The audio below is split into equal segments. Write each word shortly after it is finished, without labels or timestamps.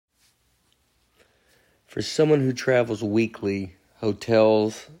For someone who travels weekly,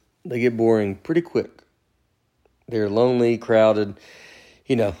 hotels, they get boring pretty quick. They're lonely, crowded.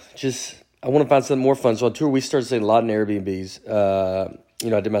 I want to find something more fun. So on tour, we started staying a lot in Airbnbs. I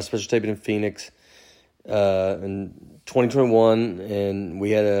did my special taping in Phoenix in 2021, and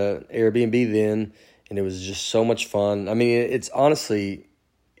we had an Airbnb then, and it was just so much fun. I mean, it's honestly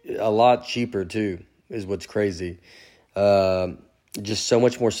a lot cheaper too, is what's crazy. Just so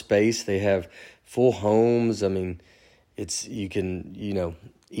much more space. They have full homes. I mean, you can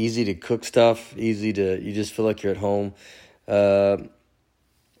easy to cook stuff, you just feel like you're at home. Did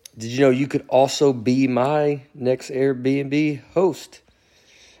you know you could also be my next Airbnb host?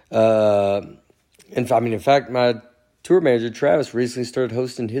 In fact, my tour manager, Travis, recently started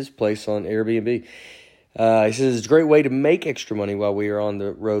hosting his place on Airbnb. He says it's a great way to make extra money while we are on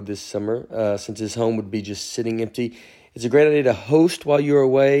the road this summer, since his home would be just sitting empty. It's a great idea to host while you're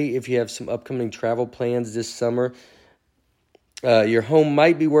away if you have some upcoming travel plans this summer. Your home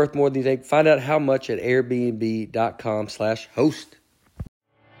might be worth more than you think. Find out how much at airbnb.com/host.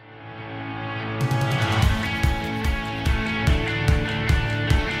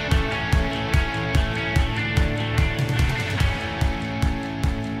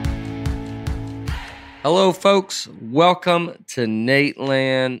 Hello, folks. Welcome to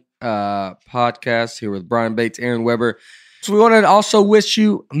Nateland podcast here with Brian Bates, Aaron Weber. So we wanted to also wish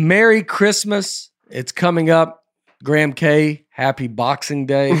you Merry Christmas. It's coming up. Graham K, Happy Boxing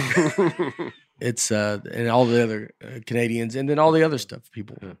Day. It's and all the other Canadians, and then all the other stuff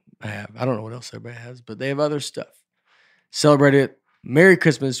people have. I don't know what else everybody has, but they have other stuff. Celebrate it. Merry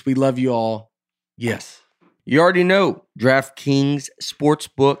Christmas. We love you all. Yes. You already know DraftKings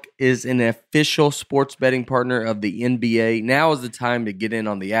Sportsbook is an official sports betting partner of the NBA. Now is the time to get in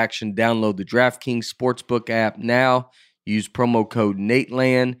on the action. Download the DraftKings Sportsbook app now. Use promo code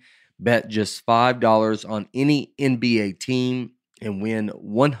Nateland. Bet just $5 on any NBA team and win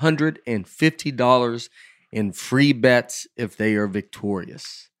 $150 in free bets if they are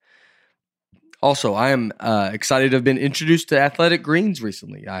victorious. Also, I am excited to have been introduced to Athletic Greens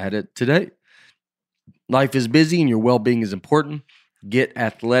recently. I had it today. Life is busy and your well-being is important. Get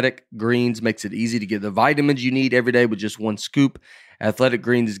Athletic Greens. Makes it easy to get the vitamins you need every day with just one scoop. Athletic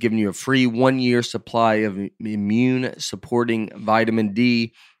Greens is giving you a free 1-year supply of immune-supporting vitamin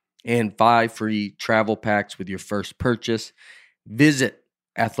D and 5 free travel packs with your first purchase. Visit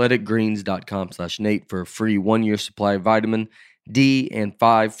athleticgreens.com/Nate for a free 1-year supply of vitamin D and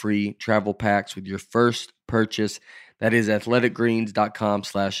 5 free travel packs with your first purchase. That is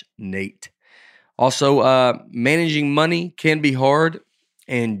athleticgreens.com/Nate. Also, managing money can be hard,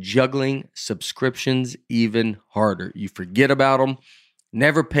 and juggling subscriptions even harder. You forget about them.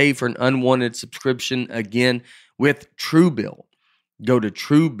 Never pay for an unwanted subscription again with Truebill. Go to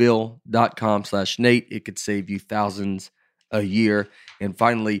truebill.com/Nate. It could save you thousands a year. And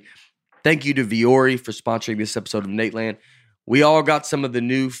finally, thank you to Vuori for sponsoring this episode of Nateland. We all got some of the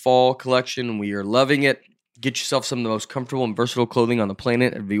new fall collection, and we are loving it. Get yourself some of the most comfortable and versatile clothing on the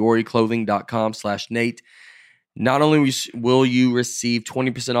planet at vuoriclothing.com/Nate. Not only will you receive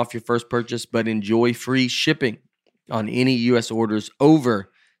 20% off your first purchase, but enjoy free shipping on any U.S. orders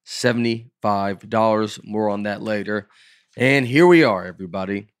over $75. More on that later. And here we are,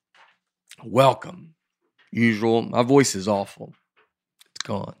 everybody. Welcome. Usual. My voice is awful. It's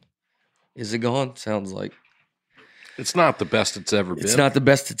gone. Is it gone? Sounds like. It's not the best it's ever been. It's not the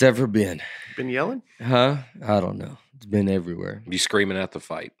best it's ever been. Been yelling? Huh? I don't know. It's been everywhere. You screaming at the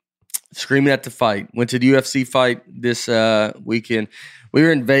fight? Screaming at the fight. Went to the UFC fight this weekend. We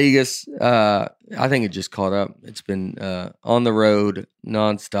were in Vegas. I think it just caught up. It's been on the road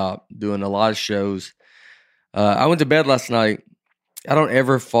nonstop, doing a lot of shows. I went to bed last night. I don't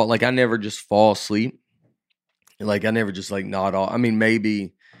ever fall. Like, I never just fall asleep. Like, I never just, nod off. I mean,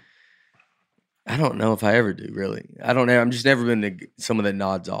 maybe. I don't know if I ever do, really. I don't know. I'm just never been someone that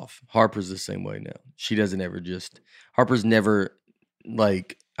nods off. Harper's the same way now. She doesn't ever just. Harper's never, I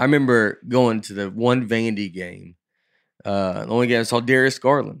remember going to the one Vandy game. The only game I saw Darius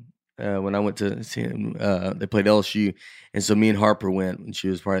Garland when I went to see him. They played LSU. And so me and Harper went, and she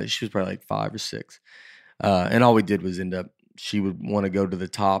was probably like 5 or 6. And all we did was end up, she would want to go to the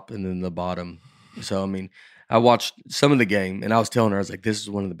top and then the bottom. So, I mean, I watched some of the game, and I was telling her, I was like, this is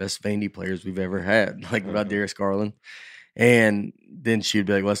one of the best Vandy players we've ever had, about Darius Garland. And then she'd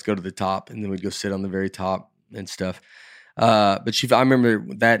be like, let's go to the top. And then we'd go sit on the very top and stuff. But I remember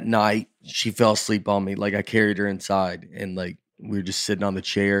that night, she fell asleep on me. I carried her inside, and we were just sitting on the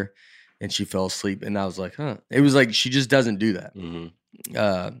chair, and she fell asleep. And I was like, huh. It was like she just doesn't do that.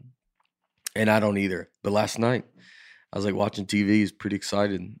 Mm-hmm. And I don't either. But last night, I was like watching TV. He's pretty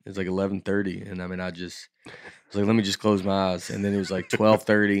excited. It's like 11:30, and I mean, I was like, let me just close my eyes. And then it was like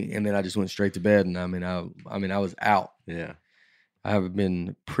 12:30, and then I just went straight to bed. And I mean, I was out. Yeah. I have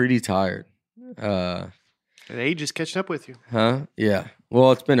been pretty tired. Age is catching up with you. Huh? Yeah.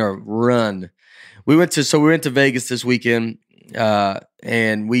 Well, it's been a run. We went to Vegas this weekend,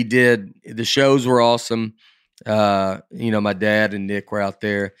 and the shows were awesome. My dad and Nick were out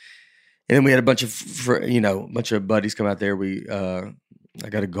there, and then we had a bunch of buddies come out there. I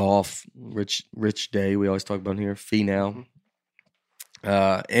got a golf rich day. We always talk about here, Finau.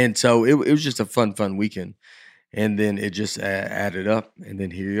 And so it was just a fun weekend. And then it just added up, and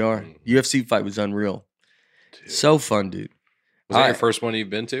then here you are. UFC fight was unreal. Dude. So fun, dude. Was that your first one you've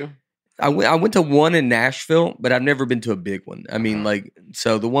been to? I went to one in Nashville, but I've never been to a big one. I mean,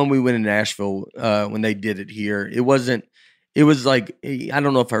 so the one we went in Nashville when they did it here, it was like, I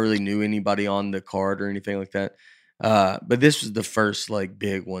don't know if I really knew anybody on the card or anything like that. But this was the first like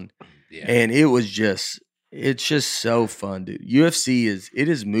big one. Yeah. And it's just so fun, dude. UFC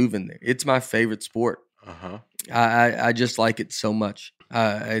is moving there. It's my favorite sport. Uh-huh. I just like it so much.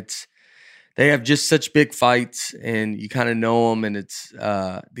 They have just such big fights, and you kind of know them, and it's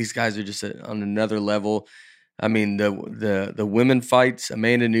these guys are just on another level. I mean, the women fights,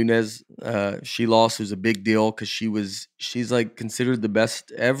 Amanda Nunes, she lost. It was a big deal because she's like considered the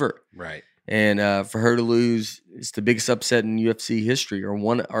best ever, right? And for her to lose, it's the biggest upset in UFC history,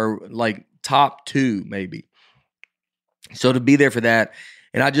 or like top two maybe. So to be there for that.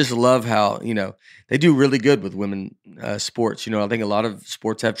 And I just love how, they do really good with women sports. I think a lot of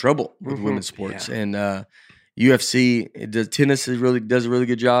sports have trouble with women's sports. Yeah. And UFC, tennis does a really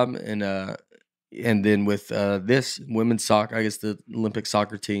good job. And then with this women's soccer, I guess the Olympic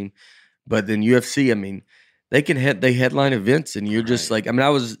soccer team. But then UFC, I mean, they headline events, and you're just like, I mean,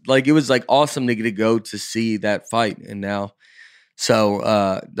 it was like awesome to get to go to see that fight. And now,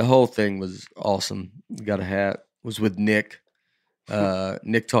 so the whole thing was awesome. Got a hat. Was with Nick.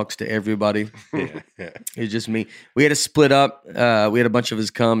 Nick talks to everybody. Yeah. It's just me. We had to split up. We had a bunch of us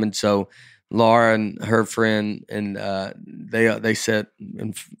come, and so Laura and her friend, and they sat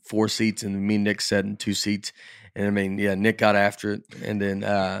in 4 seats, and me and Nick sat in 2 seats. And I mean, yeah, Nick got after it, and then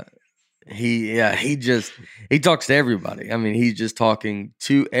he talks to everybody. I mean, he's just talking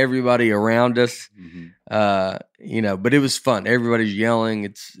to everybody around us. But it was fun. Everybody's yelling.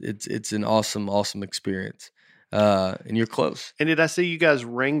 It's an awesome experience. And you're close. And did I see you guys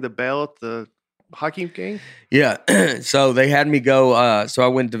ring the bell at the hockey game? Yeah. So they had me go. So I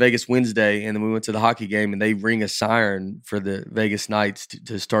went to Vegas Wednesday, and then we went to the hockey game, and they ring a siren for the Vegas Knights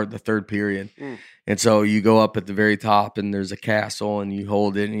to start the third period. And so you go up at the very top, and there's a castle, and you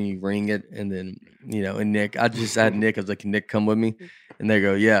hold it and you ring it. And then, and Nick, I had Nick. I was like, "Can Nick come with me?" And they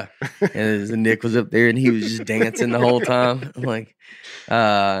go, "Yeah." And Nick was up there, and he was just dancing the whole time. Like,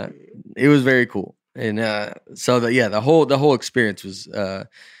 it was very cool. And the whole experience was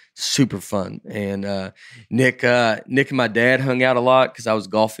super fun. And Nick and my dad hung out a lot because I was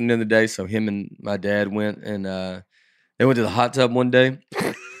golfing the other day. So him and my dad went, and they went to the hot tub one day.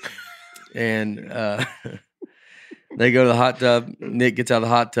 And they go to the hot tub. Nick gets out of the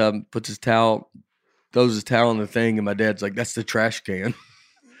hot tub, throws his towel in the thing, and my dad's like, "That's the trash can."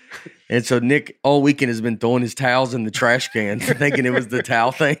 And so Nick all weekend has been throwing his towels in the trash can, thinking it was the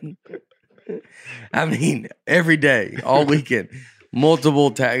towel thing. I mean, every day, all weekend,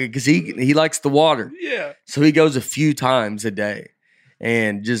 multiple times, because he likes the water. Yeah. So he goes a few times a day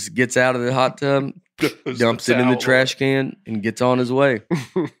and just gets out of the hot tub, dumps it in the trash can, and gets on his way.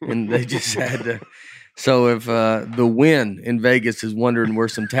 And they just had to. So if the win in Vegas is wondering where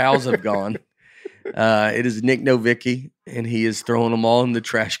some towels have gone, it is Nick Novicki, and he is throwing them all in the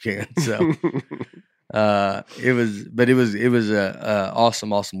trash can. So it was a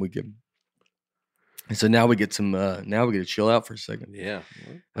awesome weekend. And so now we get to chill out for a second. Yeah.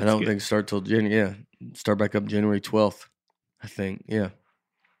 I don't think start till January. Yeah. Start back up January 12th, I think. Yeah.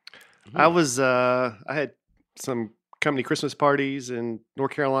 I had some company Christmas parties in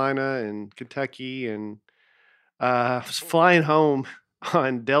North Carolina and Kentucky, and I was flying home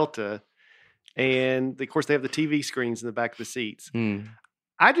on Delta, and of course they have the TV screens in the back of the seats. And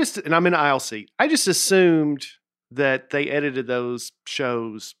I'm in the aisle seat. I just assumed that they edited those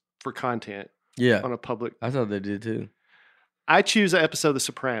shows for content. Yeah. On a public. I thought they did too. I choose an episode of The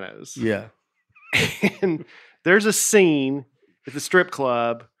Sopranos. Yeah. And there's a scene at the strip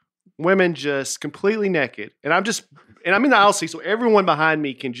club, women just completely naked. And I'm in the aisle seat, so everyone behind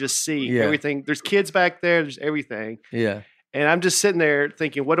me can just see everything. There's kids back there, there's everything. Yeah. And I'm just sitting there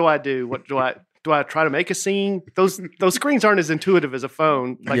thinking, what do I do? do I try to make a scene? Those screens aren't as intuitive as a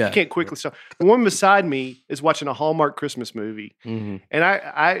phone. Like Yeah. you can't quickly stop. The woman beside me is watching a Hallmark Christmas movie, Mm-hmm. and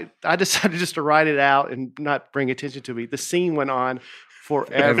I decided just to write it out and not bring attention to me. The scene went on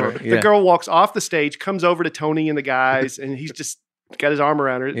forever. Yeah. The girl walks off the stage, comes over to Tony and the guys, and he's just got his arm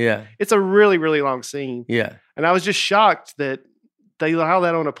around her. Yeah. It's a really, really long scene. Yeah. And I was just shocked that they allow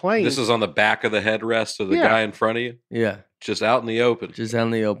that on a plane. This is on the back of the headrest of the Yeah. guy in front of you, Yeah. just out in the open. Just out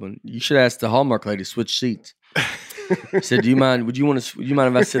in the open. You should ask the Hallmark lady to switch seats. He said, "Do you mind? Would you mind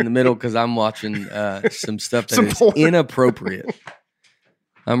if I sit in the middle because I'm watching some stuff that Some is porn." inappropriate."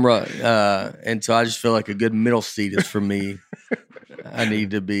 I'm right, and so I just feel like a good middle seat is for me. I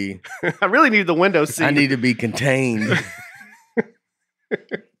need to be. I really need the window seat. I need to be contained.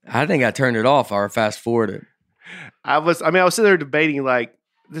 I think I turned it off or fast forwarded. I was sitting there debating like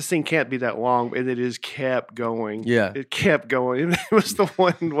this thing can't be that long, and it just kept going. Yeah. It kept going. And it was the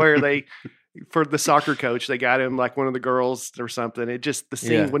one where they, for the soccer coach, they got him like one of the girls or something. It just the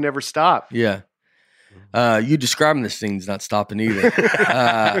scene Yeah. would never stop. Yeah. You describing this scene's not stopping either.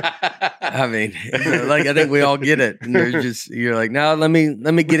 I mean, like I think we all get it. And you're like, no, let me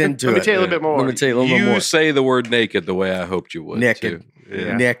get into Let me it. tell you a little bit more. Let me tell you a little bit You more. say the word naked the way I hoped you would. Naked. Too.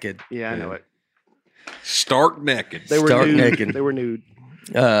 Yeah. Naked. Yeah, I know it. Stark naked. They were Stark nude. naked. They were nude.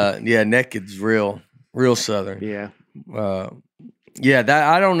 Yeah, naked's real southern. Yeah. Yeah, that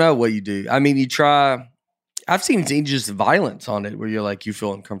I don't know what you do. I mean, you try. I've seen just violence on it where you're like, you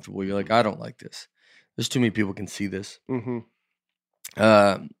feel uncomfortable. You're like, I don't like this. There's too many people can see this. Mm-hmm.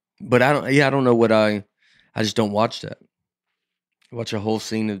 But I don't. Yeah, I don't know what I just don't watch that. Watch a whole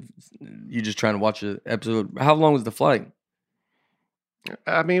scene of you just trying to watch an episode. How long was the flight?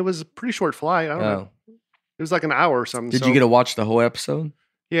 I mean, it was a pretty short flight. I don't know. It was like an hour or something. Did so- you get to watch the whole episode?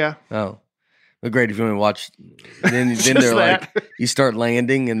 Yeah. Oh, well, great if you only watch. Then Just they're that. like, you start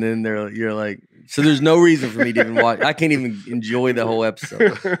landing, and then you're like, so there's no reason for me to even watch. I can't even enjoy the whole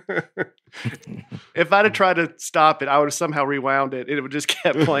episode. If I'd have tried to stop it, I would have somehow rewound it. It would just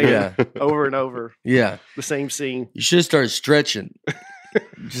kept playing Yeah, over and over yeah. the same scene. You should start stretching.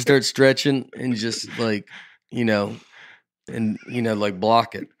 Just start stretching and just like like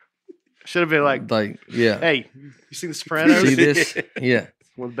block it. Should have been like, Yeah. hey, you seen The Sopranos? See this? Yeah.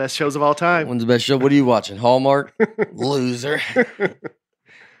 One of the best shows of all time. When's the best show? What are you watching? Hallmark? Loser.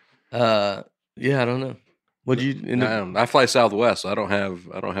 Yeah, I don't know. What'd you end up? I fly Southwest. So I don't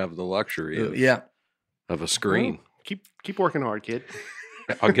have the luxury of, Yeah. of a screen. Keep working hard, kid.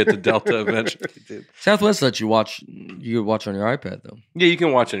 I'll get to Delta eventually. Dude. Southwest lets you watch. You could watch on your iPad though. Yeah, you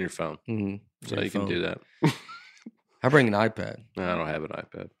can watch on your phone, Mm-hmm. so you can do that. I bring an iPad. No, I don't have an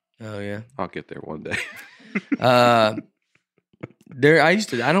iPad. Oh yeah. I'll get there one day. I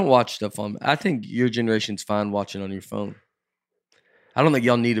don't watch stuff on. I think your generation's fine watching on your phone. I don't think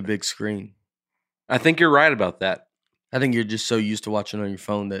y'all need a big screen. I think you're right about that. I think you're just so used to watching on your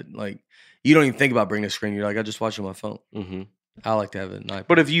phone that like you don't even think about bringing a screen. You're like, I just watch on my phone. Mm-hmm. I like to have it an iPad.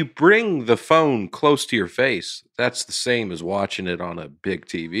 But if you bring the phone close to your face, that's the same as watching it on a big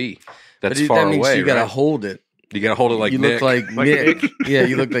TV. That's But far that means away. you gotta right? hold it. You gotta hold it like you Nick. look like Like Nick. Nick. Yeah,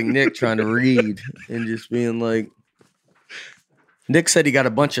 you look like Nick trying to read and just being like. Nick said he got a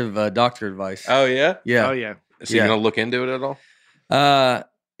bunch of doctor advice. Oh yeah. Yeah. Oh yeah. Is he Yeah. gonna look into it at all?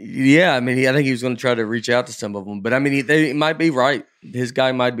 Yeah. I mean, I think he was going to try to reach out to some of them, but I mean, they might be right. His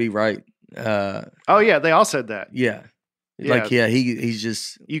guy might be right. Oh yeah. They all said that. Yeah. Yeah. Like, yeah, he's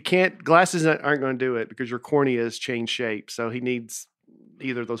just, You can't. Glasses aren't going to do it because your cornea has changed shape. So he needs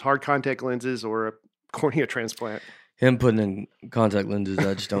either those hard contact lenses or a cornea transplant. him putting in contact lenses.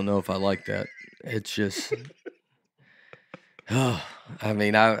 I just don't know if I like that. It's just, I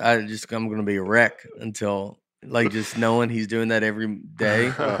mean, I'm going to be a wreck until like just knowing he's doing that every day.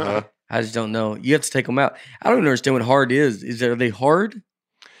 Uh-huh. I just don't know. You have to take them out. I don't understand what hard is. Are they hard?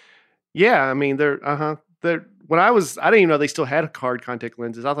 Yeah, I mean they're when I didn't even know they still had hard contact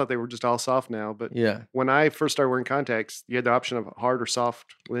lenses. I thought they were just all soft now. But Yeah. when I first started wearing contacts, you had the option of hard or soft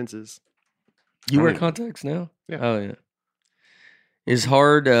lenses. You I wear mean- contacts now? Yeah. Oh yeah. Is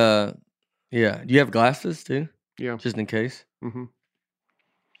hard yeah. Do you have glasses too? Yeah. Just in case? hmm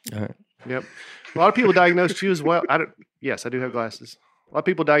All right. Yep. A lot of people diagnosed you as well. Yes, I do have glasses. A lot of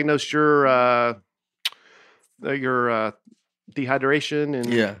people diagnosed your dehydration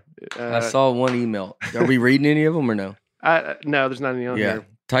and Yeah. I saw one email. Are we reading any of them or no? no, there's not any on Yeah. here.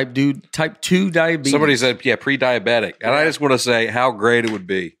 Type 2 diabetes. Somebody said, yeah, pre-diabetic. And I just want to say how great it would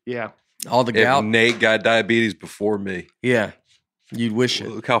be Yeah. all the if gout. Nate got diabetes before me. Yeah. You'd wish it.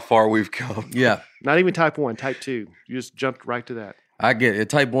 Look how far we've come. Yeah. Not even type 1, type 2. You just jumped right to that. I get it.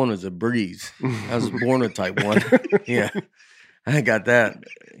 Type 1 was a breeze. I was born with type 1. Yeah. I ain't got that.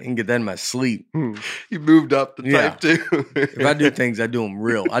 I can get that in my sleep. You moved up to Yeah. type 2. If I do things, I do them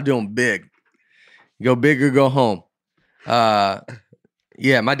real. I do them big. Go big or go home.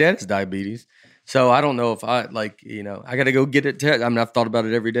 Yeah, my dad has diabetes. So I don't know if I I got to go get it tested. I mean, I've thought about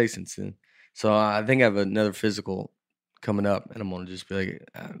it every day since then. So I think I have another physical coming up, and I'm going to just be like,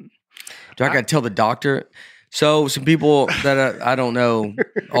 do I got to tell the doctor? So some people that I don't know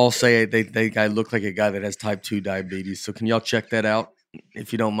all say they think I look like a guy that has type 2 diabetes. So can y'all check that out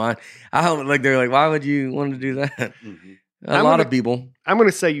if you don't mind? I don't they're like, why would you want to do that? Mhm. A lot of people. I'm going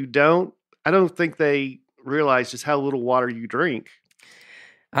to say you don't. I don't think they realize just how little water you drink.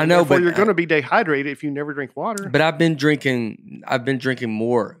 I know, Therefore, but you're going to be dehydrated if you never drink water. But I've been drinking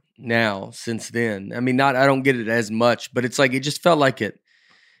more now since then. I mean, I don't get it as much, but it's like it just felt like it.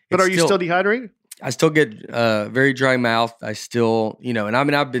 But It's are you still dehydrated? I still get very dry mouth. I still, and I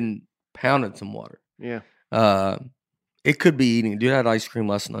mean, I've been pounding some water. Yeah. It could be eating. Dude, I had ice cream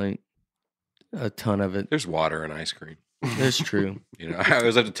last night. A ton of it. There's water in ice cream. That's true. I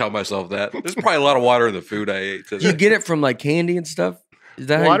always have to tell myself that. There's probably a lot of water in the food I ate today. Do you get it from like candy and stuff? Is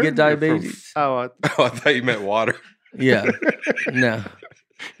that how Water? you get diabetes? Oh, Oh, I thought you meant water. Yeah. No.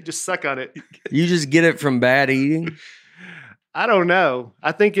 you just suck on it. You just get it from bad eating? I don't know.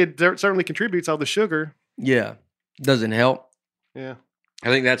 I think it certainly contributes all the sugar. Yeah. Doesn't help. Yeah. I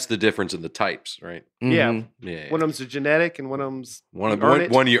think that's the difference in the types, right? Yeah. Mhm. Yeah. One of them's genetic and one of them's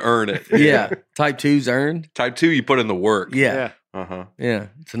One you earn it. Yeah. Type 2's earned. Type 2, you put in the work. Yeah. Uh-huh. Yeah.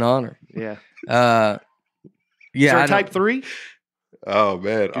 It's an honor. Yeah. Yeah. Is there I a type don't- 3? Oh,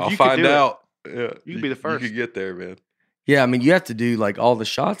 man. If I'll you could find do it, out. Yeah. you could be the first. You could get there, man. Yeah. I mean, you have to do like all the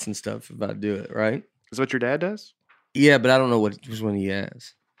shots and stuff if I do it, right? Is that what your dad does? Yeah, but I don't know which one he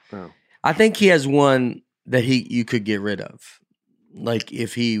has. Oh. I think he has one that you could get rid of. Like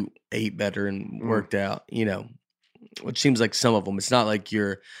if he ate better and worked out, which seems like some of them. It's not like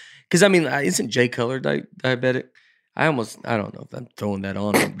because I mean, isn't Jay Cutler diabetic? I don't know if I'm throwing that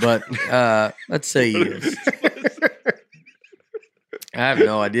on him, but let's say he is. I have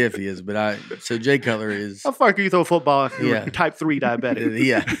no idea if he is, but so Jay Cutler is. How far can you throw a football if you're Yeah. type 3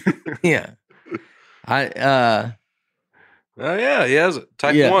 diabetic? Yeah. Oh, yeah. He has it.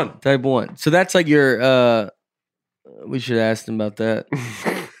 Type 1. Type 1. So that's like your we should ask him about that.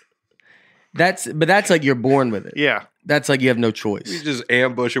 That's like you're born with it. Yeah. That's like you have no We choice. just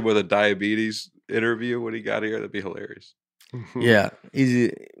ambush him with a diabetes interview when he got here. That'd be hilarious. Yeah.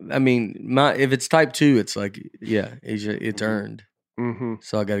 I mean, if it's type 2, it's like, yeah, it's earned. Mm-hmm.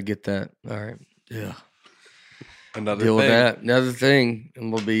 So I got to get that. All right. Yeah. Another Deal thing. with that. Another thing.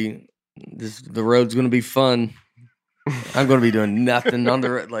 And the road's going to be fun. I'm going to be doing nothing on the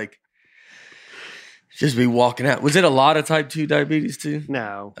road. Like, just be walking out. Was it a lot of type 2 diabetes too?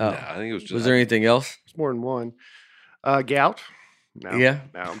 No. Oh. No, I think it was just. Was there anything else? It's more than one. Gout? No. Yeah.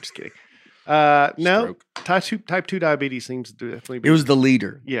 No, I'm just kidding. No. Stroke. Type 2 diabetes seems to definitely be. It was the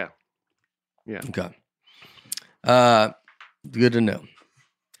leader. Yeah. Okay. Good to know.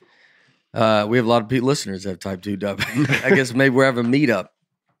 We have a lot of listeners that have type 2 diabetes. I guess maybe we're having a meetup.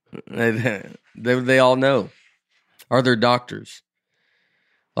 They all know. Are there doctors?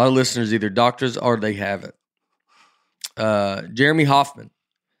 A lot of listeners either doctors or they have it. Jeremy Hoffman.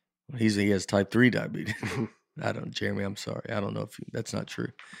 He has type 3 diabetes. Jeremy, I'm sorry. I don't know if that's not true.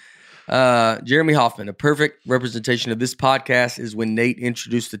 Jeremy Hoffman, a perfect representation of this podcast is when Nate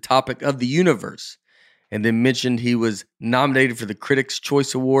introduced the topic of the universe and then mentioned he was nominated for the Critics'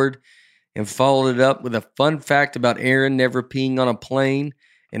 Choice Award and followed it up with a fun fact about Aaron never peeing on a plane,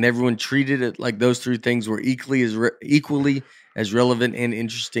 and everyone treated it like those three things were equally as relevant and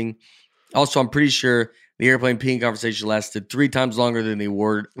interesting. Also, I'm pretty sure the airplane peeing conversation lasted 3 times longer than the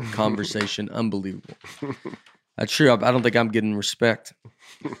award conversation. Unbelievable. That's true. I don't think I'm getting respect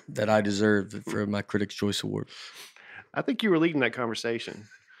that I deserve for my Critics' Choice Award. I think you were leading that conversation.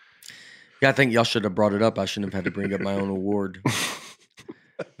 Yeah, I think y'all should have brought it up. I shouldn't have had to bring up my own award.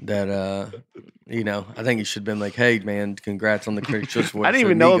 That, I think you should have been like, hey, man, congrats on the Critics' Choice Award. I didn't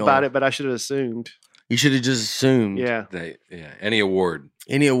even know about it, but I should have assumed. You should have just assumed. Yeah. Any award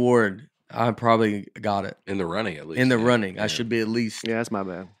Any award, I probably got it. in the running, at least. In the yeah. running. Yeah. I should be at least Yeah, that's my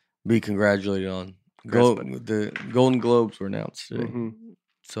bad. be congratulated on. Congrats, The Golden Globes were announced today. Mhm.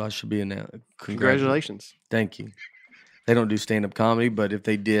 So I should be announced. Congratulations. Thank you. They don't do stand-up comedy, but if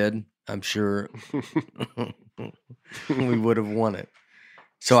they did, I'm sure we would have won it.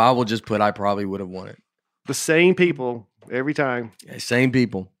 So I will just put I probably would have won it. The same people every time. Yeah, same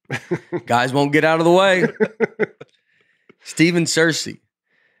people. Guys won't get out of the way. Stephen Cersei.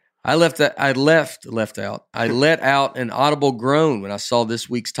 I let out an audible groan when I saw this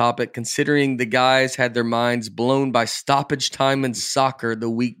week's topic, considering the guys had their minds blown by stoppage time in soccer the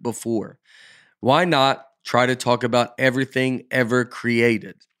week before. Why not try to talk about everything ever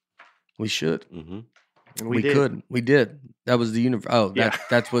created? We should. Mm-hmm. And We did. could. We did. That was the universe. Oh, Yeah.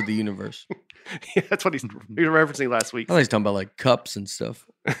 that's what the universe. Yeah, that's what he was referencing last week. I thought he was talking about like cups and stuff,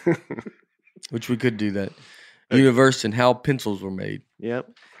 which we could do that. Universe and how pencils were made.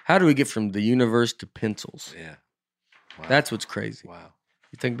 Yep. How do we get from the universe to pencils? Yeah. Wow. That's what's crazy. Wow.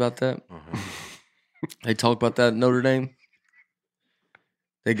 You think about that? Uh-huh. They talk about that at Notre Dame.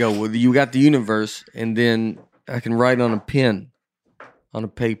 They go, well, you got the universe, and then I can write on a pen, on a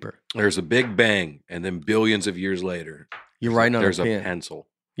paper. There's a big bang, and then billions of years later, You're writing on there's a a pen. pencil.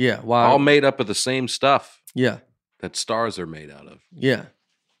 Yeah. Wow. All made up of the same stuff Yeah. that stars are made out of. Yeah.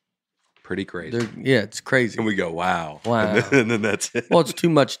 Pretty crazy. Yeah. It's crazy. And we go, wow. Wow. And then that's it. Well, it's too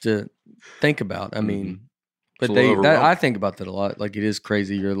much to think about. I mean, It's but a little I think about that a lot. Like, it is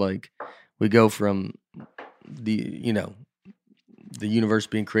crazy. You're like, we go from the universe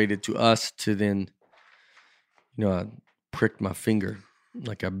being created to us to then, I pricked my finger,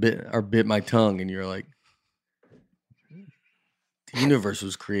 like I bit my tongue, and you're like, the universe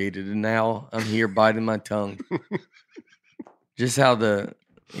was created, and now I'm here biting my tongue. Just how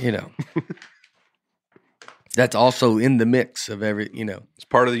that's also in the mix of It's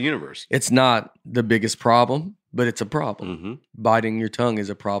part of the universe. it's not the biggest problem, but it's a problem. Mm-hmm. Biting your tongue is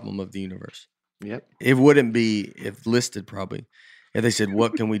a problem of the universe. Yep. It wouldn't be if listed probably. If they said,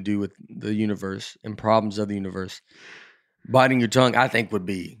 what can we do with the universe and problems of the universe? Biting your tongue, I think, would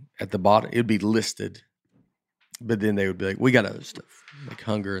be at the bottom. It would be listed. But then they would be like, we got other stuff, like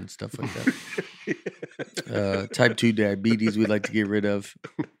hunger and stuff like that. Type 2 diabetes we'd like to get rid of.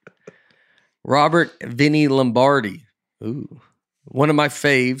 Robert Vinny Lombardi. Ooh. One of my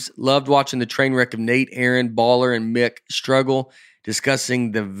faves. Loved watching the train wreck of Nate, Aaron, Baller, and Mick struggle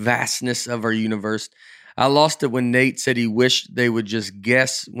discussing the vastness of our universe. I lost it when Nate said he wished they would just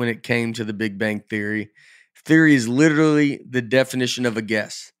guess when it came to the Big Bang Theory. Theory is literally the definition of a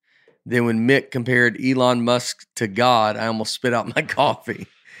guess. Then when Mick compared Elon Musk to God, I almost spit out my coffee.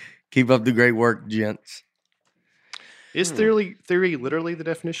 Keep up the great work, gents. Is theory literally the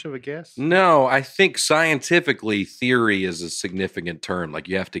definition of a guess? No, I think scientifically, theory is a significant term. Like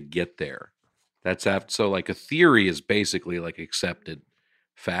you have to get there. So like a theory is basically like accepted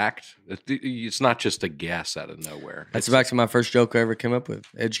fact. It's not just a guess out of nowhere. That's back to my first joke I ever came up with.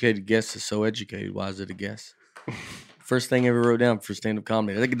 Educated guess is so educated. Why is it a guess? First thing I ever wrote down for stand-up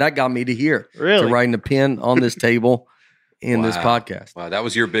comedy. That got me to here. Really? To writing a pen on this table in this podcast. Wow, that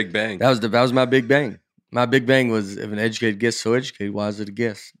was your big bang. That was my big bang. My big bang was, if an educated guess is so educated, why is it a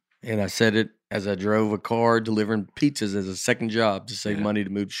guess? And I said it as I drove a car delivering pizzas as a second job to save money to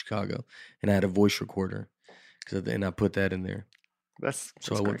move to Chicago. And I had a voice recorder. And I put that in there. That's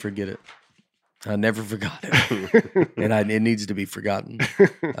So I great. wouldn't forget it. I never forgot it. And it needs to be forgotten.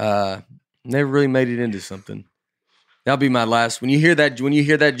 Never really made it into something. That'll be my last. When you hear that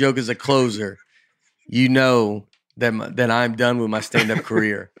joke as a closer, you know that I'm done with my stand-up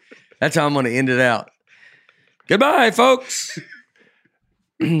career. That's how I'm going to end it out. Goodbye, folks.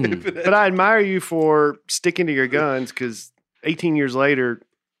 But I admire you for sticking to your guns because 18 years later,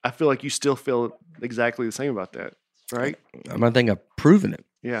 I feel like you still feel exactly the same about that, right? I think I've proven it.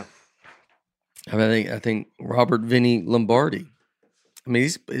 Yeah. I think Robert Vinny Lombardi. I mean,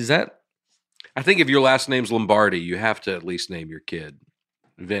 is that? I think if your last name's Lombardi, you have to at least name your kid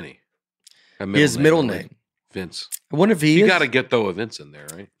Vinny. His middle name. Vince. I wonder if he You is. got to get though a Vince in there,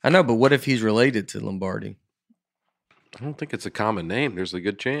 right? I know, but what if he's related to Lombardi? I don't think it's a common name. There's a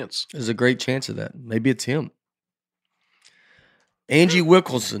good chance. There's a great chance of that. Maybe it's him. Angie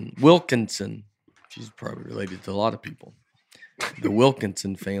Wilkinson. She's probably related to a lot of people. The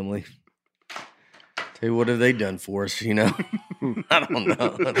Wilkinson family. Tell you, what have they done for us, I don't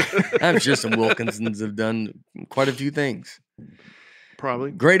know. I'm sure some Wilkinsons have done quite a few things.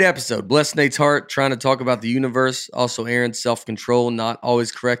 Probably. Great episode. Bless Nate's heart, trying to talk about the universe. Also, Aaron's self-control, not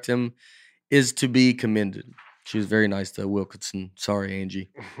always correct him, is to be commended. She was very nice to Wilkinson. Sorry,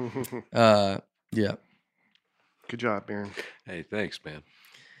 Angie. Yeah. Good job, Aaron. Hey, thanks, man.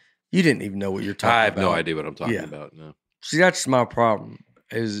 You didn't even know what you're talking about. I have no idea what I'm talking Yeah. about. No. See, that's my problem,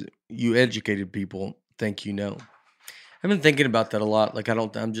 is you educated people think you know. I've been thinking about that a lot. Like,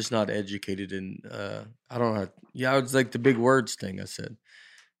 I'm just not educated in, I don't know. It's like the big words thing I said.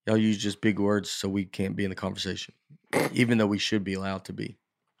 Y'all use just big words so we can't be in the conversation, even though we should be allowed to be.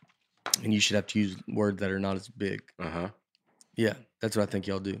 And you should have to use words that are not as big. Uh-huh. Yeah, that's what I think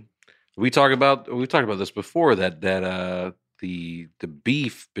y'all do. We've talked about this before, that the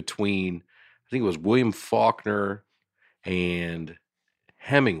beef between, I think it was William Faulkner and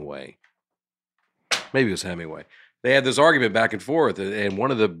Hemingway. Maybe it was Hemingway. They had this argument back and forth, and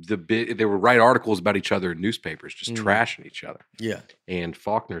one of they would write articles about each other in newspapers, just trashing each other. Yeah. And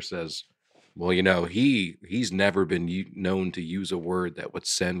Faulkner says, well, you know, he's never been known to use a word that would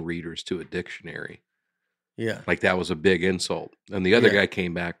send readers to a dictionary. Yeah. Like that was a big insult. And the other Yeah. guy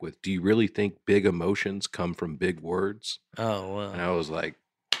came back with, do you really think big emotions come from big words? Oh, wow. And I was like,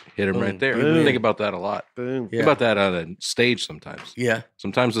 hit him Boom. right there. Boom. I think about that a lot. Boom. Yeah. Think about that on a stage sometimes. Yeah.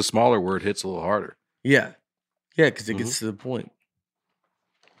 Sometimes the smaller word hits a little harder. Yeah. Yeah, because it gets to the point.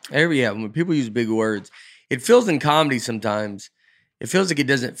 When people use big words, it feels in comedy sometimes, it feels like it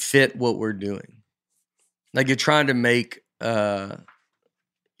doesn't fit what we're doing. Like you're trying to make, you're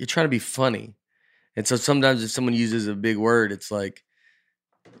trying to be funny. And so sometimes if someone uses a big word, it's like,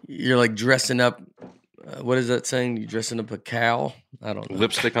 you're like dressing up, what is that saying? You're dressing up a cow? I don't know.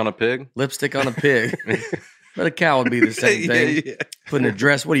 Lipstick on a pig? Lipstick on a pig. But a cow would be the same thing. Yeah. Putting a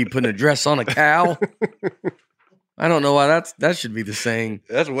dress, what are you putting a dress on a cow? I don't know why that should be the saying.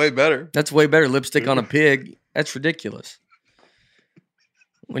 That's way better. That's way better. Lipstick on a pig. That's ridiculous.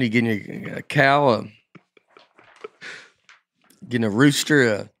 When are you getting a cow, getting a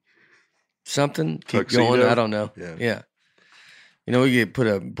rooster, something? Keep going. Tuxedo? I don't know. Yeah. Yeah. You know, you put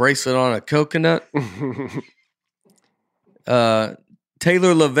a bracelet on a coconut.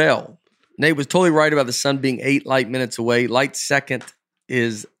 Taylor Lavelle. Nate was totally right about the sun being 8 light minutes away. Light second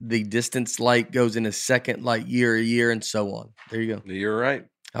is the distance light goes in a second, light year, a year, and so on. There you go. You're right.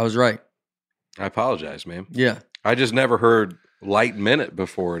 I was right. I apologize, man. Yeah. I just never heard light minute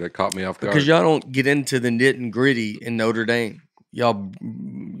before. It caught me off guard. Because y'all don't get into the nit and gritty in Notre Dame. Y'all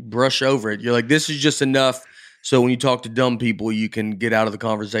brush over it. You're like, this is just enough. So when you talk to dumb people, you can get out of the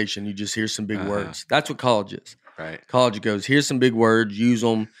conversation. You just hear some big words. That's what college is. Right. College goes, here's some big words. Use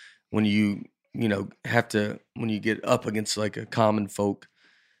them when you when you get up against like a common folk.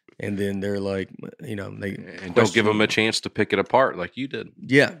 And then they're like, they And don't give them a chance to pick it apart like you did.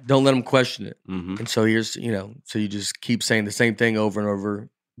 Yeah, don't let them question it. Mm-hmm. And so here's, so you just keep saying the same thing over and over,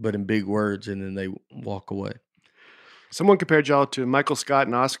 but in big words, and then they walk away. Someone compared y'all to Michael Scott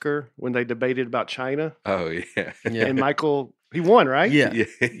and Oscar when they debated about China. Oh, yeah. Yeah. And Michael, he won, right? Yeah.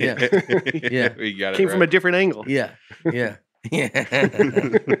 Yeah. Yeah. We got it Came right. from a different angle. Yeah. Yeah.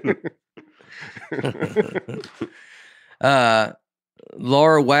 Yeah.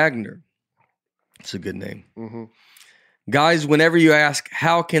 Laura Wagner. It's a good name. Mm-hmm. Guys, whenever you ask,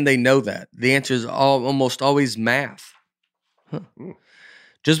 how can they know that? The answer is almost always math. Huh.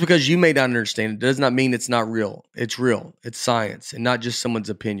 Just because you may not understand it does not mean it's not real. It's real. It's science and not just someone's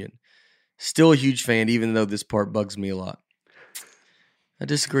opinion. Still a huge fan, even though this part bugs me a lot. I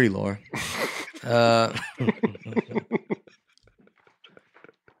disagree, Laura.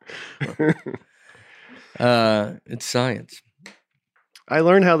 It's science. I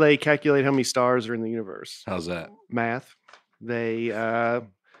learned how they calculate how many stars are in the universe. How's that? Math. They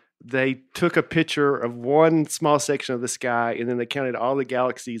took a picture of one small section of the sky, and then they counted all the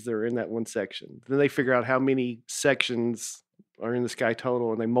galaxies that are in that one section. Then they figure out how many sections are in the sky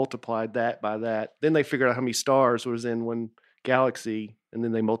total, and they multiplied that by that. Then they figured out how many stars was in one galaxy, and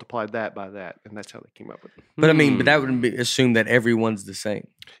then they multiplied that by that, and that's how they came up with it. But I mean, but that would assume that everyone's the same.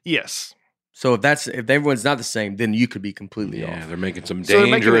 Yes. So if everyone's not the same, then you could be completely Yeah, off. they're making some So they're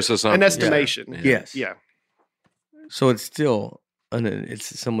making dangerous an assumptions. estimation. Yeah. Yes. Yeah. So it's still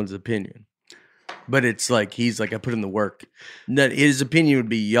it's someone's opinion. But it's like he's like, I put in the work. That his opinion would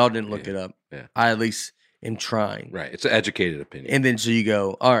be, y'all didn't look it up. Yeah. I at least am trying. Right. It's an educated opinion. And then so you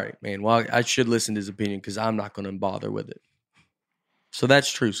go, all right, man, well, I should listen to his opinion because I'm not going to bother with it. So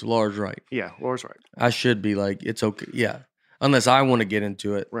that's true. So Laura's right. Yeah. Laura's right. I should be like, it's okay. Yeah. Unless I want to get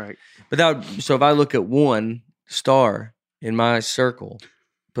into it. Right. But so if I look at one star in my circle,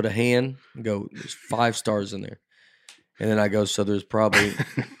 put a hand and go, there's 5 stars in there. And then I go, so there's probably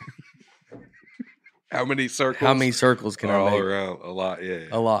How many circles? how many circles can are I all make? around? A lot. Yeah.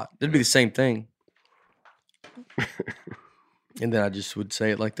 A lot. It'd be the same thing. And then I just would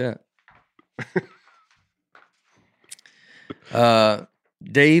say it like that.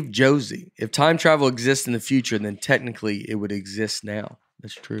 Dave Josie. If time travel exists in the future, then technically it would exist now.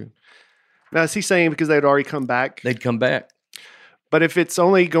 That's true. Now, is he saying because they'd already come back? They'd come back. But if you can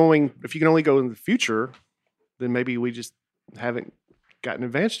only go in the future, then maybe we just haven't gotten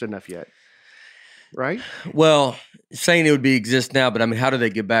advanced enough yet. Right? Well, saying it would be exist now, but I mean, how do they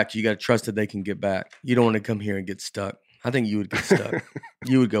get back? You got to trust that they can get back. You don't want to come here and get stuck. I think you would get stuck.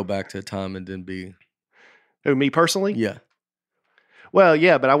 You would go back to a time and then be, Who, me personally? yeah. Well,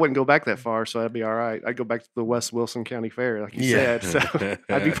 yeah, but I wouldn't go back that far, so that'd be all right. I'd go back to the West Wilson County Fair, like you Yeah. said. So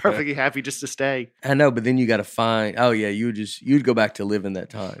I'd be perfectly happy just to stay. I know, but then you got to find. Oh yeah, you'd go back to live in that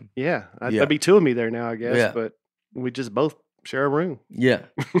time. Yeah, Yeah. that'd be two of me there now, I guess. Yeah. But we just both share a room. Yeah,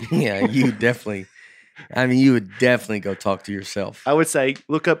 yeah. You definitely. I mean, you would definitely go talk to yourself. I would say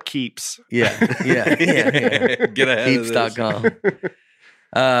look up Keeps. Yeah. Get ahead of this. Keeps.com.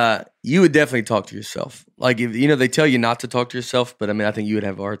 You would definitely talk to yourself. Like if they tell you not to talk to yourself, but I mean, I think you would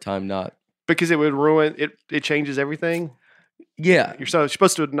have a hard time not. Because it would ruin it. It changes everything. Yeah, You're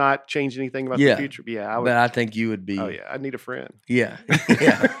supposed to not change anything about Yeah. the future. But yeah, I would. but I think you would be. Oh yeah, I need a friend. Yeah,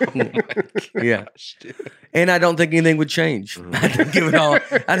 yeah. And I don't think anything would change. I think it would all.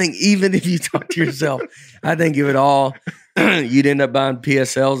 I think even if you talk to yourself, I think it would all. You'd end up buying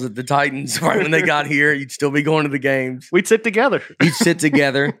PSLs at the Titans right when they got here. You'd still be going to the games. We'd sit together. You'd sit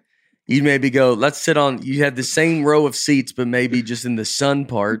together. You'd maybe go, let's sit on. You had the same row of seats, but maybe just in the sun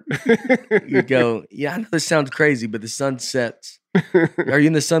part. You'd go, yeah, I know this sounds crazy, but the sun sets. Are you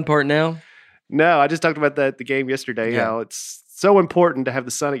in the sun part now? No, I just talked about that at the game yesterday. Yeah. How it's so important to have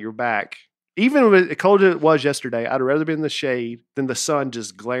the sun at your back. Even with cold as it was yesterday, I'd rather be in the shade than the sun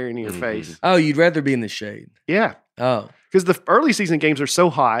just glaring in your Mhm. face. Oh, you'd rather be in the shade. Yeah. Oh, Because the early season games are so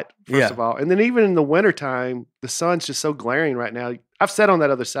hot, first Yeah. of all. And then even in the wintertime, the sun's just so glaring right now. I've sat on that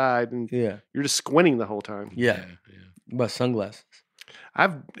other side and yeah, you're just squinting the whole time. yeah. What about sunglasses,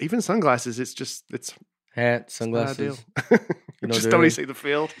 Even sunglasses, it's hat, not ideal. sunglasses. You don't Just do don't even anything? see the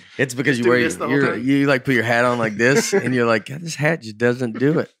field. It's because Just you do wear this the whole time. you like put your hat on like this, and you're like, this hat just doesn't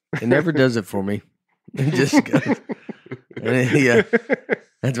do it. It never does it for me. It just goes. Yeah,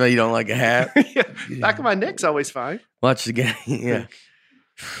 that's why you don't like a hat. Yeah. Back of my neck's always fine. Watch the game. Yeah.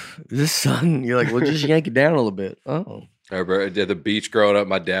 This sun, you're like, well, just yank it down a little bit. Oh, I remember at the beach growing up,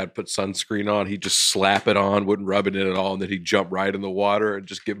 my dad put sunscreen on. He'd just slap it on, wouldn't rub it in at all, and then he'd jump right in the water and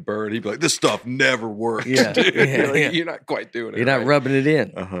just get burned. He'd be like, "This stuff never works. Yeah, dude. yeah, You're, like, yeah. you're not quite doing it. you're not right." rubbing it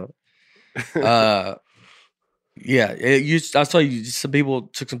in. Uh-huh. Yeah. I saw you. Some people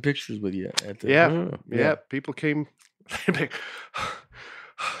took some pictures with you at the. Yeah. Oh. Yeah. People came.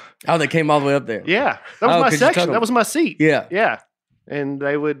 Oh, they came all the way up there. Yeah. That was Oh, my 'cause you took section. 'em. That was my seat. Yeah. Yeah. And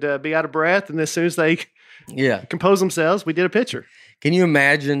they would be out of breath. And as soon as they Yeah. compose themselves, we did a picture. Can you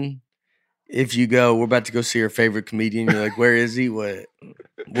imagine if you go, we're about to go see our favorite comedian. You're like, where is he? What?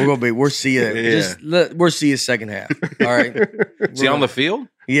 We'll see you. Yeah. We'll see you second half. All right. Is he on the field?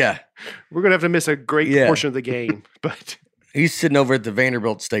 Yeah. We're going to have to miss a great Yeah. portion of the game. But He's sitting over at the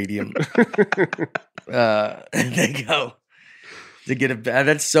Vanderbilt Stadium. They go to get a.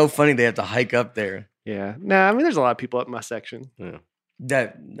 That's so funny. They have to hike up there. yeah. Nah, I mean, there's a lot of people up in my section.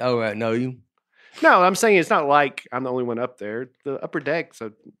 That. Oh, right. No, you. No, I'm saying it's not like I'm the only one up there. The upper deck's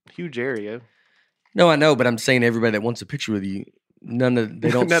a huge area. No, I know, but I'm saying everybody that wants a picture with you, they don't None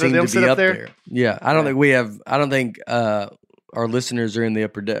of seem them to sit be up up there? there. Yeah, I don't Right. think we have. I don't think our listeners are in the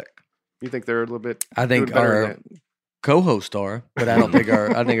upper deck. You think they're a little bit. I think doing better our than co-hosts are, but I don't think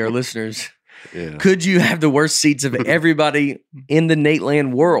I think our listeners. Yeah. Could you have the worst seats of everybody in the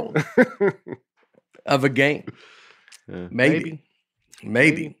Nateland world that? of a game? Yeah. Maybe.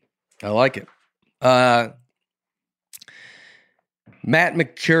 I like it. Matt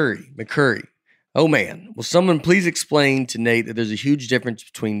McCurry. Oh man. Will someone please explain to Nate that there's a huge difference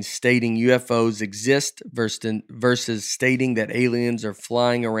between stating UFOs exist versus stating that aliens are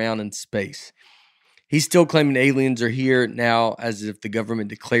flying around in space? He's still claiming aliens are here now as if the government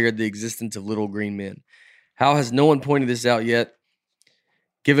declared the existence of little green men. How has no one pointed this out yet?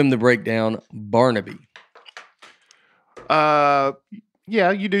 Give him the breakdown, Barnaby.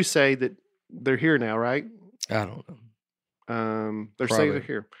 Yeah, you do say that they're here now, right? I don't know. They're Probably. saying they're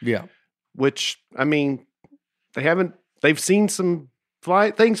here. Yeah. Which I mean, they've seen some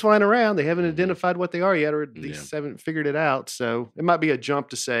things flying around. They haven't identified what they are yet, or at least haven't figured it out. So it might be a jump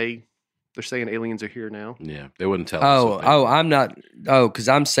to say they're saying aliens are here now. Yeah. They wouldn't tell us. if they- I'm not. Oh, because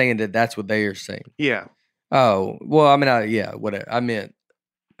I'm saying that's what they are saying. Yeah. Oh, well, I mean, whatever. I meant,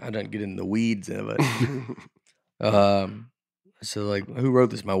 I don't get in the weeds of it. So, like, who wrote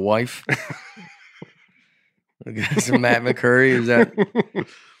this? My wife? So Matt McCurry? Is that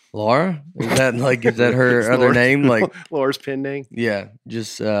Laura? Is that her It's other Laura's- name? Like, Laura's pen name. yeah,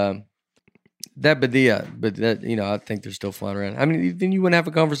 just that, but that, I think they're still flying around. I mean, then you wouldn't have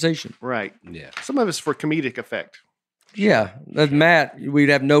a conversation. Right. Yeah. Some of it's for comedic effect. Yeah, that's Matt, we'd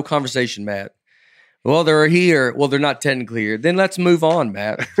have no conversation, Matt. Well, they're here. Well, they're not technically here. Then let's move on,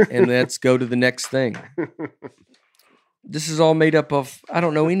 Matt, and let's go to the next thing. This is all made up of, I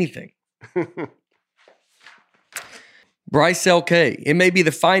don't know anything. Bryce LK. It may be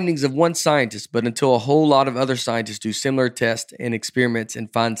the findings of one scientist, but until a whole lot of other scientists do similar tests and experiments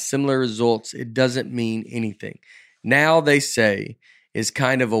and find similar results, it doesn't mean anything. Now they say is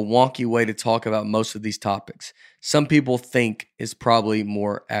kind of a wonky way to talk about most of these topics. Some people think is probably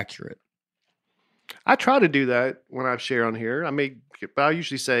more accurate. I try to do that when I share on here. But I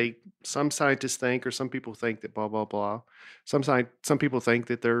usually say some scientists think, or some people think that blah blah blah. Some people think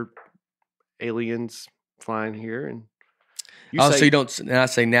that they're aliens flying here, and so you don't. And I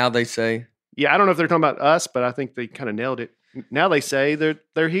say now they say. Yeah, I don't know if they're talking about us, but I think they kind of nailed it. Now they say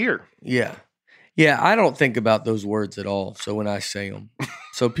they're here. Yeah. Yeah, I don't think about those words at all. So when I say them,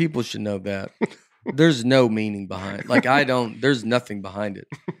 so people should know that there's no meaning behind. There's nothing behind it.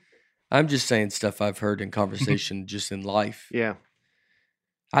 I'm just saying stuff I've heard in conversation, just in life. Yeah,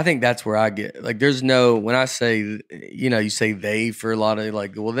 I think that's where I get there's no when I say you say they for a lot of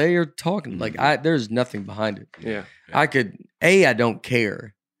they are talking there's nothing behind it. Yeah, I don't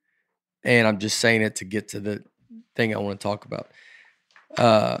care, and I'm just saying it to get to the thing I want to talk about.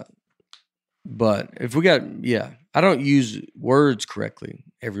 But if we got, I don't use words correctly,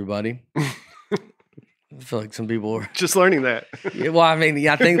 everybody. I feel like some people are just learning that. Yeah, well, I mean,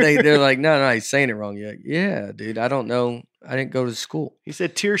 I think they're like, no, he's saying it wrong. Yeah, dude, I don't know. I didn't go to school. He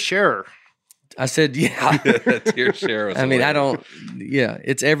said tier sharer. I said, yeah. Tier sharer. I mean, I don't,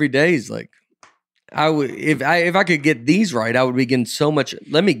 it's every day's I would, if I could get these right, I would be getting so much.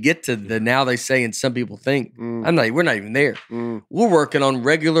 Let me get to the now they say and some people think. We're not even there. We're working on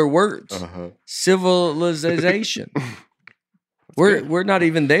regular words. Civilization. We're not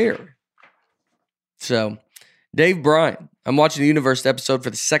even there. So, Dave Bryan, I'm watching the Universe episode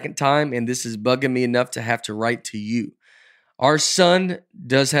for the second time, and this is bugging me enough to have to write to you. Our sun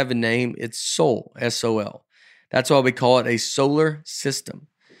does have a name. It's Sol, S-O-L. That's why we call it a solar system.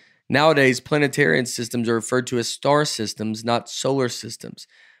 Nowadays, planetary systems are referred to as star systems, not solar systems,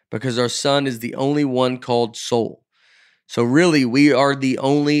 because our sun is the only one called Sol. So really, we are the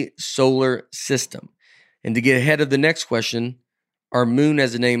only solar system. And to get ahead of the next question, our moon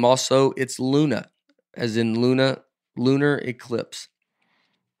has a name also. It's Luna, as in lunar eclipse.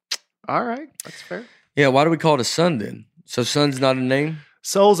 All right, that's fair. Yeah, why do we call it a sun then? So sun's not a name?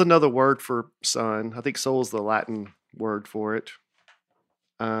 Sol's another word for sun. I think sol's the Latin word for it.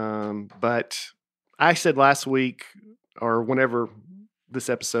 But I said last week, or whenever this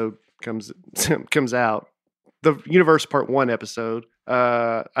episode comes out, the Universe Part 1 episode,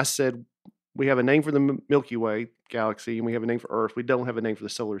 I said we have a name for the Milky Way galaxy and we have a name for Earth. We don't have a name for the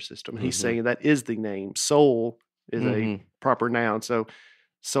solar system. He's saying that is the name. Sol is a proper noun. So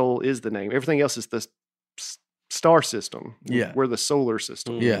Sol is the name. Everything else is the star system. Yeah. We're the solar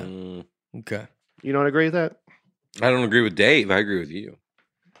system. Yeah. Okay. You don't agree with that? I don't agree with Dave. I agree with you.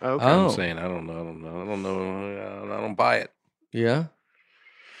 Okay. I'm saying I don't know. I don't buy it. Yeah.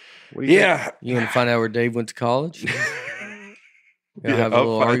 What do you Yeah. You want to find out where Dave went to college? Y'all have a I'll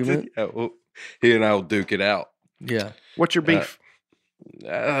little find argument? it. Yeah, he and I will duke it out. Yeah. What's your beef?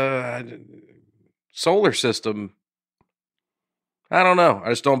 Solar system. I don't know. I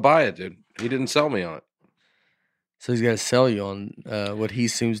just don't buy it, dude. He didn't sell me on it. So he's got to sell you on what he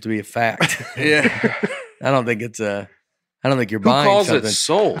assumes to be a fact. Yeah. I don't think you're Who buying calls something. it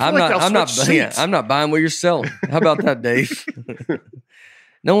soul? I feel like I'm they'll switch seats. I'm not buying what you're selling. How about that, Dave?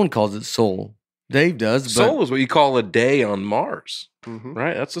 No one calls it soul. Dave does. But Soul is what you call a day on Mars, Mhm.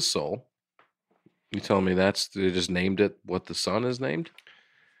 right? That's a soul. You telling me they just named it what the sun is named?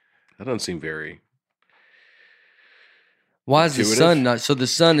 That doesn't seem very. why is the intuitive. sun not? So the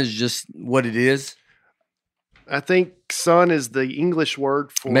sun is just what it is. I think sun is the English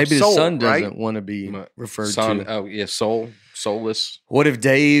word for Maybe soul, the sun right? doesn't want to be referred Sun. to. Oh yeah, soulless. What if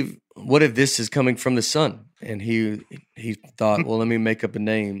this is coming from the sun? And he thought, well, let me make up a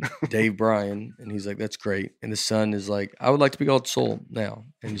name, Dave Bryan. And he's like, that's great. And the sun is like, I would like to be called Soul now.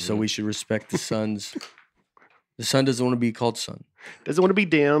 And so we should respect the sun doesn't want to be called sun. Doesn't want to be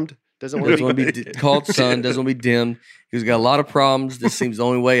dimmed. Doesn't want Doesn't to want be. to be called sun. Doesn't want to be dimmed. He's got a lot of problems. This seems the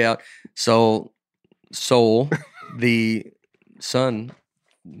only way out. So Soul, the sun,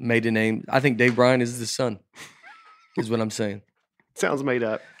 made a name. I think Dave Bryan is the sun, is what I'm saying. Sounds made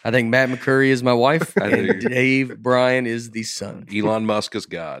up. I think Matt McCurry is my wife, I and do. Dave Bryan is the son. Elon Musk is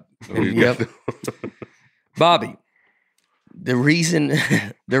God. Yep. Bobby, the reason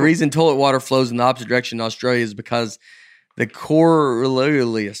toilet water flows in the opposite direction in Australia is because the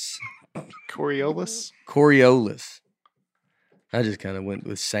Coriolis. I just kind of went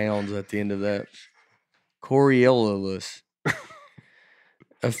with sounds at the end of that. Coriolis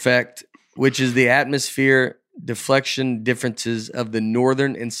effect, which is the atmosphere deflection differences of the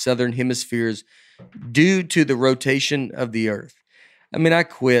northern and southern hemispheres due to the rotation of the earth. I mean, I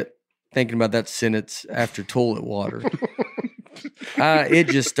quit thinking about that sentence after toilet water. It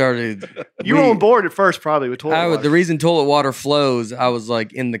just started. You were on board at first, probably with toilet water. The reason toilet water flows, I was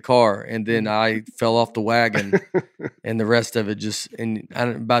like in the car, and then I fell off the wagon, and the rest of it just. And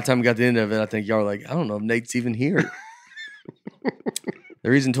by the time we got to the end of it, I think y'all were like, I don't know if Nate's even here. The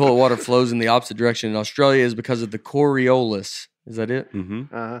reason toilet water flows in the opposite direction in Australia is because of the Coriolis. Is that it?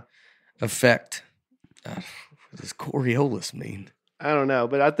 Mm-hmm. Effect. What does Coriolis mean? I don't know,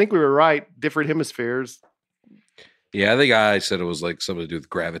 but I think we were right. Different hemispheres. Yeah, I think I said it was like something to do with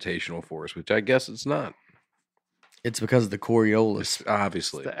gravitational force, which I guess it's not. It's because of the Coriolis. It's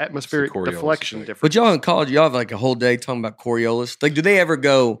obviously. It's the atmospheric Coriolis deflection effect. difference. But y'all in college, y'all have like a whole day talking about Coriolis. Like, do they ever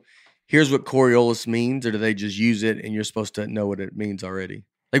go, here's what Coriolis means, or do they just use it and you're supposed to know what it means already?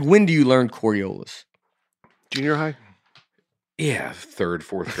 Like, when do you learn Coriolis? Junior high? Yeah, third,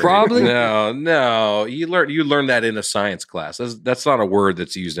 fourth grade. Probably. No. You learn that in a science class. That's not a word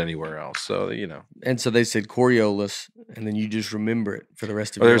that's used anywhere else. So And so they said Coriolis, and then you just remember it for the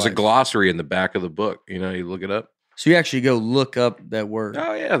rest of Or your there's life. a glossary in the back of the book. You look it up. So you actually go look up that word.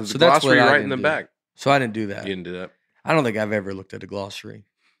 Oh yeah, there's So a that's glossary what I right in the didn't do. back. So I didn't do that. You didn't do that. I don't think I've ever looked at a glossary.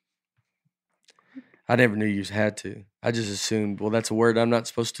 I never knew you had to. I just assumed, well, that's a word I'm not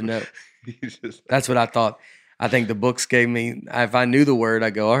supposed to know. That's what I thought. I think the books gave me, if I knew the word,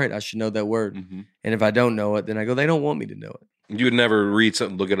 I go, all right, I should know that word. Mhm. And if I don't know it, then I go, they don't want me to know it. You would never read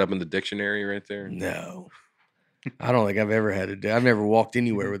something, look it up in the dictionary right there. No. I don't think I've ever had it. I've never walked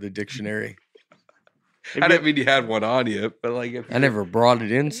anywhere with a dictionary. I didn't mean you had one on you, but like if I never brought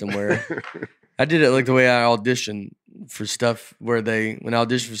it in somewhere. I did it like the way I audition for stuff when I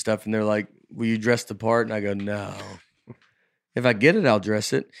audition for stuff and they're like, will you dress the part? And I go, no. If I get it, I'll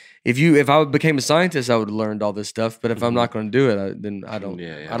dress it. If I became a scientist, I would have learned all this stuff. But if I'm not going to do it, then I don't.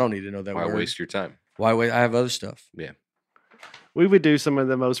 Yeah. I don't need to know that Why word. waste your time? Why wait? I have other stuff. Yeah. We would do some of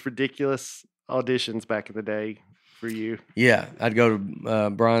the most ridiculous auditions back in the day for you. Yeah, I'd go to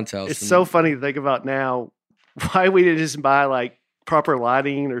Brian's house. It's so funny to think about now. Why we didn't just buy like proper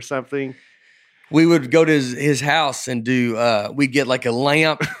lighting or something. We would go to his house and do. We'd get like a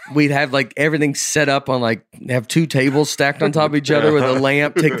lamp. We'd have like everything set up on have two tables stacked on top of each other with a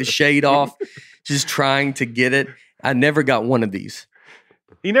lamp. Take the shade off. Just trying to get it. I never got one of these.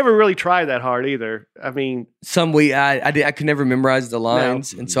 You never really tried that hard either. I mean, I could never memorize the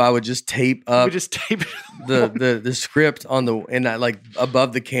lines, and so I would just tape up. we just tape it. the script on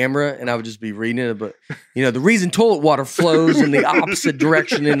above the camera, and I would just be reading it. But the reason toilet water flows in the opposite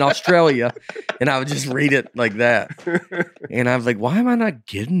direction in Australia, and I would just read it like that. And I was like, why am I not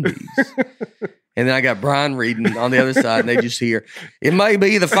getting these? And then I got Brian reading on the other side, and they just hear, it may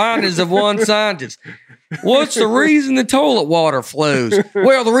be the findings of one scientist. What's the reason the toilet water flows?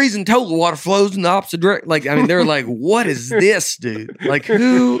 Well, the reason toilet water flows in the opposite direction. They're like, what is this, dude? Like,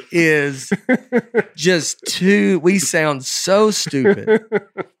 who is just we sound so stupid.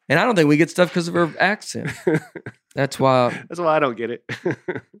 And I don't think we get stuff because of our accent. That's why I don't get it.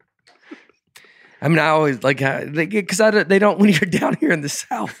 I always because they don't, when you're down here in the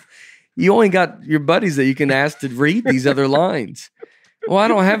South, you only got your buddies that you can ask to read these other lines. Well, I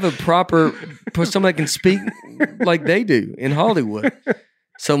don't have a proper someone that can speak like they do in Hollywood.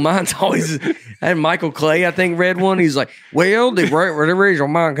 So mine's always, I had Michael Clay, I think, read one. He's like, well, the original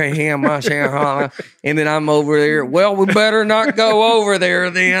man can't hear my sound. And then I'm over there. Well, we better not go over there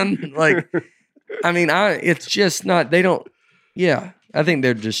then. It's just not, they don't, yeah, I think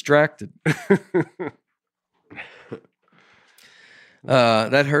they're distracted.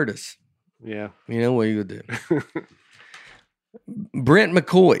 That hurt us. Yeah. What are you going to do? Brent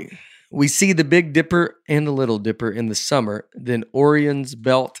McCoy. We see the Big Dipper and the Little Dipper in the summer. Then Orion's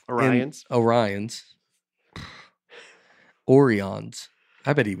belt. Orion's.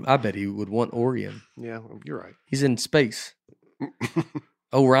 I bet he would want Orion. Yeah, you're right. He's in space.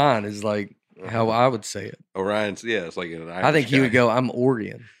 Orion is like how I would say it. Orion's, yeah, it's like an Irish I think he guy. would go, I'm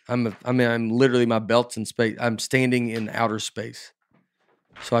Orion. I'm literally, my belt's in space. I'm standing in outer space.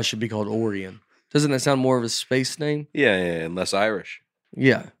 So I should be called Orion. Doesn't that sound more of a space name? Yeah, and less Irish.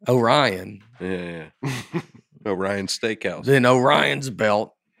 Yeah. Orion. Yeah. Orion Steakhouse. Then Orion's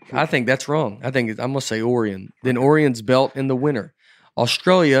belt. I think that's wrong. I'm going to say Orion. Then Orion's belt in the winter.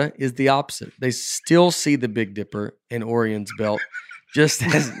 Australia is the opposite. They still see the Big Dipper and Orion's belt just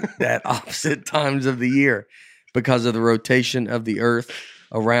as at opposite times of the year because of the rotation of the earth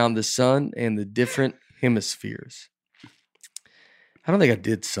around the sun and the different hemispheres. I don't think I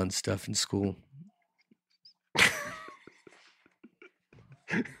did sun stuff in school.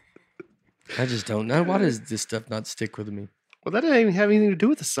 I just don't know. Why does this stuff not stick with me? Well, that didn't even have anything to do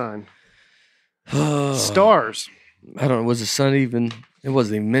with the sun. Stars. I don't know. Was the sun even? It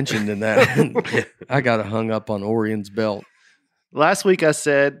wasn't even mentioned in that. I got hung up on Orion's belt. Last week I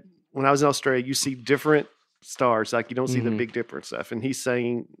said when I was in Australia, you see different stars. Like you don't see the Mhm. Big Dipper and stuff. And he's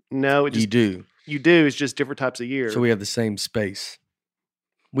saying, no, it You just, do. you do. It's just different types of year. So we have the same space.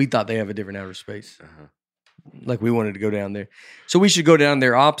 We thought they have a different outer space. Uh-huh. Like we wanted to go down there. So we should go down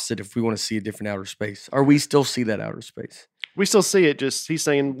there opposite if we want to see a different outer space. Or we still see that outer space. We still see it. Just he's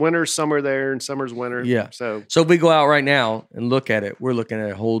saying winter's summer there and summer's winter. Yeah. So So if we go out right now and look at it, we're looking at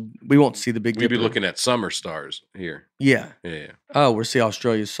a whole. We won't see the Big We'd Dipper. be looking at summer stars here. Yeah. Yeah. Oh, we'll see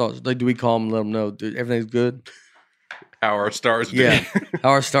Australia's stars. Like, do we call them? Let them know dude, everything's good. How our stars Yeah. doing.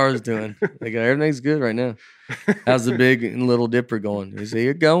 How our stars doing? They go, everything's good right now. How's the Big and Little Dipper going? He said,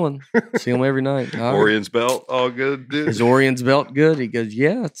 you're going. See them every night. All right. Orion's belt, all good, dude. Is Orion's belt good? He goes,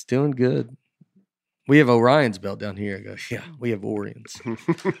 yeah, it's doing good. We have Orion's belt down here. I go, yeah, we have Orion's. A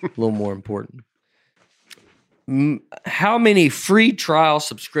little more important. How many free trial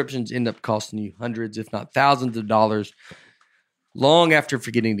subscriptions end up costing you hundreds, if not thousands of dollars long after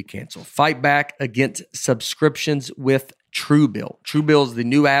forgetting to cancel? Fight back against subscriptions with Truebill. Truebill is the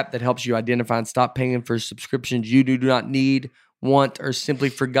new app that helps you identify and stop paying for subscriptions you do not need, want, or simply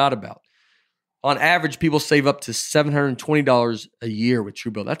forgot about. On average, people save up to $720 a year with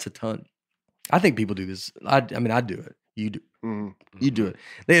Truebill. That's a ton. I think people do this. I mean, I do it. You do. mm, You do it.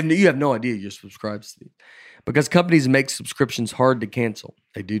 You have no idea you're subscribed to these. Because companies make subscriptions hard to cancel.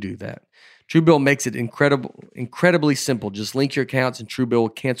 They do that. Truebill makes it incredibly simple. Just link your accounts and Truebill will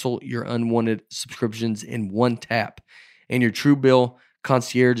cancel your unwanted subscriptions in one tap. And your Truebill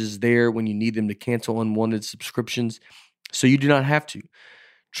concierge is there when you need them to cancel unwanted subscriptions, so you do not have to.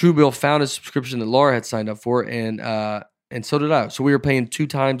 Truebill found a subscription that Laura had signed up for, and so did I. So we were paying 2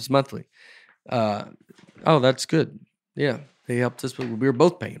 times monthly. Oh, that's good. Yeah, they helped us, but we were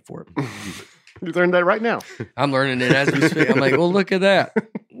both paying for it. you learned that right now. I'm learning it as we speak. I'm like, well, look at that.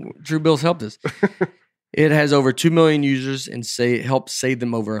 Truebill's helped us. It has over 2 million users and it helped save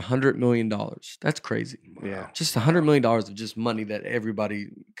them over $100 million. That's crazy. Yeah. Just $100 million of just money that everybody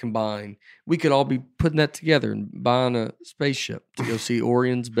combined. We could all be putting that together and buying a spaceship to go see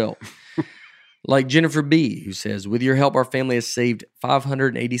Orion's belt. Like Jennifer B., who says, with your help, our family has saved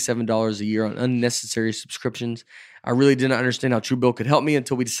 $587 a year on unnecessary subscriptions. I really didn't understand how Truebill could help me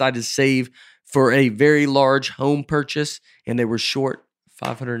until we decided to save for a very large home purchase, and they were short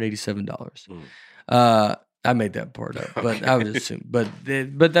 $587. I made that part up, but Okay. I would assume. But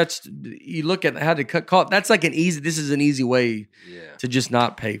that's, you look at how to cut cost. That's like this is an easy way Yeah. to just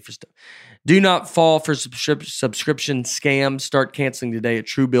not pay for stuff. Do not fall for subscription scams. Start canceling today at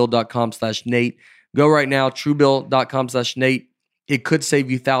truebill.com/Nate. Go right now, truebill.com/Nate. It could save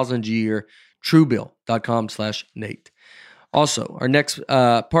you thousands a year. Truebill.com/Nate. Also, our next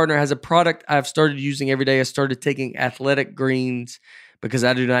partner has a product I've started using every day. I started taking Athletic Greens because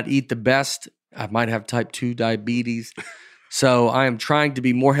I do not eat the best. I might have type 2 diabetes. So I am trying to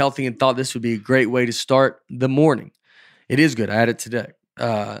be more healthy and thought this would be a great way to start the morning. It is good. I had it today.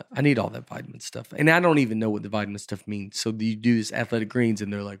 I need all that vitamin stuff. And I don't even know what the vitamin stuff means. So you do this Athletic Greens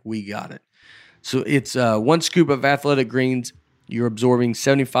and they're like, we got it. So it's 1 scoop of Athletic Greens. You're absorbing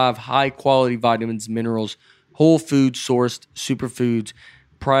 75 high-quality vitamins, minerals, whole food sourced superfoods,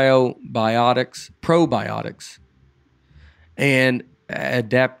 probiotics, and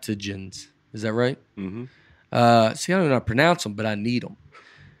adaptogens. Is that right? Mm-hmm. See, I don't know how to pronounce them, but I need them.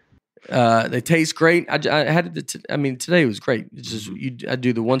 They taste great. I had it. Today was great. It's just I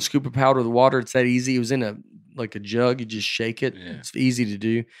do the 1 scoop of powder of the water. It's that easy. It was in a jug. You just shake it. Yeah. It's easy to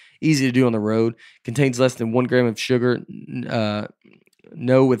do. Easy to do on the road. Contains less than 1 gram of sugar.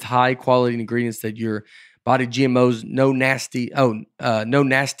 No, with high quality ingredients that your body GMOs, no nasty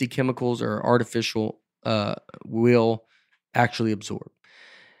chemicals or artificial will actually absorb.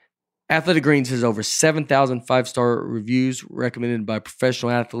 Athletic Greens has over 7,000 5-star reviews recommended by professional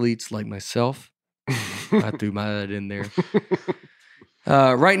athletes like myself. I threw that in there.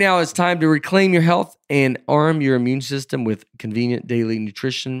 Right now, it's time to reclaim your health and arm your immune system with convenient daily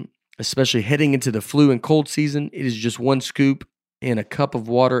nutrition, especially heading into the flu and cold season. It is just 1 scoop in a cup of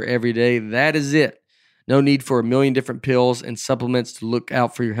water every day. That is it. No need for a million different pills and supplements to look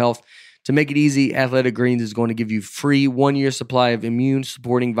out for your health. To make it easy, Athletic Greens is going to give you free 1-year supply of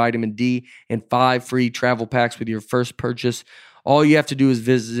immune-supporting vitamin D and 5 free travel packs with your first purchase. All you have to do is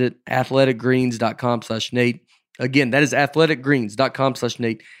visit athleticgreens.com/Nate. Again, that is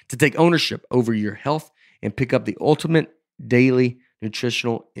athleticgreens.com/Nate to take ownership over your health and pick up the ultimate daily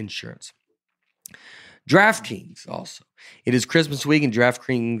nutritional insurance. DraftKings also. It is Christmas week and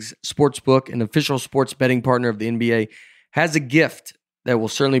DraftKings Sportsbook, an official sports betting partner of the NBA, has a gift that will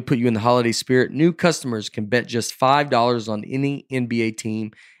certainly put you in the holiday spirit. New customers can bet just $5 on any NBA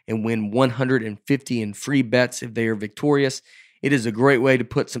team and win $150 in free bets if they are victorious. It is a great way to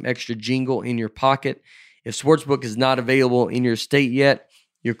put some extra jingle in your pocket. If Sportsbook is not available in your state yet,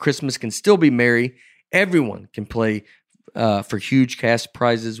 your Christmas can still be merry. Everyone can play for huge cash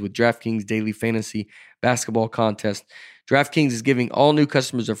prizes with DraftKings Daily Fantasy Basketball Contest. DraftKings is giving all new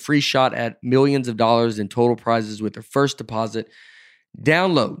customers a free shot at millions of dollars in total prizes with their first deposit.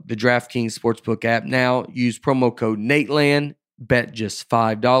 Download the DraftKings Sportsbook app now. Use promo code NATELAND. Bet just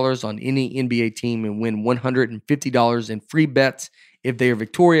 $5 on any NBA team and win $150 in free bets if they are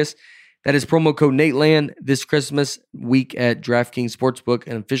victorious. That is promo code NATELAND this Christmas week at DraftKings Sportsbook,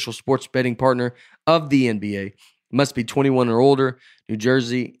 an official sports betting partner of the NBA. Must be 21 or older. New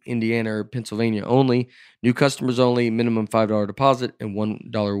Jersey, Indiana, or Pennsylvania only. New customers only. Minimum $5 deposit and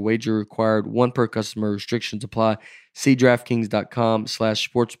 $1 wager required. One per customer. Restrictions apply. See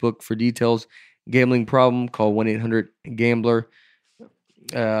DraftKings.com/sportsbook for details. Gambling problem? Call 1-800-GAMBLER.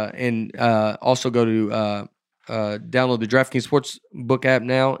 And also go to download the DraftKings Sportsbook app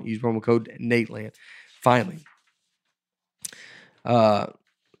now. Use promo code NATELAND. Finally,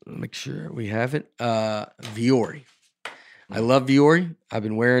 make sure we have it. Vuori. I love Vuori. I've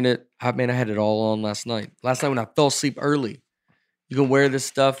been wearing it. I had it all on last night. Last night when I fell asleep early, you can wear this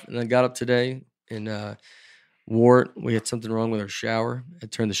stuff. And I got up today and wore it. We had something wrong with our shower. I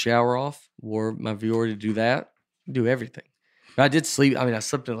turned the shower off. Wore my Vuori to do that. Do everything. But I did sleep. I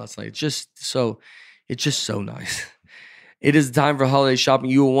slept in last night. It's just so nice. It is time for holiday shopping.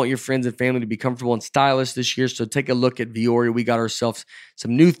 You will want your friends and family to be comfortable and stylish this year, so take a look at Vuori. We got ourselves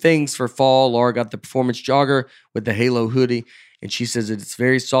some new things for fall. Laura got the performance jogger with the halo hoodie, and she says that it's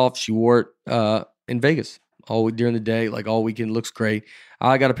very soft. She wore it in Vegas during the day, like all weekend. Looks great.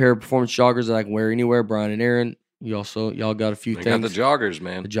 I got a pair of performance joggers that I can wear anywhere. Brian and Aaron, y'all got a few things. Got the joggers,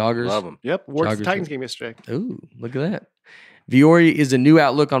 man. The joggers. Love them. Yep. Wore it to the Titans game yesterday. Ooh, look at that. Vuori is a new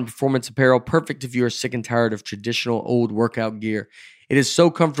outlook on performance apparel, perfect if you are sick and tired of traditional old workout gear. It is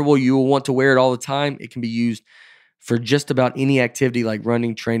so comfortable you will want to wear it all the time. It can be used for just about any activity like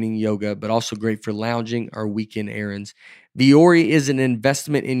running, training, yoga, but also great for lounging or weekend errands. Vuori is an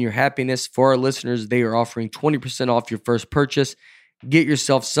investment in your happiness. For our listeners, they are offering 20% off your first purchase. Get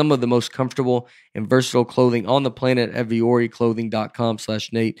yourself some of the most comfortable and versatile clothing on the planet at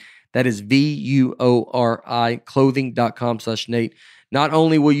VuoriClothing.com/Nate. That is VUORI clothing.com/Nate. Not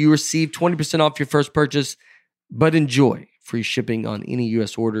only will you receive 20% off your first purchase, but enjoy free shipping on any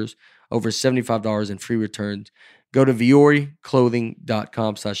U.S. orders over $75 and free returns. Go to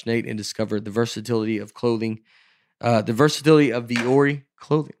VuoriClothing.com/Nate and discover the versatility of clothing, the versatility of Vuori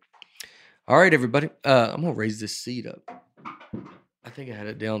clothing. All right, everybody. I'm going to raise this seat up. I think I had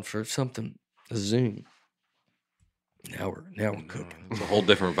it down for something, a Zoom. Now we're cooking. It's a whole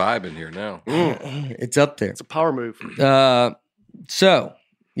different vibe in here now. It's up there. It's a power move. So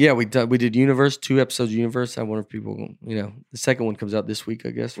yeah, we did Universe, 2 episodes of Universe. I wonder if people, the second one comes out this week, I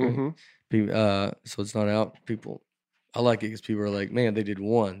guess. Right? Mm-hmm. So it's not out. I like it because people are like, man, they did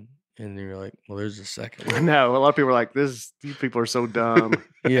 1, and you're like, well, there's a second one. No, a lot of people are like, these people are so dumb.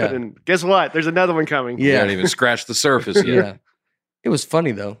 Yeah. And guess what? There's another one coming. You haven't even scratched the surface yet. Yeah. It was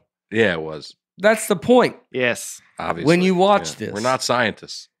funny though. Yeah, it was. That's the point. Yes. Obviously. When you watch this, we're not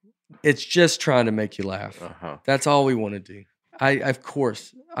scientists. It's just trying to make you laugh. Uh-huh. That's all we want to do. Of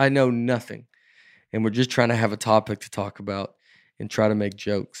course, I know nothing. And we're just trying to have a topic to talk about and try to make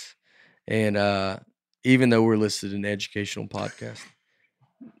jokes. And even though we're listed in an educational podcast,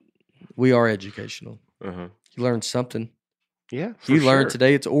 we are educational. Uh-huh. You learned something. Yeah. You learned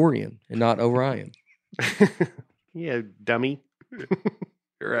today it's Orion and not Orion. Yeah, dummy.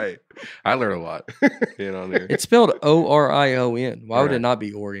 You're right. I learn a lot. On there. It's spelled Orion. Why would Right. it not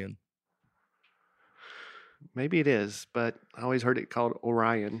be Orion? Maybe it is, but I always heard it called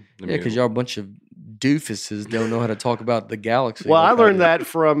Orion. Yeah, because y'all a bunch of doofuses don't know how to talk about the galaxy. Well, I like learned do. that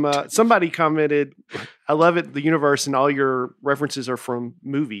from somebody commented, I love it, the universe, and all your references are from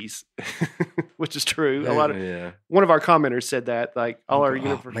movies, which is true. A lot of one of our commenters said that, like all our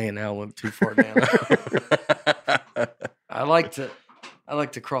universe. Man, now I went too far down. I like to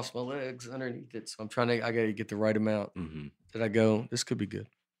cross my legs underneath it, so I gotta get the right amount. Mm-hmm. Did I go? This could be good.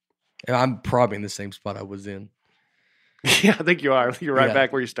 And I'm probably in the same spot I was in. Yeah, I think you are. You're right Yeah.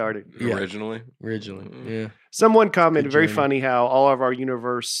 back where you started. Yeah. Originally. Yeah. Someone commented, very journey. funny, how all of our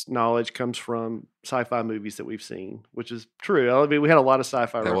universe knowledge comes from sci-fi movies that we've seen, which is true. I mean, we had a lot of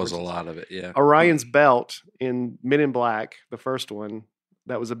sci-fi. There was references. a lot of it, yeah. Orion's belt in Men in Black, the first one,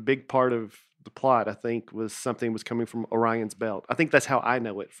 that was a big part of the plot, I think, was coming from Orion's belt. I think that's how I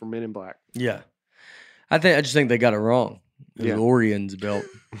know it from Men in Black. Yeah. I just think they got it wrong. Yeah. DeLorean's belt.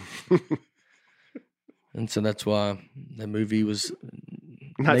 And so that's why that movie was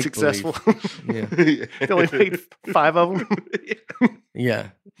Not make-believe. successful. Yeah. They only made 5 of them. Yeah,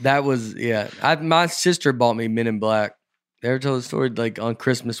 that was my sister bought me Men in Black. They ever told the story like on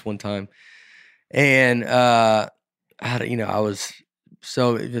Christmas one time, and I was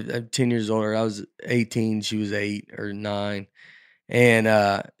 10 years older. I was 18. She was 8 or 9,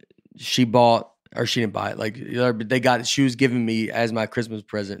 and she bought or she didn't buy it. Like they got it. She was giving me as my Christmas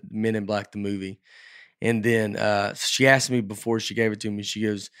present Men in Black the movie, and then she asked me before she gave it to me. She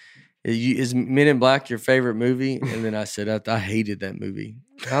goes, "Is Men in Black your favorite movie?" And then I said, I hated that movie.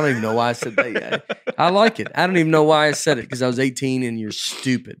 I don't even know why I said that. I like it. I don't even know why I said it because I was 18 and you're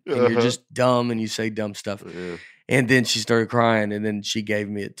stupid and you're just dumb and you say dumb stuff. Yeah. And then she started crying and then she gave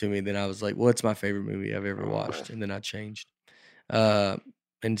me it to me. Then I was like, well, it's my favorite movie I've ever watched. And then I changed. And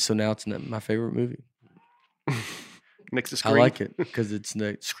so now it's my favorite movie. Next to I Scream. like it because it's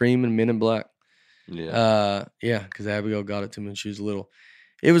the Scream and Men in Black. Yeah. Because Abigail got it to me when she was little.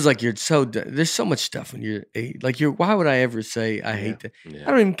 It was like there's so much stuff when you're 8. Like why would I ever say I hate that? Yeah. I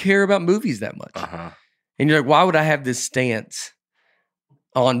don't even care about movies that much. Uh-huh. And you're like, why would I have this stance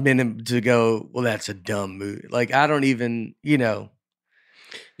on Men to go, well, that's a dumb movie. Like I don't even, Yeah,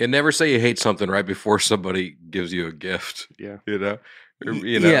 never say you hate something right before somebody gives you a gift. Yeah. You know? Or,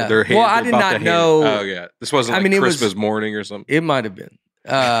 Yeah. they're Well, I they're did about not to hand know- Oh, yeah. This wasn't I like mean, it was- Christmas morning or something. it might have been.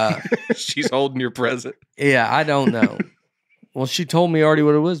 She's holding your present. Yeah, I don't know. Well, she told me already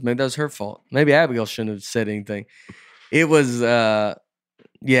what it was. Maybe that was her fault. Maybe Abigail shouldn't have said anything. It was, it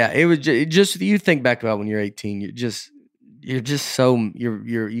was just you think back about when you're 18. You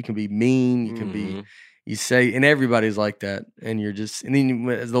can be mean. You can be, Mhm. you say, and everybody's like that. And you're just, and then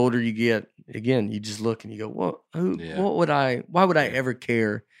as the older you get, again, you just look and you go, why would I ever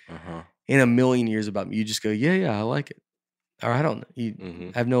care Uh-huh. in a million years about me? You just go, yeah, I like it. Or I don't know. You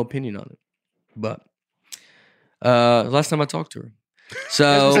Mhm. have no opinion on it. But last time I talked to her. I was So,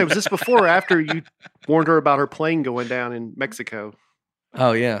 gonna say, was this before or after you warned her about her plane going down in Mexico?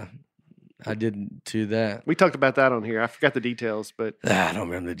 oh yeah, I did to that. We talked about that on here. I forgot the details, but I don't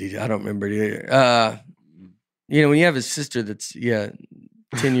remember the detail. I don't remember it either. When you have a sister that's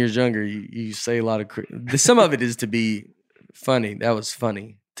 10 years younger, you say a lot of some of it is to be funny. That was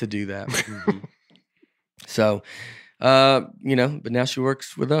funny to do that. Mhm. So, but now she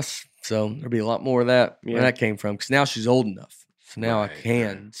works with us. So there'll be a lot more of that where Yeah. that came from. Because now she's old enough. So now Right, I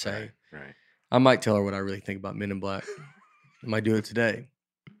can right, say, right. I might tell her what I really think about Men in Black. I might do it today.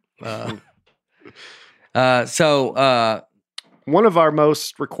 one of our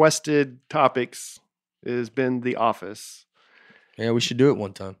most requested topics has been The Office. Yeah, we should do it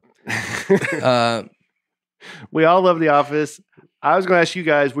one time. We all love The Office. I was going to ask you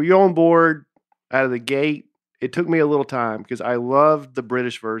guys, were you on board out of the gate? It took me a little time because I loved the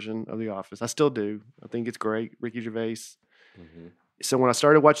British version of The Office. I still do. I think it's great. Ricky Gervais. Mhm. So when I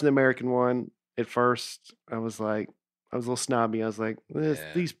started watching the American one, at first I was a little snobby. I was like, Yeah.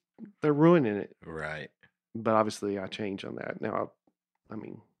 they're ruining it. Right. But obviously I changed on that. Now,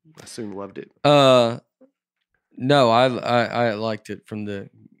 I soon loved it. No, I liked it from the,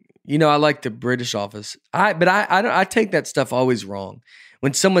 I like the British Office. I take that stuff always wrong.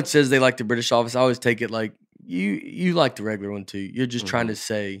 When someone says they like the British Office, I always take it like you like the regular one too. You're just trying to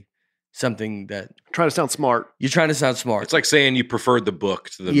say something that Trying to sound smart. you're trying to sound smart. It's like saying you preferred the book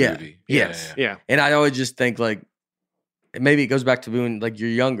to the Yeah. movie. Yes. Yeah. And I always just think like, maybe it goes back to when like you're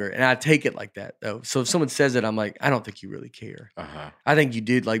younger, and I take it like that though. So if someone says it, I'm like, I don't think you really care. Uh-huh. I think you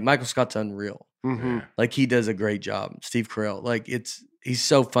did. Like Michael Scott's unreal. Mm-hmm. Yeah. Like he does a great job. Steve Carell, like he's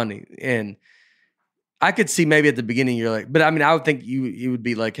so funny, and I could see maybe at the beginning you're like, but I mean, I would think you would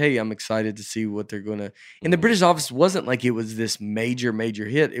be like, hey, I'm excited to see what they're gonna. And the British Office wasn't like it was this major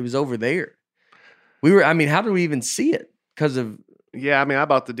hit. It was over there. How did we even see it? Because of Yeah, I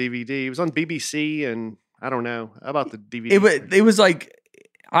bought the DVD. It was on BBC, and I don't know. I bought the DVD. it was like,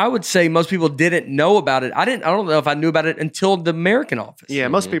 I would say most people didn't know about it. I don't know if I knew about it until the American Office. Yeah,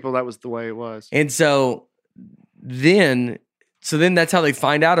 most Mhm. people, that was the way it was. And so then that's how they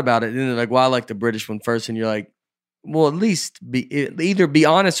find out about it. And then they're like, well, I like the British one first. And you're like, well, at least either be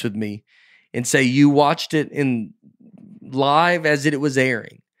honest with me and say you watched it in live as it was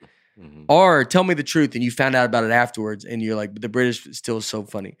airing, Mhm. or tell me the truth and you found out about it afterwards. And you're like, but the British is still so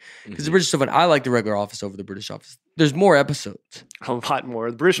funny. Because the Mhm. British is so funny. I like the regular Office over the British Office. There's more episodes. A lot more.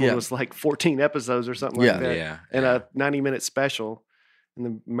 The British Yeah. one was like 14 episodes or something Yeah. like that. Yeah. And yeah. a 90-minute special. And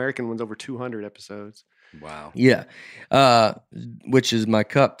the American one's over 200 episodes. Wow. Yeah. Which is my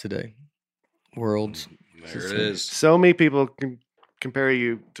cup today. Worlds. There it is. So many people can compare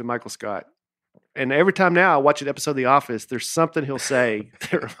you to Michael Scott. And every time now I watch an episode of The Office, there's something he'll say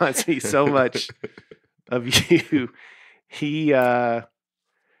that reminds me so much of you. He, the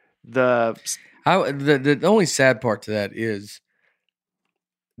only sad part to that is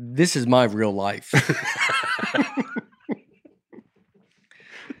this is my real life.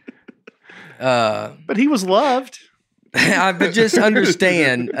 But he was loved. But just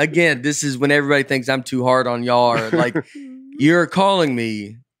understand, again, this is when everybody thinks I'm too hard on y'all. Or like, you're calling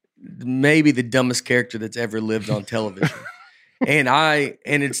me maybe the dumbest character that's ever lived on television. And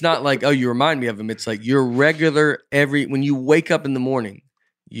it's not like, oh, you remind me of him. It's like you're regular when you wake up in the morning,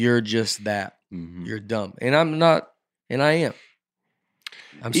 you're just that. Mhm. You're dumb. And I'm not, and I am.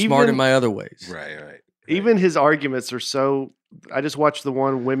 I'm smart in my other ways. Right. Even his arguments are so. I just watched the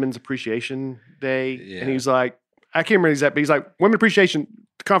one Women's Appreciation Day, Yeah. and he's like, I can't remember exactly, but he's like, Women Appreciation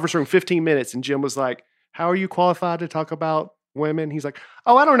Conference Room, 15 minutes. And Jim was like, how are you qualified to talk about women? He's like,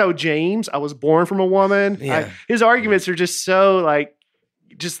 oh, I don't know, James. I was born from a woman. Yeah. His arguments are just so like,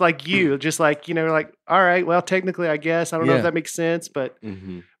 just like you, just like, like, all right, well, technically, I guess. I don't know Yeah. if that makes sense. But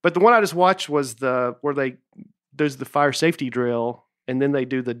Mm-hmm. but the one I just watched was where there's the fire safety drill, and then they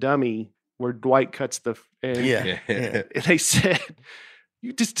do the dummy where Dwight cuts and Yeah. and they said,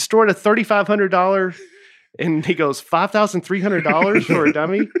 you just destroyed a $3,500, and he goes, $5,300 for a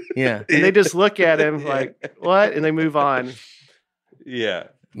dummy, Yeah. and they just look at him like, what, and they move on. Yeah.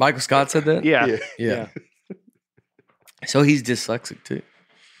 Michael Scott said that? Yeah, Yeah. So he's dyslexic too.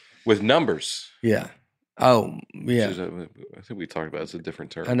 With numbers. Yeah. Oh, yeah. Which is I think we talked about it's a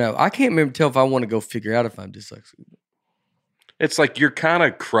different term. I know. I can't tell if I want to go figure out if I'm dyslexic. It's like you're kind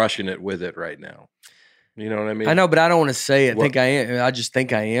of crushing it with it right now. You know what I mean? I know, but I don't want to say it. What- Think I am. I just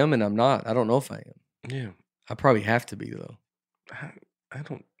think I am, and I'm not. I don't know if I am. Yeah. I probably have to be though. I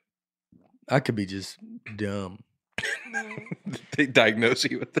don't. I could be just dumb. They diagnose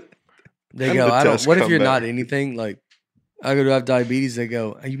you with it. They How go, did the I don't. test What if come you're back? not anything? Like, I go to have diabetes. They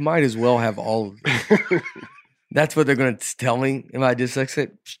go, you might as well have all of it. That's what they're going to tell me. Am I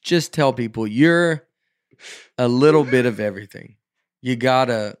dyslexic? Just tell people you're a little bit of everything. You got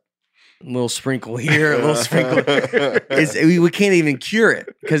a little sprinkle here, a little sprinkle. We can't even cure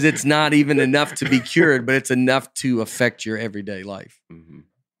it because it's not even enough to be cured, but it's enough to affect your everyday life. Mm-hmm.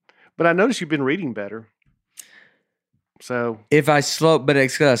 but I noticed you've been reading better. So If I slow, but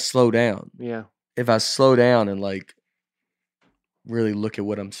it's got to slow down. yeah, If I slow down and like really look at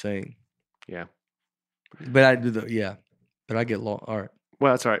what I'm saying. Yeah. But I do but I get long. All right.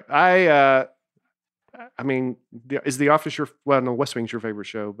 well, that's all right. I mean, is The Office no, West Wing's your favorite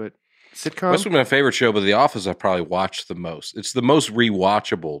show, but sitcom? West Wing's my favorite show, but The Office I probably watched the most. It's the most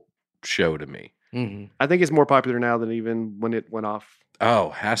rewatchable show to me. Mm-hmm. I think it's more popular now than even when it went off. Oh,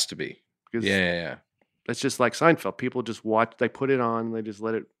 has to be. Because Yeah. it's just like Seinfeld. People just watch. They put it on. They just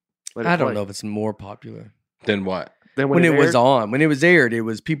let it. I don't play. know if it's more popular. Then what? Then When it was aired, on, when it was aired, it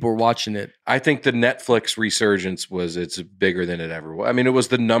was people were watching it. I think the Netflix resurgence it's bigger than it ever was. I mean, it was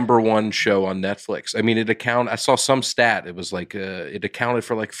the #1 show on Netflix. I mean, I saw some stat. It was like it accounted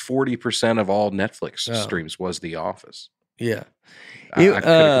for like 40% of all Netflix Oh. streams was The Office. Yeah. I could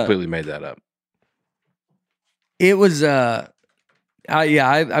have completely made that up. It was I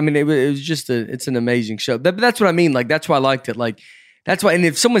mean it was just it's an amazing show. But that's what I mean. Like that's why I liked it. Like that's why, and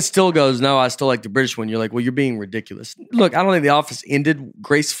if someone still goes, no, I still like the British one, you're like, well, you're being ridiculous. Look, I don't think The Office ended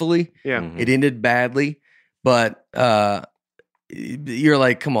gracefully. Yeah. Mhm. It ended badly, but you're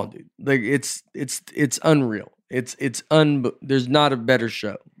like, come on, dude. Like it's unreal. There's not a better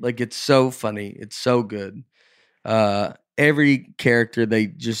show. Like it's so funny. It's so good. Every character, they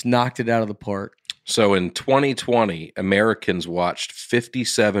just knocked it out of the park. So in 2020, Americans watched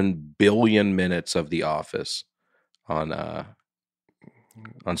 57 billion minutes of The Office on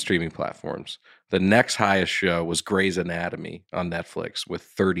streaming platforms. The next highest show was Grey's Anatomy on Netflix with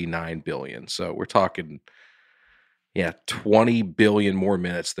 39 billion. So we're talking, 20 billion more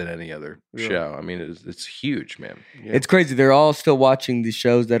minutes than any other Yeah. show. I mean, it's huge, man. Yeah. It's crazy. They're all still watching the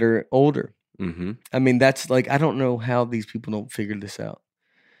shows that are older. Mm-hmm. I mean, that's like, I don't know how these people don't figure this out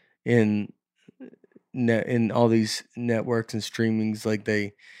in all these networks and streamings. Like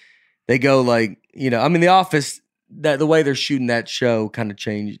they go like, I mean, The Office, that the way they're shooting that show kind of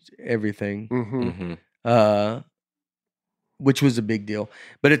changed everything, Mhm. Mm-hmm. which was a big deal.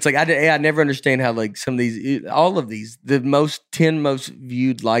 But it's like, I never understand how like some of these, all of these, the 10 most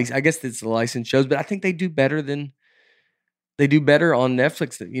viewed I guess it's the licensed shows, but I think they do better on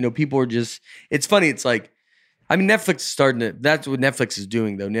Netflix. People are just, it's funny. It's like, I mean, that's what Netflix is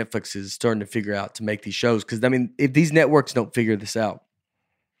doing though. Netflix is starting to figure out to make these shows. Cause I mean, if these networks don't figure this out,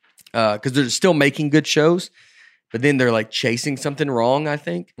 cause they're still making good shows, but then they're like chasing something wrong, I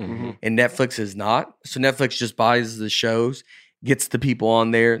think. Mhm. And Netflix is not. So Netflix just buys the shows, gets the people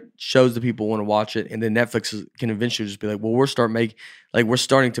on there, shows the people want to watch it, and then Netflix can eventually just be like, well, we're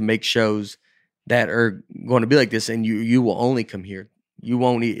starting to make shows that are going to be like this, and you will only come here. You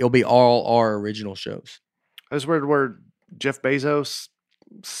won't. It'll be all our original shows. I just read where Jeff Bezos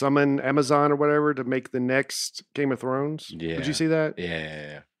summoned Amazon or whatever to make the next Game of Thrones. Did Yeah. you see that?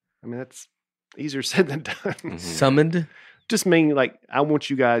 Yeah. I mean, that's easier said than done. Mhm. Summoned. Just mean like, I want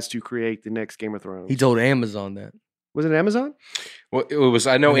you guys to create the next Game of Thrones. He told Amazon that. Was it Amazon? Well, it was.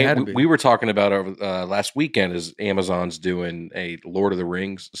 I know It had to be. we were talking about over last weekend. Is Amazon's doing a Lord of the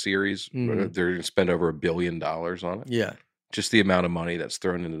Rings series? Mhm. They're going to spend over $1 billion on it. Yeah, Just the amount of money that's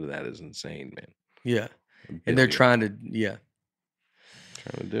thrown into that is insane, man. yeah. $1 And they're billion. trying to do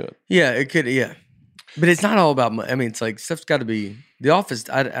it. Yeah, it could. Yeah, but it's not all about money. I mean, it's like stuff's got to be. The Office.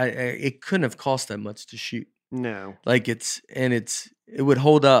 It couldn't have cost that much to shoot. No. Like it would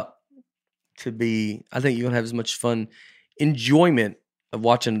hold up to be. I think you're gonna have as much fun, enjoyment of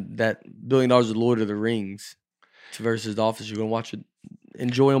watching that $1 billion of Lord of the Rings versus The Office. You're gonna watch it,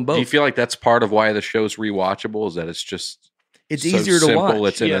 enjoy them both. Do you feel like that's part of why the show's rewatchable? Is that it's just it's so easier to simple,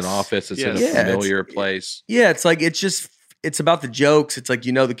 watch? It's in Yes. an office. It's in a Yes. Yeah, familiar place. Yeah, it's like it's about the jokes. It's like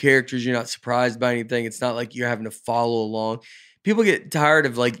the characters. You're not surprised by anything. It's not like you're having to follow along. People get tired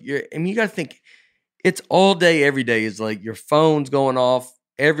of you got to think. It's all day, every day. Is like your phone's going off.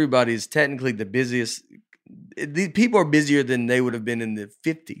 Everybody's technically the busiest. The people are busier than they would have been in the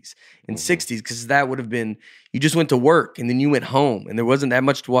 50s and Mhm. 60s because that would have been you just went to work and then you went home and there wasn't that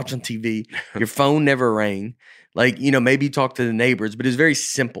much to watch on TV. Your phone never rang. Maybe you talk to the neighbors, but it's very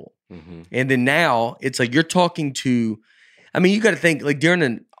simple. Mhm. And then now it's like you're talking to, you got to think like during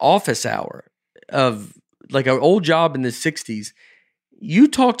an office hour of like an old job in the 60s, you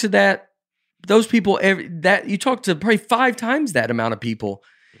talk to those people, you talk to probably 5 times that amount of people.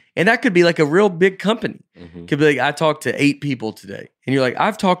 And that could be like a real big company. Mhm. Could be like, I talked to 8 people today. And you're like,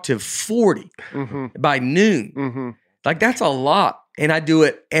 I've talked to 40 Mm-hmm. by noon. Mm-hmm. Like that's a lot. And I do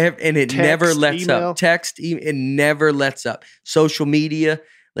it and it never Text, lets email. up. Text, it never lets up. Social media,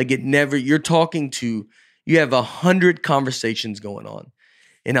 like it never, you have 100 conversations going on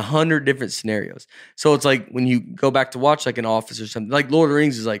in 100 different scenarios. So it's like when you go back to watch like an Office or something, like Lord of the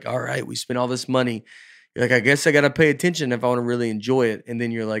Rings is like, all right, we spent all this money. You're like, I guess I got to pay attention if I want to really enjoy it. And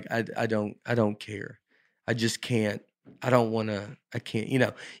then you're like, I don't care. I just can't. I don't want to. I can't.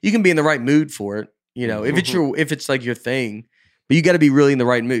 You can be in the right mood for it. If it's like your thing, but you got to be really in the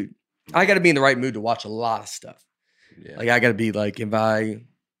right mood. I got to be in the right mood to watch a lot of stuff. Yeah. Like I got to be like,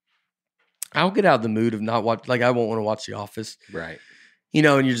 I'll get out of the mood of not watch. Like I won't want to watch The Office. Right. And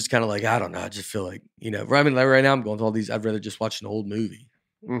you're just kind of like, I don't know. I just feel like, like right now I'm going through all these. I'd rather just watch an old movie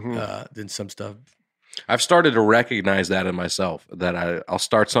Mm-hmm. than some stuff. I've started to recognize that in myself, that I'll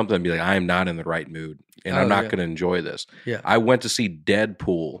start something and be like, I am not in the right mood and I'm not yeah. going to enjoy this. Yeah. I went to see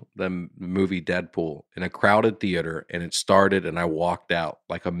Deadpool, the movie Deadpool, in a crowded theater, and it started and I walked out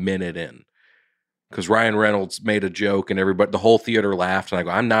like a minute in because Ryan Reynolds made a joke and the whole theater laughed. And I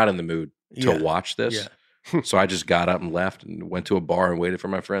go, I'm not in the mood to Yeah. watch this. Yeah. So I just got up and left and went to a bar and waited for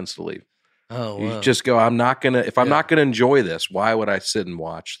my friends to leave. Oh, You wow. just go, if I'm not Yeah. going to enjoy this, why would I sit and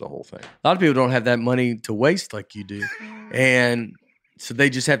watch the whole thing? A lot of people don't have that money to waste like you do. And so they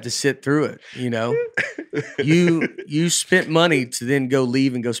just have to sit through it, You spent money to then go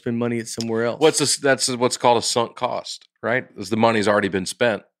leave and go spend money at somewhere else. That's what's called a sunk cost, right? Because the money's already been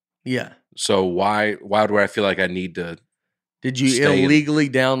spent. Yeah. So why do I feel like I need to? Did you Stay in-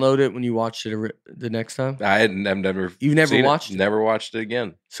 illegally download it when you watched it the next time? I've never. You've never seen watched it? Never watched it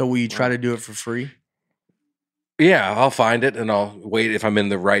again. So will you try to do it for free? Yeah, I'll find it and I'll wait if I'm in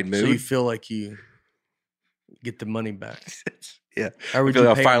the right mood. So you feel like you get the money back? Yeah. Or I would feel you like pay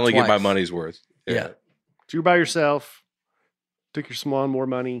I'll them finally get my twice? money's worth. Yeah. So you're by yourself, took your small and more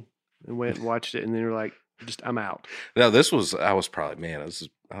money, and went and watched it, and then you're like, I'm out. Now I was probably I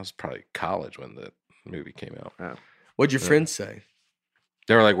was probably college when the movie came out. What'd your Yeah. friends say?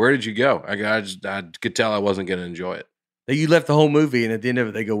 They were like, "Where did you go?" I could tell I wasn't going to enjoy it. That you left the whole movie, and at the end of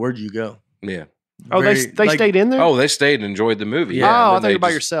it, they go, "Where'd you go?" Yeah. Oh, they stayed in there? Oh, they stayed and enjoyed the movie. Yeah. Yeah. Oh, I and thought then you were by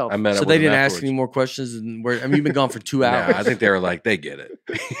just- yourself. I met So up they with them didn't ask afterwards. any more questions, and you've been gone for 2 No, hours. I think they were like, they get it.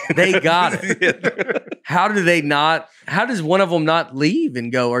 They got it. How do they not? How does one of them not leave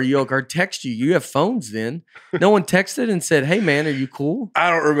and go? Are you okay? Or text you? You have phones then. No one texted and said, "Hey man, are you cool?"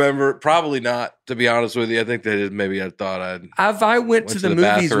 I don't remember. Probably not, to be honest with you. I think they maybe I thought I'd. If I went to Went the to the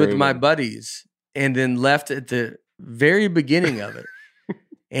movies with bathroom my and- buddies and then left at the very beginning of it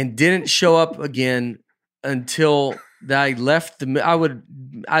and didn't show up again until I left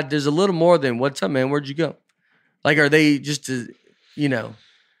there's a little more than, "What's up, man? Where'd you go?" Like, are they just, you know?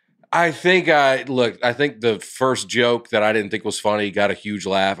 I think the first joke that I didn't think was funny got a huge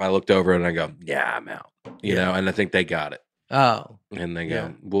laugh. I looked over and I go, yeah, I'm out. You know, and I think they got it. Oh. And they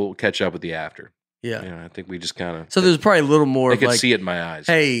go, we'll catch up with you after. Yeah. You know, I think we just kind of. So there's probably a little more I of could like, see it in my eyes.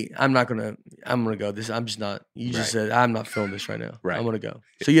 hey, I'm going to go. I'm just not, you just Right. said, I'm not feeling this right now. Right. I'm going to go.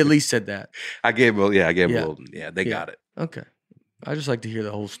 So you at least said that. I gave him a little, they got it. Okay. I just like to hear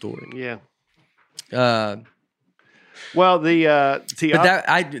the whole story. Yeah. Well, But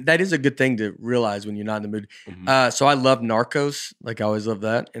that is a good thing to realize when you're not in the mood. Mm-hmm. So I love Narcos, like I always love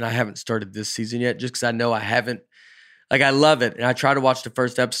that, and I haven't started this season yet, just because I know I haven't. Like I love it, and I tried to watch the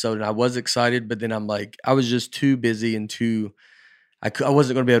first episode, and I was excited, but then I'm like, I was just too busy and I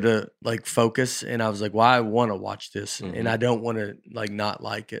wasn't going to be able to like focus, and I was like, well, I want to watch this, and I don't want to like not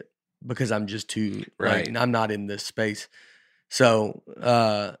like it because I'm just too Right. like, I'm not in this space. So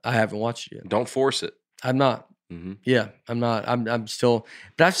I haven't watched it yet. Don't force it. I'm not. Mm-hmm. Yeah, I'm not. I'm still,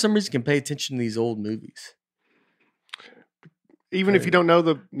 but I for some reason can pay attention to these old movies. even if you don't know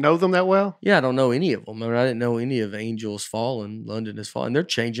them that well. Yeah, I don't know any of them. I mean, I didn't know any of Angels Fallen, London Has Fallen. They're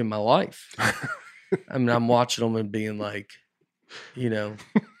changing my life. I mean, I'm watching them and being like, you know,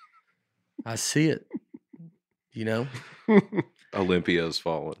 I see it. You know, Olympia's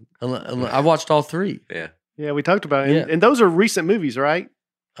fallen. I watched all three. Yeah. Yeah, we talked about it. Yeah. And those are recent movies, right?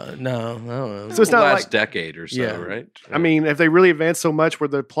 No, I don't know. So it's not last like- decade or so, Yeah. right? I mean, have they really advanced so much where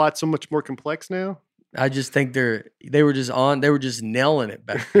the plot's so much more complex now? I just think they were just nailing it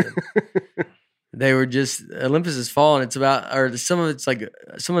back then. They were just Olympus Has Fallen. It's about, or some of it's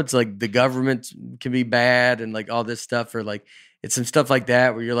like the government can be bad and like all this stuff, or like it's some stuff like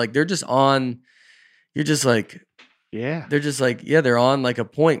that where you're like they're just on. You're just like Yeah. they're just like they're on like a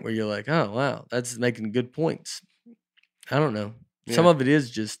point where you're like, oh wow, that's making good points. I don't know. Some Yeah. of it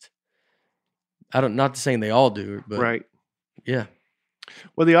is just not saying they all do, but Right. yeah.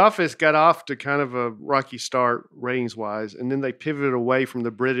 Well, The Office got off to kind of a rocky start ratings wise, and then they pivoted away from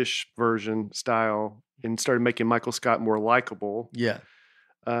the British version style and started making Michael Scott more likable, Yeah.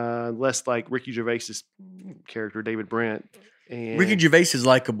 less like Ricky Gervais's character, David Brent. And Ricky Gervais is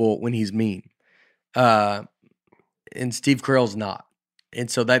likable when he's mean. And Steve Carell's not. And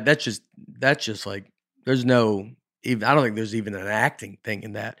so that's just like there's no even I don't think there's even an acting thing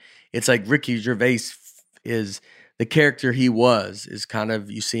in that. It's like Ricky Gervais is the character he is kind of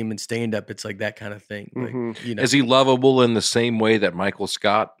you see him in stand up, it's like that kind of thing. Like, Mhm. you know. Is he lovable in the same way that Michael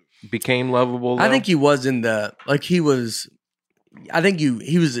Scott became lovable? I though? think he was in the like he was I think he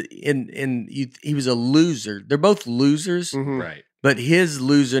was he was a loser. They're both losers. Mhm. right. But his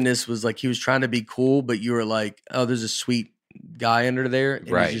loserness was like he was trying to be cool, but you were like, oh, there's a sweet guy under there. And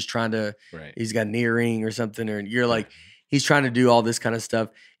Right. he's just trying to, Right. he's got an earring or something. Or you're like, he's trying to do all this kind of stuff.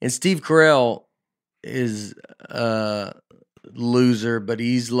 And Steve Carell is a loser, but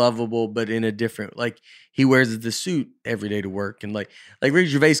he's lovable, but in a different, like he wears the suit every day to work. And like Ricky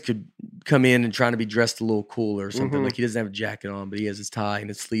Gervais could come in and trying to be dressed a little cooler or something. Mhm. Like he doesn't have a jacket on, but he has his tie and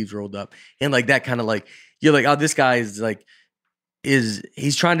his sleeves rolled up. And like that kind of like, you're like, oh, this guy is like,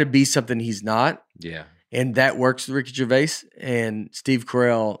 he's trying to be something he's not, Yeah. and that works with Ricky Gervais. And Steve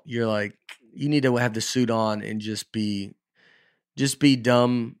Carell, you're like, you need to have the suit on and just be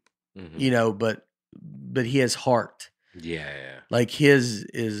dumb, Mhm. you know. But he has heart. Yeah. Like he's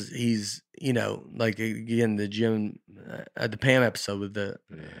you know, like again the Jim the Pam episode with the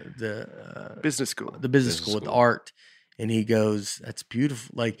Business school. the business Business school with school. art, and he goes, that's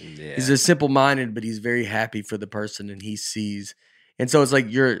beautiful. Like Yeah. he's a simple minded, but he's very happy for the person, and he sees. And so it's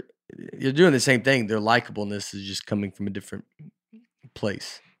like you're doing the same thing. Their likableness is just coming from a different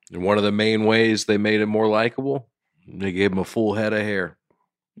place. And one of the main ways they made it more likable, they gave him a full head of hair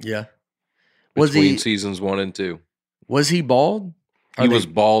Yeah. Was between he seasons 1 and 2. was he bald? He was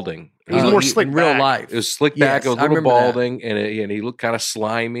balding. He was more in slick real back. life. It was slick back, Yes, a I little remember that. balding, and he looked kind of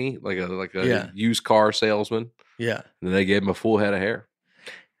slimy, like a Yeah. used car salesman. Yeah. And then they gave him a full head of hair.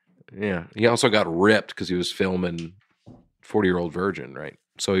 Yeah. He also got ripped because he was filming 40-Year-Old Virgin, right?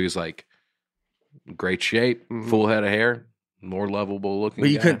 So he was like great shape, Mhm. full head of hair, more lovable looking. But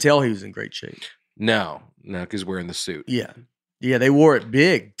you guy. couldn't tell he was in great shape. No, because wearing the suit. Yeah. Yeah, they wore it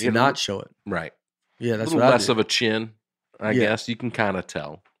big to Yeah, not show it. Right. Yeah, A that's little what I less did. of a chin, I Yeah. guess. You can kind of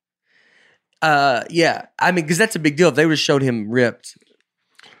tell. Yeah. I mean, because that's a big deal. If they would have showed him ripped.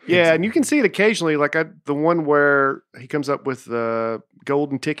 Yeah, and you can see it occasionally, like the one where he comes up with the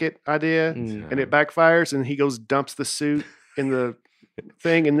golden ticket idea, Mm. and it backfires, and he goes dumps the suit in the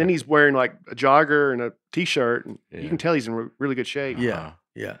thing, and then he's wearing like a jogger and a t-shirt, and Yeah. you can tell he's in really good shape. Yeah.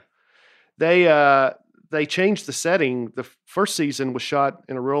 Yeah. They changed the setting. The first season was shot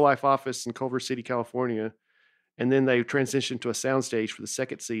in a real life office in Culver City, California, And then they transitioned to a soundstage for the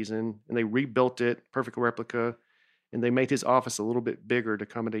second season, and they rebuilt it, perfect replica, and they made his office a little bit bigger to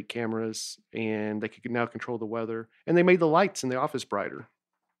accommodate cameras, and they could now control the weather. And they made the lights in the office brighter.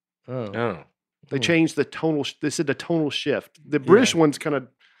 Oh. They changed the tonal. They said the tonal shift. The British one's kind of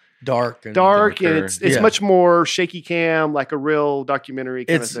Dark and dark, and darker. it's much more shaky cam, like a real documentary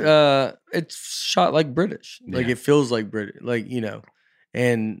kind of thing. It's shot like British. Like Yeah. it feels like British. Like,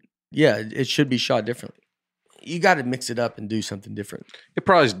 and yeah, it should be shot differently. You got to mix it up and do something different. It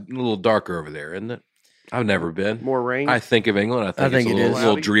probably is a little darker over there, isn't it? I've never been. More rain. I think of England. I think it it's a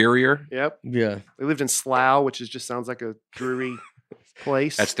little is. drearier. Yep. Yeah. They lived in Slough, which just sounds like a dreary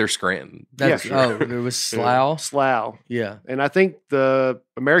place. That's their Scranton. That's Yeah. there was Slough. Slough. Yeah. And I think the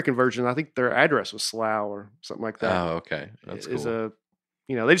American version, I think their address was Slough or something like that. Oh, okay. That's Is cool.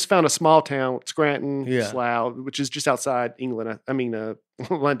 they just found a small town, Scranton, Yeah. Slough, which is just outside England.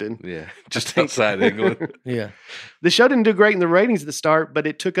 London. Yeah, just think. outside England. Yeah. The show didn't do great in the ratings at the start, but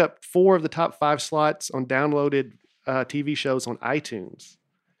it took up 4 of the top 5 slots on downloaded TV shows on iTunes.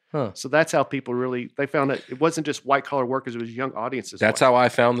 Huh. So that's how people they found it. It wasn't just white collar workers; it was young audiences. That's how I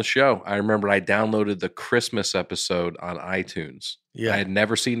found the show. I remember I downloaded the Christmas episode on iTunes. Yeah. I had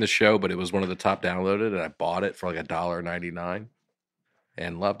never seen the show, but it was one of the top downloaded, and I bought it for like $1.99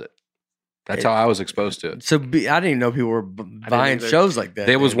 and loved it. That's how I was exposed to it. So I didn't even know people were buying either. shows like that.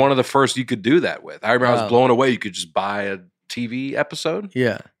 It was then. one of the first you could do that with. I remember I Wow. was blown away. You could just buy a TV episode,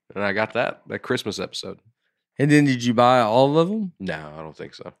 Yeah. and I got that Christmas episode. And then did you buy all of them? No, I don't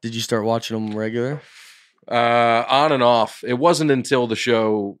think so. Did you start watching them regular? On and off. It wasn't until the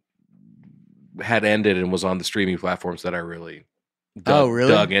show had ended and was on the streaming platforms that I really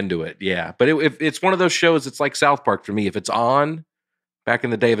dug into it. Yeah, but it's one of those shows. It's like South Park for me. If it's on, back in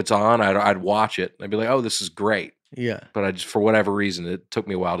the day, if it's on, I'd watch it. I'd be like, oh, this is great. Yeah. But I just, for whatever reason, it took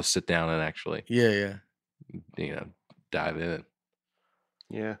me a while to sit down and actually, Yeah. dive in.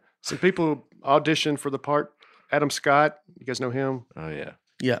 Yeah. Some people auditioned for the part. Adam Scott, you guys know him. Oh yeah.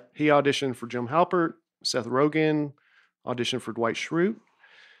 Yeah. He auditioned for Jim Halpert. Seth Rogen auditioned for Dwight Schrute.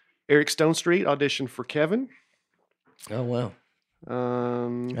 Eric Stone Street auditioned for Kevin. Oh wow.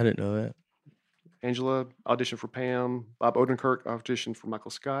 I didn't know that. Angela auditioned for Pam. Bob Odenkirk auditioned for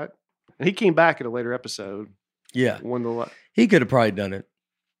Michael Scott. And he came back at a later episode. Yeah. Won the He could have probably done it.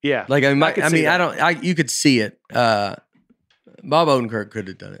 yeah. Like could see that. you could see it. Bob Odenkirk could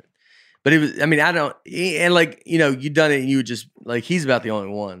have done it. But it was, and like, you done it and you would just, like, he's about the only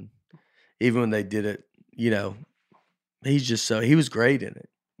one. Even when they did it, he's just he was great in it.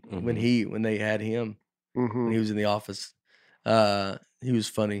 Mhm. When they had him, Mhm. when he was in the office, he was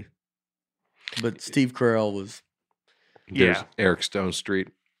funny. But Steve Carell was, There's Yeah. Eric Stone Street.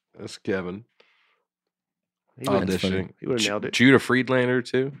 That's Kevin He would That's funny. auditioning. he would have nailed it. Judah Friedlander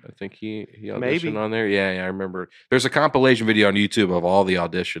too. I think he auditioned Maybe. on there. Yeah, I remember. There's a compilation video on YouTube of all the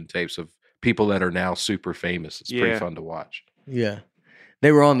audition tapes of people that are now super famous. It's pretty Yeah. fun to watch. yeah.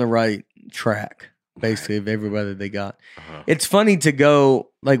 They were on the right track, basically, of everybody they got. Uh-huh. It's funny to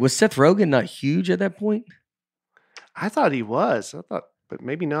go, like, was Seth Rogen not huge at that point? I thought he was. But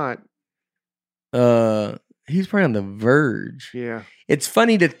maybe not. He's probably on the verge. Yeah. It's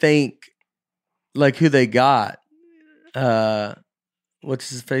funny to think, like, who they got. What's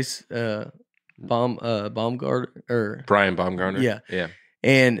his face? Baumgartner or Brian Baumgartner. Yeah. Yeah.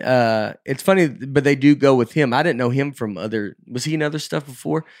 and it's funny, but they do go with him. I didn't know him from was he in other stuff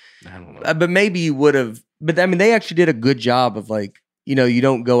before? I don't know. But maybe you would have. But I mean, they actually did a good job of, like, you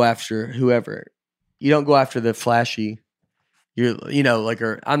don't go after whoever. You don't go after the flashy.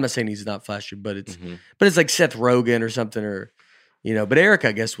 I'm not saying he's not flashy, but it's Mhm. like Seth Rogen or something, or But Eric,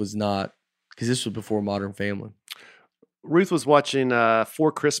 I guess, was not, because this was before Modern Family. Ruth was watching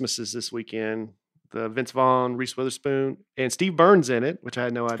 4 Christmases this weekend. The Vince Vaughn, Reese Witherspoon, and Steve Burns in it, which I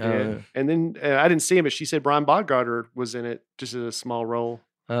had no idea. Oh, yeah. And then I didn't see him, but she said Brian Baumgartner was in it, just in a small role.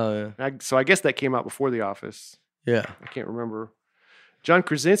 Oh yeah, So I guess that came out before The Office. yeah. I can't remember. John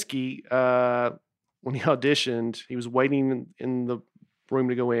Krasinski, when he auditioned, he was waiting in the room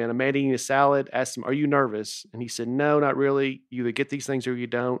to go in. A man eating a salad asked him, "Are you nervous?" And he said, "No, not really. You either get these things or you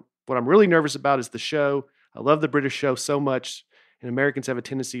don't. What I'm really nervous about is the show. I love the British show so much, and Americans have a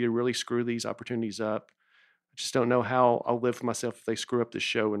tendency to really screw these opportunities up. I just don't know how I'll live with myself if they screw up the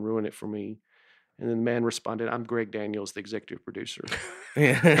show and ruin it for me." And then the man responded, "I'm Greg Daniels, the executive producer."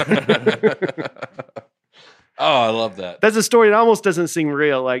 Oh, I love that. That's a story that almost doesn't seem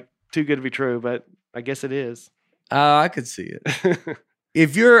real, like too good to be true, but I guess it is. I could see it.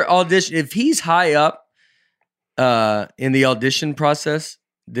 If if he's high up in the audition process,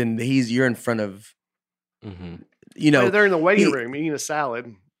 then you're in front of, Mhm. They're in the waiting he- room eating a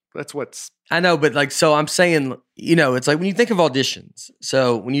salad. That's what's I know, but like, so I'm saying, you know, it's like when you think of auditions.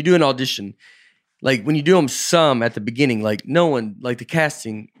 So when you do an audition, like when you do them some at the beginning, like no one, like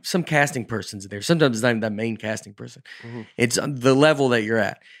some casting person's there. Sometimes it's not even that main casting person. Mhm. It's the level that you're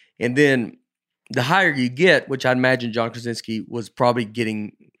at. And then the higher you get, which I'd imagine John Krasinski was probably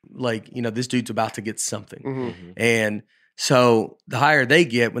getting, like, you know, this dude's about to get something. Mhm. And so the higher they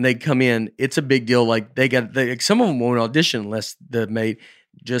get, when they come in, it's a big deal. Like like some of them won't audition unless the mate.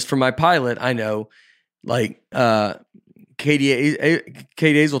 Just for my pilot, I know, like Katie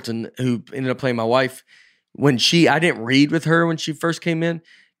Hazelton, who ended up playing my wife, I didn't read with her when she first came in,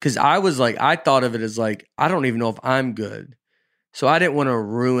 because I was like, I thought of it as like, I don't even know if I'm good. So I didn't want to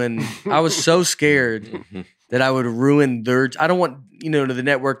ruin, I was so scared that I would ruin I don't want, you know, the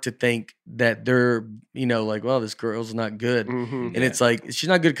network to think that they're, you know, like, well, this girl's not good. Mhm. And it's like, she's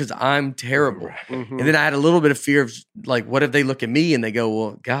not good because I'm terrible. Mhm. And then I had a little bit of fear of like, what if they look at me and they go,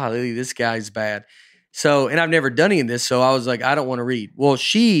 well, golly, this guy's bad. So, and I've never done any of this. So I was like, I don't want to read. Well,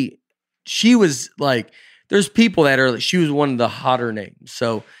 she was like, there's people that are, she was one of the hotter names.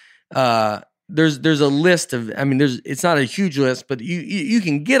 So, there's a list of, I mean, it's not a huge list, but you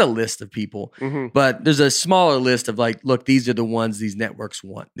can get a list of people, Mhm. but there's a smaller list of like, look, these are the ones these networks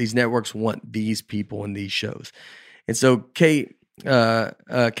want. These networks want these people in these shows. And so Katie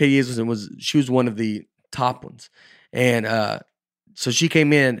Hazelton was one of the top ones. And so she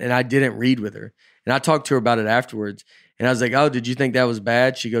came in and I didn't read with her. And I talked to her about it afterwards. And I was like, oh, did you think that was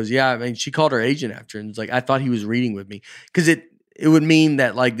bad? She goes, yeah. I mean, she called her agent after and was like, I thought he was reading with me. Because it would mean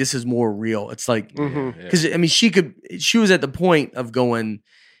that like this is more real. It's like, Mhm. because I mean, she was at the point of going,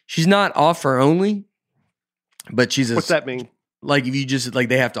 she's not offer only, but she's What's that mean? like, if you just like,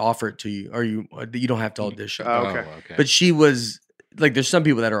 they have to offer it to you, or you don't have to audition. Oh, okay. But she was like, there's some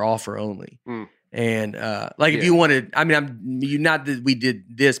people that are offer only. Mm. And like, if you wanted, I mean, not that we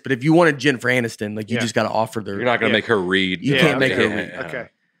did this, but if you wanted Jennifer Aniston, like, you just got to offer their. You're not going to make her read. You can't make her read. Okay.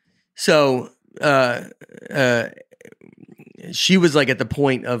 So she was like at the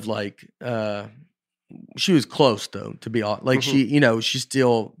point of like, she was close though, to be honest. Like, she, you know, she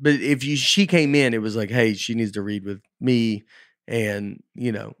still, but if she came in, it was like, hey, she needs to read with me. And,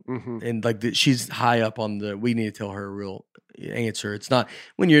 you know, and like she's high up on we need to tell her a real answer. It's not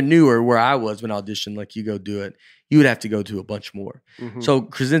when you're newer, where I was when I auditioned, like, you go do it, you would have to go to a bunch more. So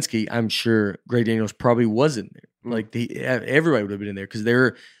Krasinski, I'm sure Greg Daniels probably wasn't there. Like everybody would have been in there, because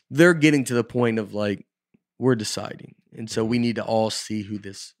they're getting to the point of like, we're deciding. And so we need to all see who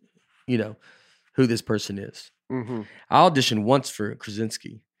this, you know, who this person is. I auditioned once for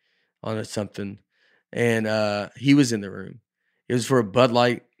Krasinski on something, and he was in the room. It was for a Bud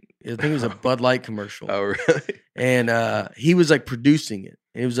Light. I think it was a Bud Light commercial. Oh, really? And he was like producing it.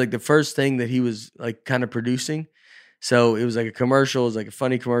 It was like the first thing that he was like kind of producing. So it was like a commercial. It was like a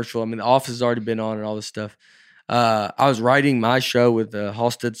funny commercial. I mean, The Office has already been on and all this stuff. I was writing my show with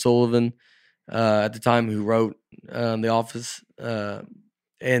Halstead Sullivan at the time, who wrote The Office.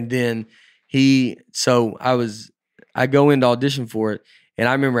 And then I go into audition for it. And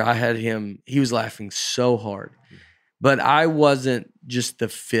I remember I had he was laughing so hard. But I wasn't just the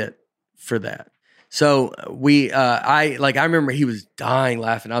fit for that. So I remember he was dying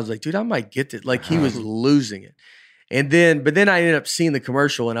laughing. I was like, dude, I might get it. Like, he was losing it. But then I ended up seeing the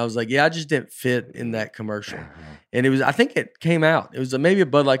commercial, and I was like, yeah, I just didn't fit in that commercial. And I think it came out. It was maybe a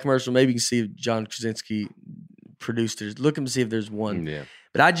Bud Light commercial. Maybe you can see if John Krasinski produced it. Look and see if there's one. Yeah.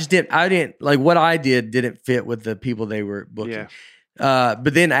 But I didn't like what I didn't fit with the people they were booking. Yeah.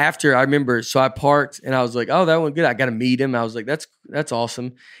 But then after, I remember, so I parked and I was like, oh, that went good. I got to meet him. I was like, that's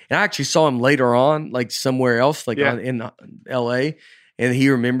awesome. And I actually saw him later on, like somewhere else, like in LA, and he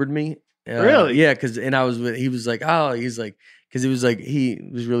remembered me. Really? Yeah. He was like, oh, he's like, because it was like, he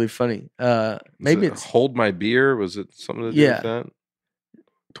was really funny. Maybe it's Hold My Beer. Was it something to do with that?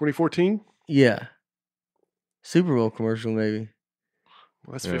 2014? Yeah. Super Bowl commercial, maybe.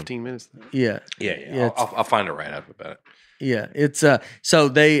 Well, that's 15 minutes. Yeah. Yeah. I'll find it right after that. Yeah, it's so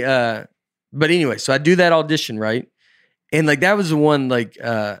they but anyway, so I do that audition, right? And like, that was the one, like,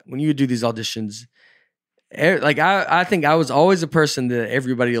 when you would do these auditions, like, I think I was always a person that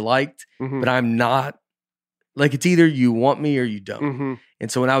everybody liked, but I'm not, like, it's either you want me or you don't.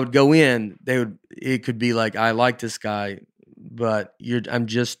 And so when I would go in, it could be like, I like this guy, but I'm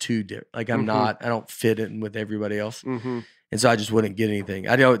just too different. Like, I don't fit in with everybody else. And so I just wouldn't get anything.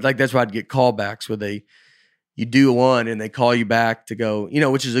 I know, like, that's why I'd get callbacks where you do one and they call you back to go, you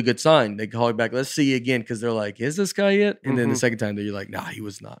know, which is a good sign. They call you back, let's see you again, because they're like, is this guy it? And then the second time you're like, nah, he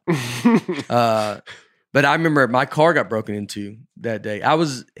was not. But I remember my car got broken into that day. I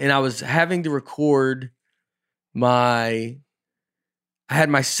was having to record I I had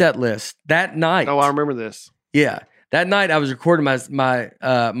my set list that night. Oh, I remember this. Yeah. That night I was recording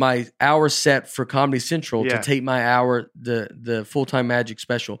my hour set for Comedy Central Yeah. to tape my hour, the Full-Time Magic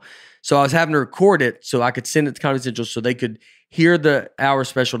special. So I was having to record it so I could send it to Comedy Central so they could hear the hour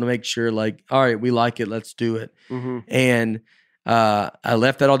special to make sure, like, all right, we like it, let's do it. Mm-hmm. And I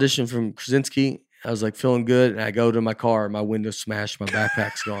left that audition from Krasinski. I was like feeling good, and I go to my car, my window smashed, my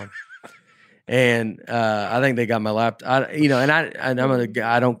backpack's gone. And I think they got my laptop.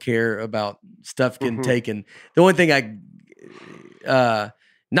 I don't care about stuff getting taken. The only thing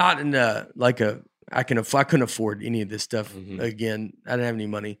not in I couldn't afford any of this stuff again. I didn't have any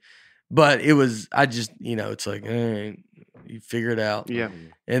money, but it was. I just it's like, all right, you figure it out. Yeah.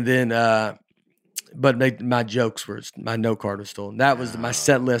 And then, but my jokes were my note card was stolen. That was my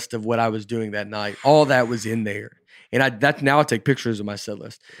set list of what I was doing that night. All that was in there. And now I take pictures of my set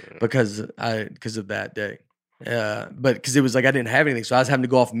list because of that day. But because it was like I didn't have anything, so I was having to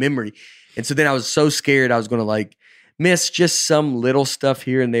go off memory. And so then I was so scared I was going to like miss just some little stuff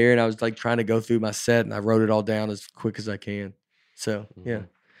here and there. And I was like trying to go through my set, and I wrote it all down as quick as I can. So yeah,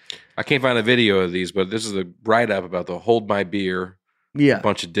 I can't find a video of these, but this is a write up about the Hold My Beer. Yeah, A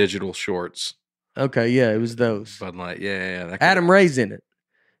bunch of digital shorts. Okay, yeah, it was those. Bud Light, yeah. Adam Ray's in it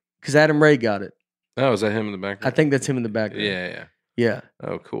because Adam Ray got it. Oh, is that him in the background? I think that's him in the background. Yeah.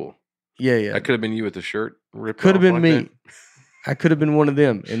 Oh, cool. Yeah. That could have been you with the shirt ripped Could have off been like me. that. I could have been one of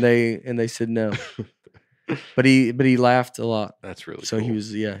them, and they said no. but he laughed a lot. That's really so cool. he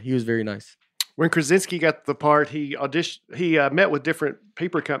was very nice. When Krasinski got the part, he met with different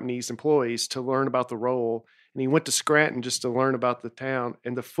paper companies employees to learn about the role, and he went to Scranton just to learn about the town.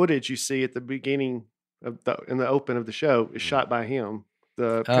 And the footage you see at the beginning of in the open of the show is shot by him.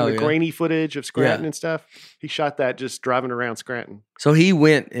 The kind of grainy footage of Scranton and stuff. He shot that just driving around Scranton. So he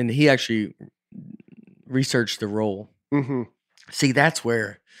went and he actually researched the role. Mm-hmm. See, that's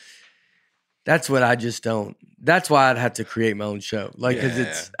what I just don't. That's why I'd have to create my own show. Like,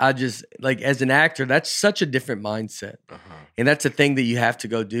 because I just, like, as an actor, that's such a different mindset. And that's a thing that you have to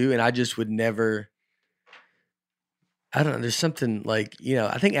go do. And I just would never, I don't know. There's something like,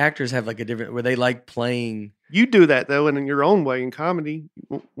 I think actors have like a different, where they like playing. You do that though, and in your own way in comedy.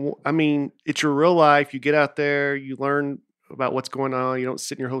 I mean, it's your real life. You get out there, you learn about what's going on. You don't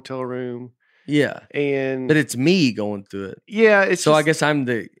sit in your hotel room. Yeah. But it's me going through it. Yeah. It's so I guess I'm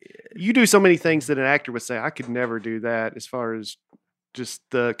you do so many things that an actor would say, I could never do that, as far as just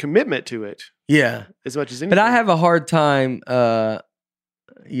the commitment to it. Yeah. As much as anything. But I have a hard time. There's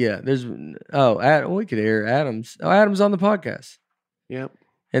we could air Adam's. Oh, Adam's on the podcast. Yep.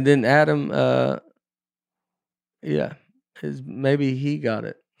 And then Adam, maybe he got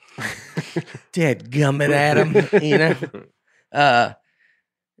it. Dadgummit, Adam.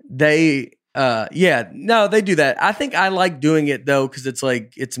 They do that. I think I like doing it though, because it's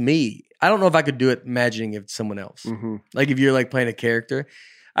like it's me. I don't know if I could do it imagining it's someone else. Mm-hmm. Like if you're like playing a character,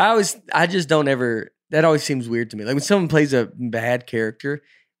 I just don't ever. That always seems weird to me. Like when someone plays a bad character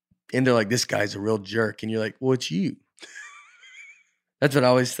and they're like, "This guy's a real jerk," and you're like, "Well, it's you." That's what I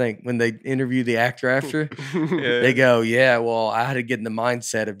always think when they interview the actor after. They go, "Yeah, well, I had to get in the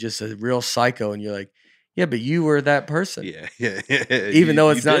mindset of just a real psycho," and you're like, "Yeah, but you were that person." Yeah. Even though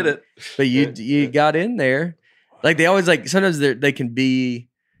it's not, it. But you got in there. Like they always like. Sometimes they can be.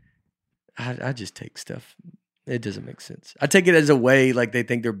 I just take stuff. It doesn't make sense. I take it as a way like they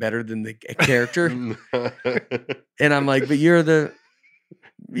think they're better than the character, and I'm like, but you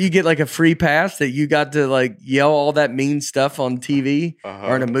get like a free pass that you got to like yell all that mean stuff on TV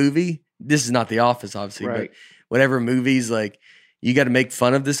or in a movie. This is not The Office, obviously, right. but whatever movies, like you got to make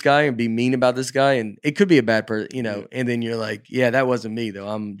fun of this guy and be mean about this guy, and it could be a bad person, And then you're like, yeah, that wasn't me though.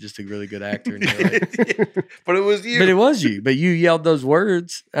 I'm just a really good actor. And you're like, but it was you. But it was you. But you yelled those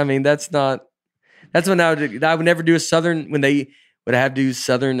words. I mean, that's when I would never do a Southern, when they would have to do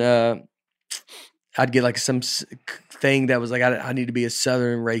Southern, I'd get like some thing that was like, I need to be a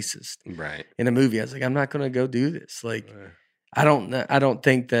Southern racist in a movie. I was like, I'm not going to go do this. Like, I don't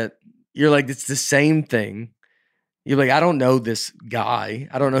think that you're like, it's the same thing. You're like, I don't know this guy.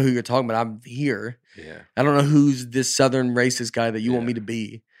 I don't know who you're talking about. I'm here. Yeah. I don't know who's this Southern racist guy that you want me to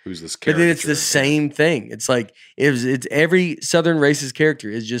be. Who's this character? But then it's the same thing. It's like, it's every Southern racist character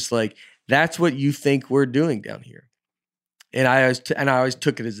is just like, that's what you think we're doing down here. And I always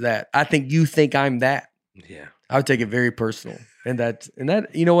took it as that. I think you think I'm that. Yeah. I would take it very personal. And that,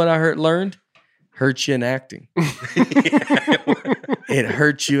 you know what I learned? Hurts you in acting. It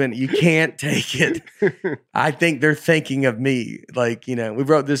hurts you and you can't take it. I think they're thinking of me. Like, we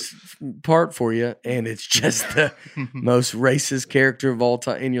wrote this part for you and it's just the most racist character of all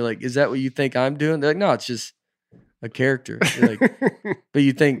time. And you're like, is that what you think I'm doing? They're like, no, it's just a character. You're like, but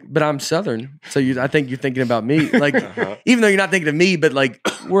you think, but I'm Southern, so I think you're thinking about me. Like, even though you're not thinking of me, but like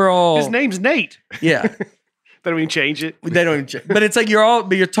we're all. His name's Nate. Yeah, They don't even change it. they don't even. But it's like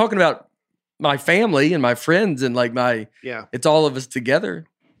but you're talking about my family and my friends and like Yeah. It's all of us together.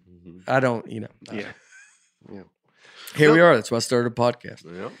 Mhm. I don't, Yeah. Yeah. Here we are. That's why I started a podcast.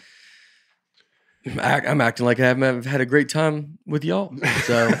 Yep. I'm acting like I haven't had a great time with y'all.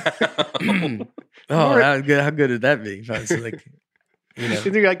 So, how good would that be? If I was like, And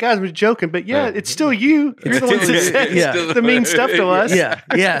they're like, guys, I was joking, but yeah, it's still you. You're the ones that said Yeah. the mean stuff to us.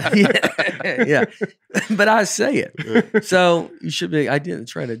 yeah. But I say it. So you should be. I did.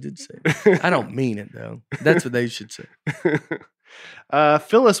 That's right. I did say it. I don't mean it though. That's what they should say.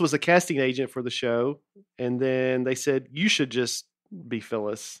 Phyllis was a casting agent for the show, and then they said you should just be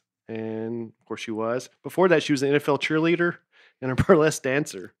Phyllis, and of course she was. Before that, she was an NFL cheerleader and a burlesque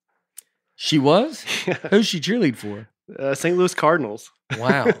dancer. She was. Who's she cheerlead for? St. Louis Cardinals.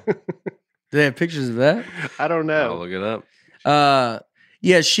 Wow. Do they have pictures of that? I don't I'll know. look it up.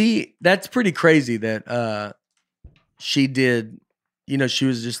 Yeah, that's pretty crazy that she did, she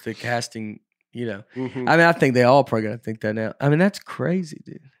was just the casting, Mhm. I mean, I think they all probably gotta think that now. I mean, that's crazy,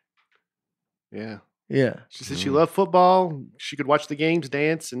 dude. Yeah. Yeah. She said she loved football. She could watch the games,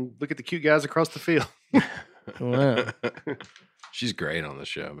 dance, and look at the cute guys across the field. Wow. She's great on the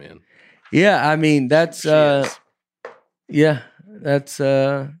show, man. Yeah, I mean, that's She is. yeah, that's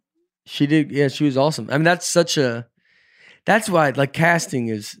she did, yeah, she was awesome. I mean, that's why like casting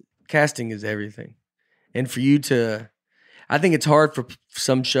is everything. And for you to I think it's hard for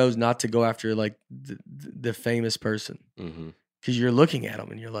some shows not to go after like the famous person Mm-hmm. because you're looking at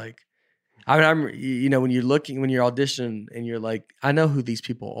them and you're like, I mean, when you're auditioning and you're like, I know who these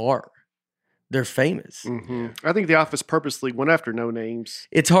people are. They're famous. Mhm. I think The Office purposely went after no names.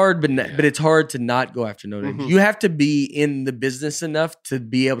 It's hard, but Yeah. but it's hard to not go after no names. Mhm. You have to be in the business enough to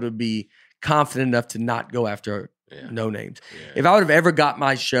be able to be confident enough to not go after Yeah. no names. Yeah. If I would have ever got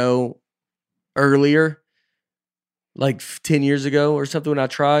my show earlier, like 10 years ago or something when I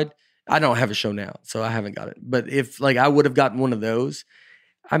tried, I don't have a show now, so I haven't got it. But if like I would have gotten one of those,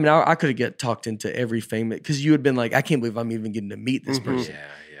 I mean, I could have get talked into every famous because you had been like, I can't believe I'm even getting to meet this Mhm. person. Yeah.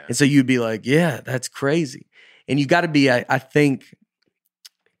 And so you'd be like, yeah, that's crazy. And you got to be, I think,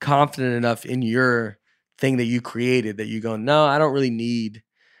 confident enough in your thing that you created that you go, no, I don't really need.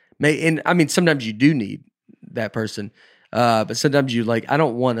 And I mean, sometimes you do need that person. But sometimes you like, I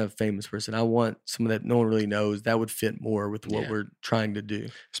don't want a famous person. I want someone that no one really knows. That would fit more with what Yeah. we're trying to do.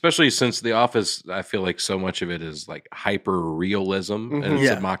 Especially since The Office, I feel like so much of it is like hyper realism and it's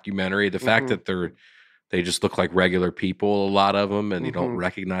Yeah. a mockumentary. The fact Mhm. that they just look like regular people, a lot of them, and you don't Mhm.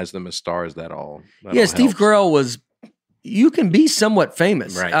 recognize them as stars. That all Yeah, Steve helps. Carell was. You can be somewhat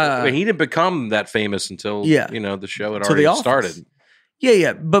famous, Right. I mean, he didn't become that famous until Yeah. the show had To The already Office. started.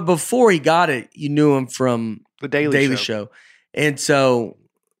 Yeah. But before he got it, you knew him from The Daily, Show. Show. And so,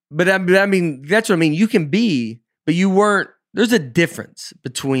 but I mean, that's what I mean. You can be, but you weren't. There's a difference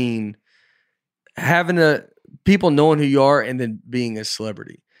between having people knowing who you are and then being a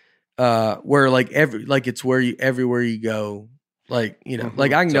celebrity. Where it's where you everywhere you go, like Mhm.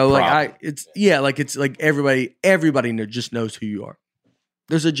 like I It's a know, prop. it's like everybody just knows who you are.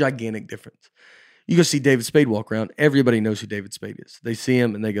 There's a gigantic difference. You go see David Spade walk around, everybody knows who David Spade is. They see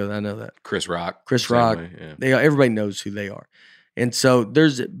him and they go, I know that. Chris Rock. Chris same Rock. way, yeah. Everybody knows who they are. And so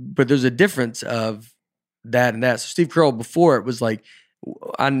there's a difference of that and that. So Steve Carell before it was like,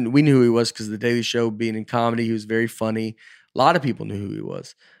 we knew who he was because of the Daily Show being in comedy. He was very funny. A lot of people knew who he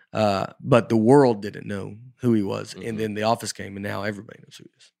was. But the world didn't know who he was. Mhm. And then The Office came and now everybody knows who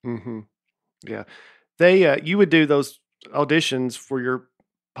he is. Mm-hmm. Yeah. They you would do those auditions for your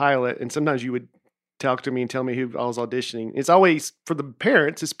pilot, and sometimes you would talk to me and tell me who I was auditioning. It's always for the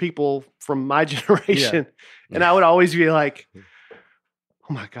parents, it's people from my generation. And I would always be like,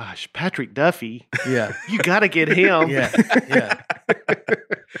 oh my gosh, Patrick Duffy, Yeah. you gotta get him. Yeah.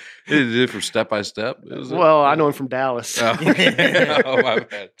 Is it from Step by Step? Is it? Well, I know him from Dallas. Oh, okay. Oh, my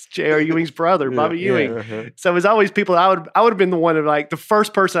bad. It's J.R. Ewing's brother, Bobby Yeah. Ewing. Uh-huh. So it was always people I would have been the one of like the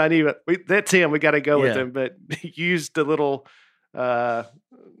first person I knew. That's him. We got to go with Yeah. him. But he used a little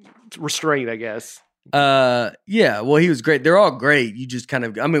restraint, I guess. Yeah. Well, he was great. They're all great. You just kind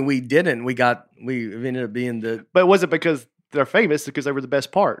of, I mean, we ended up being But it wasn't because they're famous, because they were the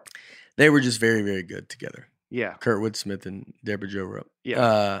best part. they were just very, very good together. Yeah. Kurtwood Smith and Deborah Jo Rupp.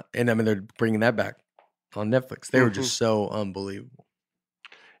 Yeah. And I mean, they're bringing that back on Netflix. They were just so unbelievable.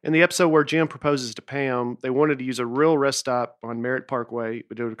 In the episode where Jim proposes to Pam, they wanted to use a real rest stop on Merritt Parkway,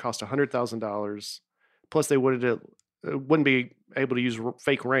 but it would cost $100,000. Plus, they wouldn't be able to use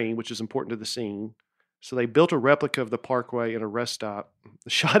fake rain, which is important to the scene. So they built a replica of the Parkway and a rest stop. The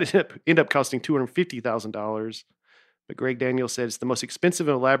shot ended up costing $250,000. But Greg Daniels said it's the most expensive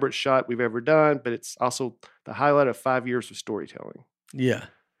and elaborate shot we've ever done, but it's also the highlight of 5 years of storytelling. Yeah.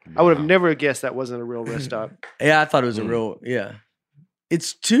 I would have never guessed that wasn't a real rest stop. Yeah, I thought it was a real, yeah.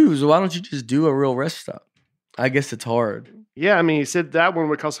 It's 2, so why don't you just do a real rest stop? I guess it's hard. Yeah, I mean, he said that one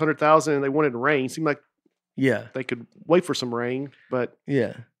would cost $100,000 and they wanted rain. Seemed like Yeah. they could wait for some rain, but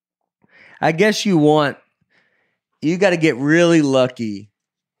Yeah. I guess you got to get really lucky.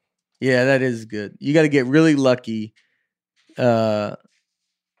 Yeah, that is good. You got to get really lucky. You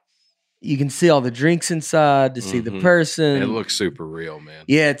can see all the drinks inside to see the person. It looks super real, man.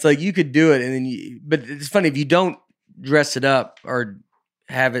 Yeah, it's like you could do it, and then but it's funny if you don't dress it up or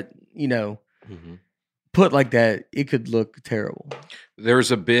have it, put like that, it could look terrible.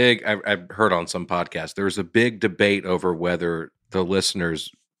 There's a big, I've heard on some podcasts, there's a big debate over whether the listeners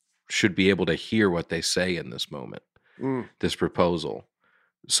should be able to hear what they say in this moment, this proposal.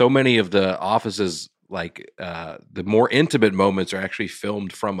 So many of the offices, like the more intimate moments, are actually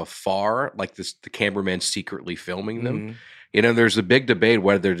filmed from afar, like the cameraman secretly filming them. There's a big debate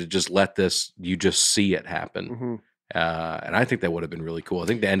whether to just let you just see it happen. And I think that would have been really cool. I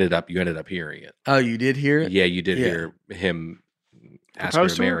think you ended up hearing it. Oh, you did hear it? Yeah, you did hear him ask her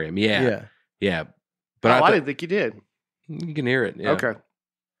to marry him. Yeah. But I didn't think you did. You can hear it. Yeah. Okay.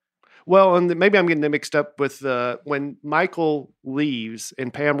 Well, and maybe I'm getting them mixed up with when Michael leaves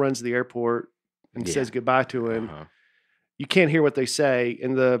and Pam runs to the airport and says goodbye to him. You can't hear what they say,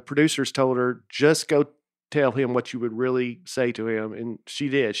 and the producers told her, just go tell him what you would really say to him, and she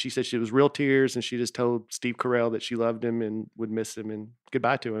did. She said she was real tears, and she just told Steve Carell that she loved him and would miss him and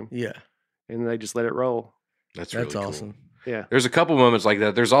goodbye to him. Yeah. And they just let it roll. That's really awesome. Cool. Yeah. There's a couple moments like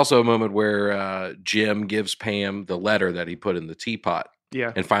that. There's also a moment where Jim gives Pam the letter that he put in the teapot.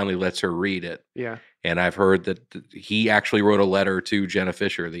 Yeah. And finally lets her read it. Yeah. And I've heard that he actually wrote a letter to Jenna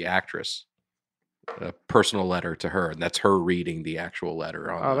Fisher, the actress, a personal letter to her. And that's her reading the actual letter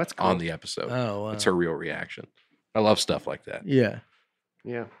that's cool. on the episode. Oh, wow. It's her real reaction. I love stuff like that. Yeah.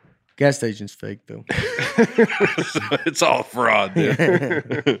 Yeah. Gas station's fake, though. It's all fraud, dude.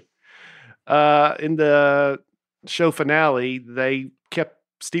 In the show finale, they kept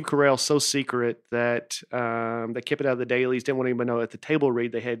Steve Carell so secret that they kept it out of the dailies. Didn't want anyone to know. At the table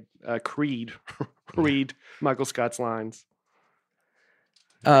read, they had Creed read Michael Scott's lines.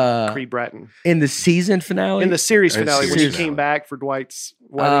 Creed Bratton. In the season finale? In the series finale, when he series came finale. back for Dwight's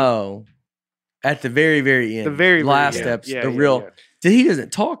wedding. Oh. At the very, very end. The very last end. episode. Yeah, the yeah, real. yeah. He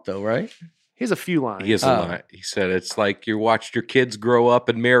doesn't talk, though, right? He has a few lines. He has a line. He said, it's like you watched your kids grow up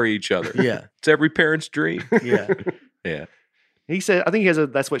and marry each other. Yeah. It's every parent's dream. Yeah. Yeah. He said, I think he has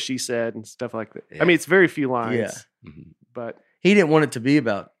that's what she said and stuff like that. Yeah. I mean, it's very few lines. Yeah. But He didn't want it to be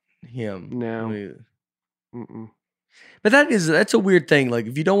about him. No. I mean, mm-mm. but that's a weird thing. Like,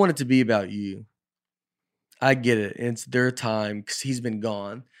 if you don't want it to be about you, I get it. And it's their time because he's been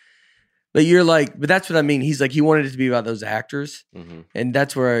gone. But you're like, but that's what I mean. He's like, he wanted it to be about those actors. And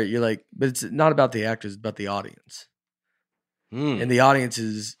that's where you're like, but it's not about the actors, it's about the audience. And the audience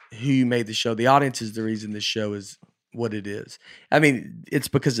is who you made the show. The audience is the reason the show is what it is. I mean, it's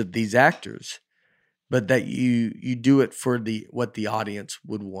because of these actors, but that you do it for what the audience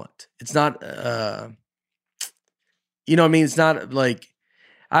would want. It's not, you know what I mean? It's not like,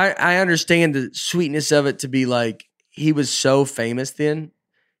 I understand the sweetness of it to be like, he was so famous then,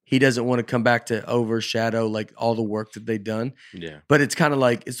 he doesn't want to come back to overshadow like all the work that they've done. Yeah. But it's kind of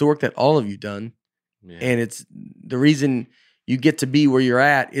like, it's the work that all of you done. Yeah. And it's the reason you get to be where you're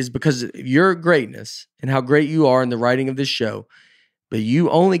at is because of your greatness and how great you are in the writing of this show. But you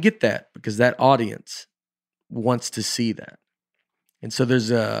only get that because that audience wants to see that. And so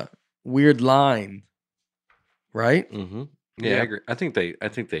there's a weird line, right? Yeah, Yeah. I agree. I think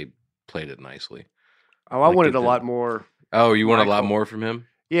they played it nicely. Oh, I Like wanted it a did. lot more. Oh, you want a lot Michael. more from him?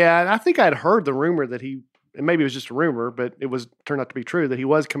 Yeah, and I think I'd heard the rumor that and maybe it was just a rumor, but it turned out to be true that he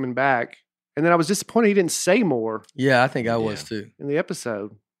was coming back. And then I was disappointed he didn't say more Yeah, I think I was too. in the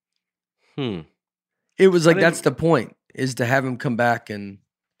episode. It was like, I that's the point, is to have him come back and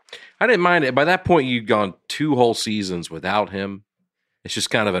I didn't mind it. By that point, you'd gone 2 whole seasons without him. It's just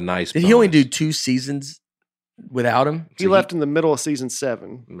kind of a nice. did he only do bonus. 2 seasons without him? He left in the middle of season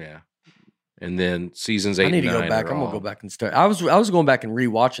 7. Yeah, and then seasons 8 I need to and 9 go back. are I'm gonna all- go back and start. I was going back and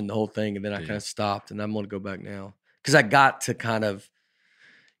rewatching the whole thing, and then I Yeah. kind of stopped, and I'm gonna go back now because I got to kind of,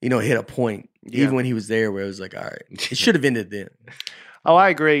 hit a point Yeah. even when he was there where it was like, all right, it should have ended then. Oh, I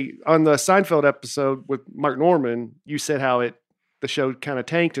agree. On the Seinfeld episode with Mark Norman, you said how the show kind of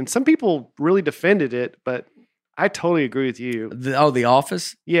tanked, and some people really defended it, but I totally agree with you. The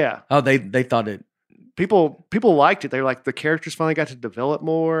Office. Yeah. Oh, they thought it people liked it. They were like, the characters finally got to develop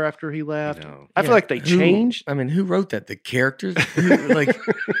more after he left. No. I feel like they changed. I mean, who wrote that? The characters?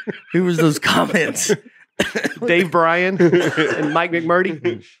 Who was those comments? Dave Bryan and Mike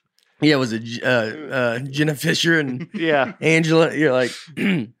McMurdy. Yeah, was it Jenna Fisher and Yeah, Angela? You're like,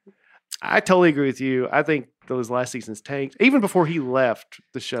 I totally agree with you. I think those last seasons tanked. Even before he left,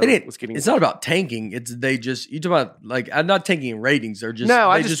 the show was getting. It's not about tanking. It's they just you talk about like I'm not tanking ratings. They're just No,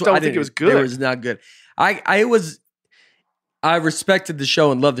 I they just don't think it was good. It was not good. I respected the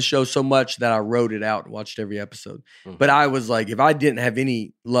show and loved the show so much that I wrote it out and watched every episode. Mhm. But I was like, if I didn't have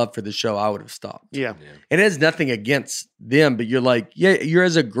any love for the show, I would have stopped. Yeah, Yeah. And it has nothing against them, but you're like, yeah, you're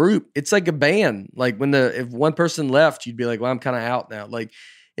as a group. It's like a band. Like if one person left, you'd be like, well, I'm kind of out now. Like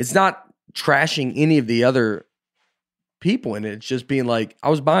it's not trashing any of the other people in it. It's just being like, I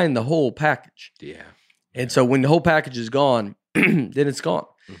was buying the whole package. Yeah. And so when the whole package is gone, then it's gone.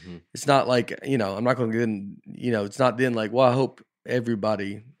 Mm-hmm. It's not like, I'm not going to get in, it's not then like, well, I hope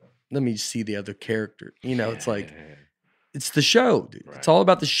everybody, let me see the other character. It's like, it's the show, dude. Right. It's all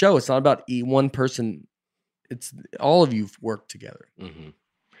about the show. It's not about one person. It's all of you work together. Mm-hmm.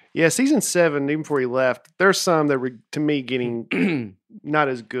 yeah. Season 7, even before he left, there's some that were to me getting not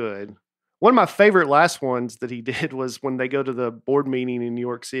as good. One of my favorite last ones that he did was when they go to the board meeting in New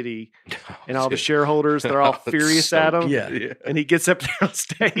York City and all the shareholders, they're all furious at him. Yeah. And he gets up there on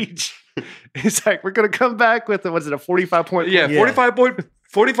stage. He's like, we're going to come back with, a 45-point? Yeah, Yeah.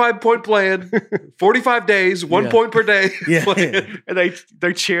 45-point plan, 45 days, 1 Yeah. point per day. Yeah. plan. And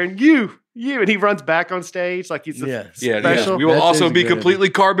they're cheering, you. And he runs back on stage like he's the Yeah. Yeah, special. we will That also is be good.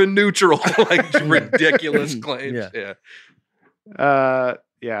 completely carbon neutral. Like ridiculous claims. Yeah.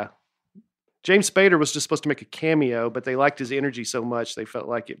 Yeah. James Spader was just supposed to make a cameo, but they liked his energy so much they felt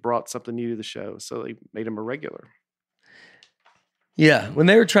like it brought something new to the show, so they made him a regular. Yeah. When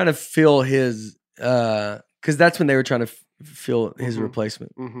they were trying to fill his, because that's when they were trying to fill his Mhm.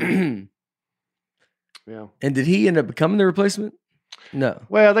 replacement. Mhm. Yeah. And did he end up becoming the replacement? No.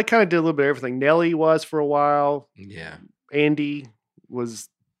 Well, they kind of did a little bit of everything. Nelly was for a while. Yeah. Andy was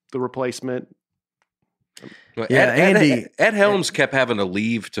the replacement. Well, Yeah, Andy- Ed Helms kept having to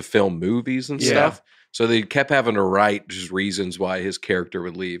leave to film movies and Yeah. stuff. So they kept having to write just reasons why his character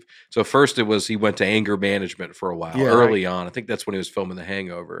would leave. So first it was he went to anger management for a while Yeah. early on. I think that's when he was filming The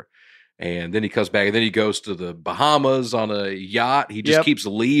Hangover. And then he comes back and then he goes to the Bahamas on a yacht. He just Yep. keeps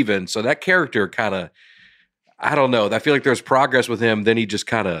leaving. So that character kind of, I don't know. I feel like there's progress with him. Then he just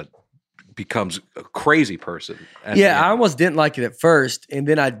kind of becomes a crazy person. at the Yeah, I end. almost didn't like it at first, and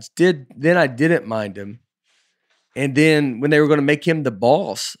then I did. Then I didn't mind him, and then when they were going to make him the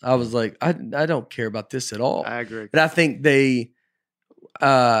boss, I was like, I don't care about this at all. I agree. But I think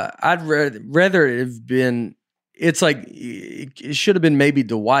I'd rather it have been. It's like it should have been maybe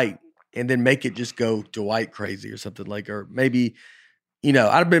Dwight, and then make it just go Dwight crazy or something like, or maybe I'd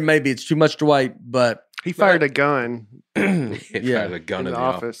have been maybe it's too much Dwight, but He fired a gun yeah. The gun in in the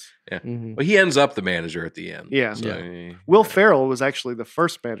office. Mhm. Well, he ends up the manager at the end. Yeah. So Yeah. he- Will Ferrell was actually the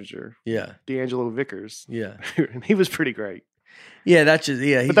first manager, Yeah, D'Angelo Vickers, yeah, and he was pretty great. yeah. That's just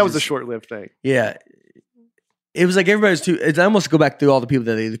But that was a short-lived thing. Yeah. It was like everybody's too. It's almost go back through all the people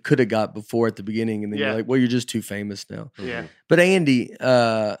that they could have got before at the beginning, and then Yeah. you're like, well, you're just too famous now. Yeah. But Andy,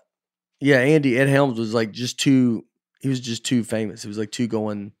 Ed Helms was like just too. He was just too famous. It was like too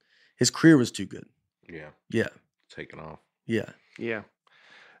going. His career was too good. Yeah. Yeah, Taken off. yeah, Yeah.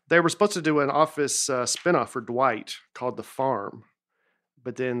 They were supposed to do an Office spinoff for Dwight called The Farm,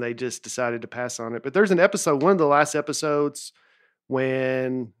 but then they just decided to pass on it. But there's an episode, one of the last episodes,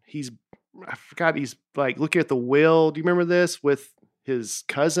 when he's like looking at the will. Do you remember this with his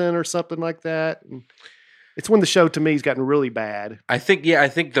cousin or something like that? And it's when the show to me has gotten really bad. I think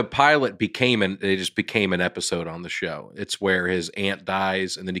the pilot became an episode on the show. It's where his aunt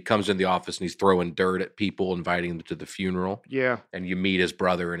dies and then he comes in the office and he's throwing dirt at people, inviting them to the funeral, Yeah. and you meet his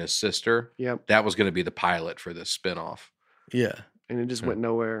brother and his sister. Yep. That was going to be the pilot for this spinoff. yeah. And it just went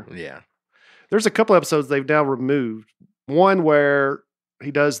nowhere. Yeah. There's a couple episodes they've now removed. One where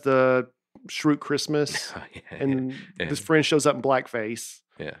he does the Shroot Christmas and Yeah. his friend shows up in blackface.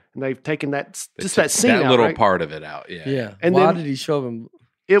 Yeah. And they've taken that They just took that scene out, little right? part of it out. Yeah. Yeah. And Why then- did he show him?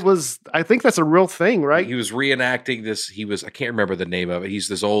 It was. I think that's a real thing, right? He was reenacting this. I can't remember the name of it. He's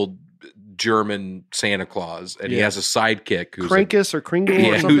this old German Santa Claus, and he Yeah. has a sidekick who's Krankus or Kringle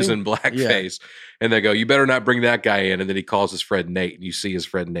or something. who's in blackface. And they go, "You better not bring that guy in." And then he calls his friend Nate, and you see his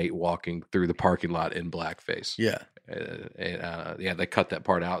friend Nate walking through the parking lot in blackface. Yeah. They cut that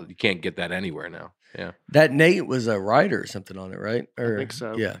part out. You can't get that anywhere now. Yeah. That Nate was a writer or something on it, right? Or, think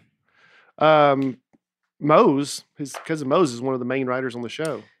so. Yeah. Mose, his cousin Mose, is one of the main writers on the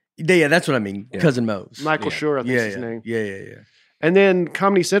show. Yeah, that's what I mean. Yeah. Cousin Mo's. Michael Yeah. Schur, I think yeah, is his yeah. name. Yeah. And then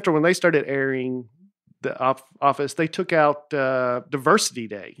Comedy Central, when they started airing The Office, they took out Diversity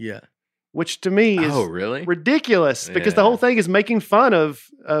Day, Yeah. which to me is Oh, really? ridiculous because the Yeah. whole thing is making fun of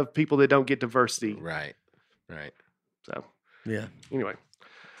people that don't get diversity. Right. So Yeah. anyway,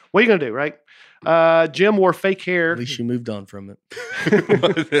 what are you gonna do, right? Jim wore fake hair. At least you moved on from it.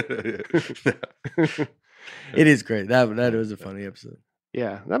 Yeah. It is great. That was a funny episode.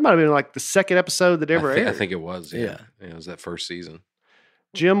 Yeah, that might have been like the second episode that ever I aired. think it was. Yeah. Yeah. It was that first season.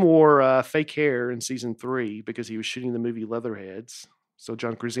 Jim wore fake hair in season 3 because he was shooting the movie Leatherheads. So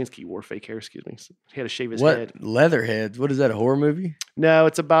John Krasinski wore fake hair. Excuse me. So he had to shave his What head. Leatherheads? What is that? A horror movie? No,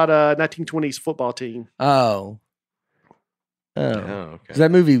 it's about a 1920s football team. Oh. Oh, Is okay.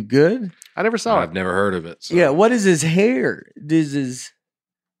 that movie good? I never saw I've it. never heard of it. So. Yeah. What is his hair? His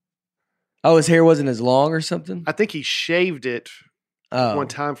his hair wasn't as long or something? I think he shaved it Oh. one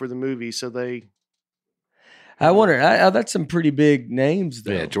time for the movie. So they. I wonder. That's some pretty big names,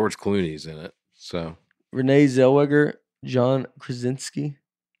 though. Yeah, George Clooney's in it. So Renee Zellweger, John Krasinski.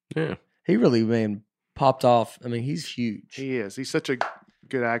 yeah. He really, man, popped off. I mean, he's huge. He is. He's such a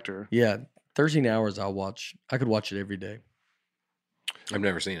good actor. Yeah. 13 hours I'll watch. I could watch it every day. I've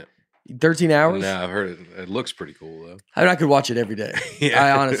never seen it. 13 hours? No, I've heard it. It looks pretty cool though. I mean, I could watch it every day. Yeah.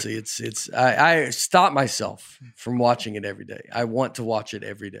 I honestly, I stop myself from watching it every day. I want to watch it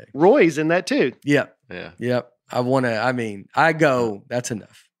every day. Roy's in that too. Yep. Yeah. Yep. I go, that's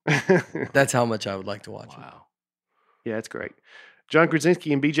enough. That's how much I would like to watch it. Wow. Yeah, it's great. John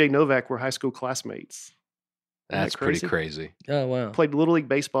Krasinski and BJ Novak were high school classmates. That's that pretty crazy. Oh, wow. Played Little League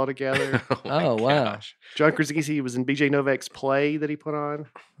Baseball together. my Oh, wow. gosh. John Krasinski was in BJ Novak's play that he put on.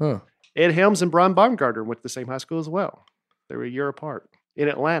 Huh. Ed Helms and Brian Baumgartner went to the same high school as well. They were a year apart in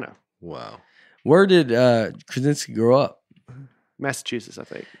Atlanta, Wow. Where did Krasinski grow up? Massachusetts, I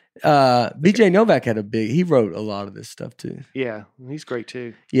think. BJ Novak he wrote a lot of this stuff too. Yeah, he's great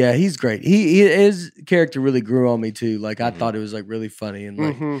too. Yeah, he's great. His character really grew on me too. Like I Mhm. thought it was like really funny, and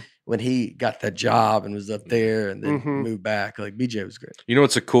like Mhm. when he got that job and was up there and then Mhm. moved back, like BJ was great. You know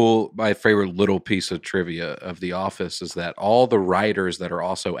what's my favorite little piece of trivia of The Office is that all the writers that are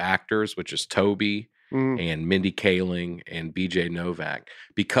also actors, which is Toby Mhm. and Mindy Kaling and BJ Novak,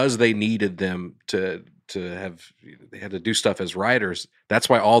 because they needed them to they had to do stuff as writers. That's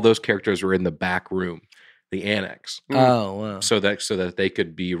why all those characters were in the back room, the annex, Mm. Oh wow, so that they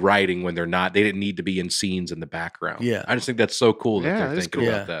could be writing when they're not. They didn't need to be in scenes in the background. Yeah. I just think that's so cool that Yeah, they're that is thinking cool.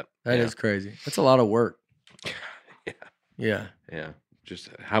 about that. that yeah. is crazy. That's a lot of work. Yeah. Yeah, Yeah, just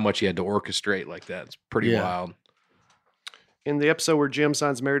how much he had to orchestrate like that. It's pretty Yeah. wild. In the episode where Jim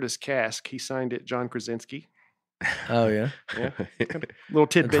signs Meredith's cask, he signed it John Krasinski. oh yeah, Yeah. Little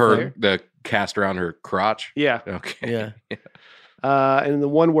tidbit Her there. the cast around her crotch. Yeah. Okay. yeah. And the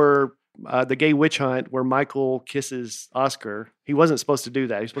one where the gay witch hunt where Michael kisses Oscar, he wasn't supposed to do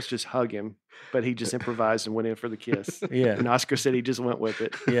that. He was supposed to just hug him, but he just improvised and went in for the kiss. Yeah, And Oscar said he just went with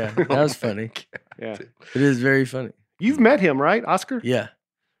it. yeah. That was funny. Yeah. It is very funny. You've met him, right, Oscar? Yeah,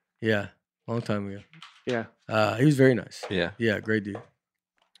 yeah. Long time ago. Yeah. He was very nice. Yeah. Yeah, great dude.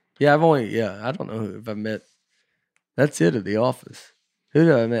 Yeah, I don't know if I met. That's it at the office. Who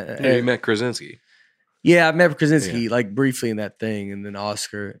did I met? Yeah, you met Krasinski. Yeah, I met Krasinski like briefly in that thing, and then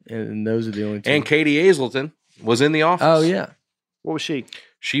Oscar, and those are the only two. And Katie Hazelton was in The Office. Oh yeah, What was she?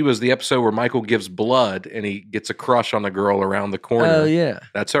 She was the episode where Michael gives blood and he gets a crush on the girl around the corner. oh yeah,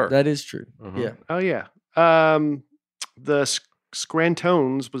 That's her. that is true. Mhm. Yeah, Oh, yeah. The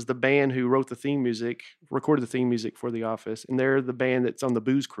Scrantones was the band who wrote the theme music, recorded the theme music for The Office, and they're the band that's on the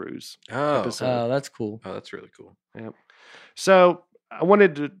Booze Cruise. Oh. episode. oh that's cool. Oh, that's really cool. So I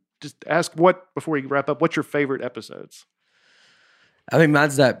wanted to just ask before we wrap up, what's your favorite episodes? I mean,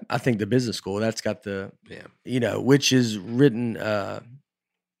 mine's that. I think the business school. That's got the Yeah. which is written.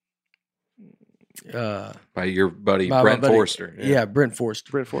 By your buddy by my Brent buddy- Forster. Yeah, Brent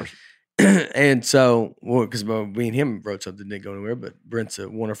Forster. Brent Forster. And so, because me and him wrote something, didn't go anywhere, but Brent's a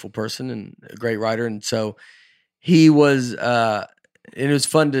wonderful person and a great writer. And so he was, and it was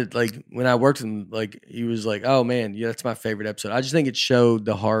fun to, like, when I worked with him, like, he was like, oh man, yeah, that's my favorite episode. I just think it showed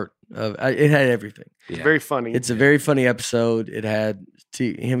the heart of, it had everything. It's Yeah. very funny. It's a very funny episode. It had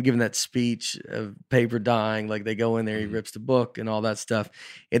him giving that speech of paper dying, like they go in there, he Mhm. rips the book and all that stuff.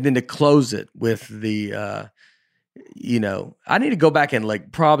 And then to close it with the, I need to go back and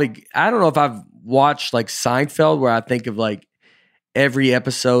like probably, I don't know if I've watched like Seinfeld where I think of like every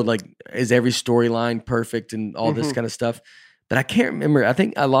episode, like is every storyline perfect and all this Mhm. kind of stuff. But I can't remember. I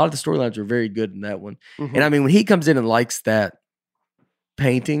think a lot of the storylines were very good in that one. Mhm. And I mean, when he comes in and likes that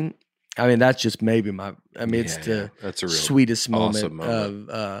painting, I mean, that's just maybe it's Yeah, the that's a real sweetest moment, awesome moment.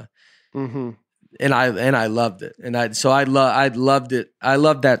 of Mm-hmm. and I loved it. And I loved it. I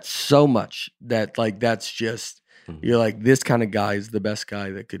loved that so much that like that's just Mhm. you're like, this kind of guy is the best guy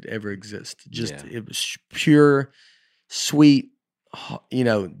that could ever exist. Just Yeah. it was pure, sweet,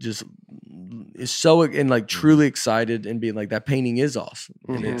 just is so and like truly excited and being like, that painting is awesome.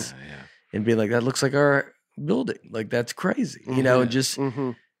 And Mhm. it's Yeah. and being like, that looks like our building. Like that's crazy. And just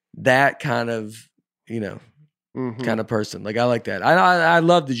Mm-hmm. that kind of, Mm-hmm. kind of person. Like I like that. I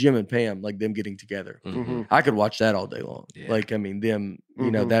love the Jim and Pam, like them getting together. Mm-hmm. I could watch that all day long. Yeah. Like I mean, them,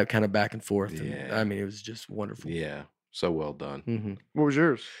 Mhm. that kind of back and forth. And Yeah. I mean, it was just wonderful. Yeah. So well done. Mm-hmm. What was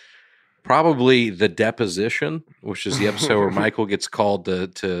yours? Probably the deposition, which is the episode where Michael gets called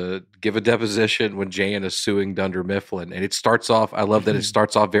to give a deposition when Jan is suing Dunder Mifflin. And it starts off, I love that it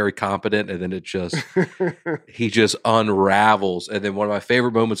starts off very competent and then he just unravels. And then one of my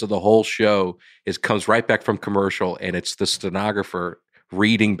favorite moments of the whole show comes right back from commercial, and it's the stenographer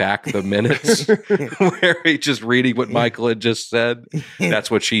reading back the minutes where he's just reading what Michael had just said.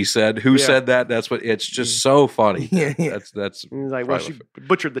 That's what she said. Who Yeah. said that? That's what it's just so funny. Yeah, yeah. That's And he's like, well, Probably she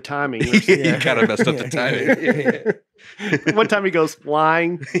butchered the timing. he kind of messed up the timing. One time he goes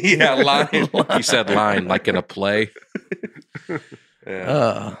flying. Yeah, line. He said line like in a play.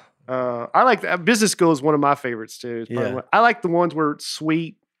 Yeah. I like that. Business School is one of my favorites too. It's probably Yeah. I like the ones where it's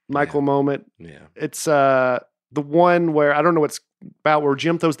sweet Michael moment. Yeah. It's the one where I don't know what it's about, where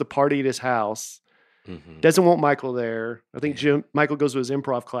Jim throws the party at his house. Mhm. Doesn't want Michael there. I think Michael goes to his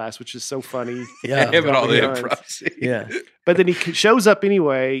improv class, which is so funny. Yeah. Him and all the Guns. improv. Yeah. But then he shows up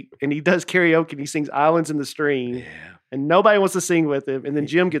anyway, and he does karaoke, and he sings "Islands in the Stream," Yeah. and nobody wants to sing with him. And then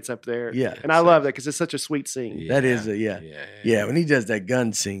Jim gets up there, Yeah. and I love that because it's such a sweet scene. That is yeah. Yeah. Yeah. When he does that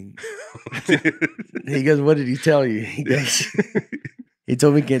gun scene, he goes, "What did he tell you?" He goes, "He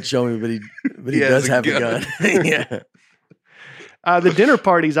told me he can't show me, but he He does has a have a gun." gun." Yeah. The dinner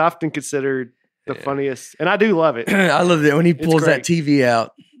party is often considered the Yeah. funniest, and I do love it. I love that when he pulls that TV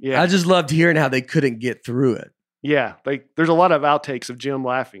out. Yeah, I just loved hearing how they couldn't get through it. yeah. Like there's a lot of outtakes of Jim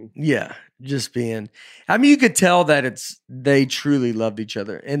laughing. Yeah, just being. I mean, you could tell that they truly loved each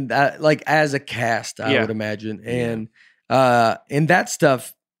other, and that, like as a cast, I Yeah. would imagine, Yeah. and that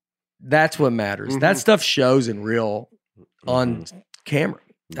stuff, that's what matters. That Mhm. stuff shows in real on camera.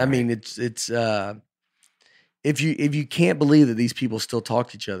 I Right. mean, it's if you can't believe that these people still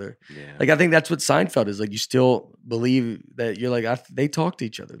talk to each other, Yeah. like I think that's what Seinfeld is. Like you still believe that you're like they talk to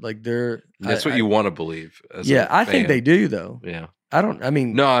each other. Like they're That's what you want to believe. As Yeah, I I think they do though. Yeah. I don't. I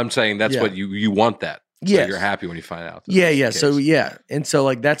mean, No, I'm saying that's Yeah. what you want that. So Yes. you're happy when you find out. that Yeah, that's the yeah. So case. yeah, and so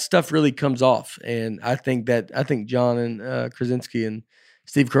like that stuff really comes off, and I think John and Krasinski and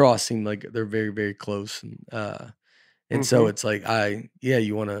Steve Carell seem like they're very very close, and so Mhm. it's like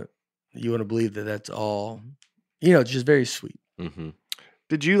you want to believe that that's all, it's just very sweet. Mhm.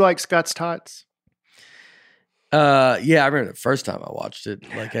 Did you like Scott's Tots? Yeah, I remember the first time I watched it,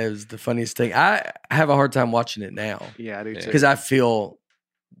 like it was the funniest thing. I have a hard time watching it now Yeah, I do Yeah. too. because I feel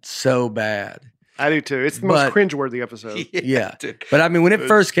so bad. I do too. It's the But- most cringeworthy episode. Yeah. dude. But I mean, when it It's-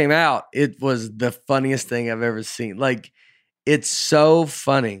 first came out, it was the funniest thing I've ever seen. Like, it's so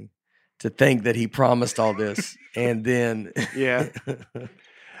funny to think that he promised all this, and then Yeah.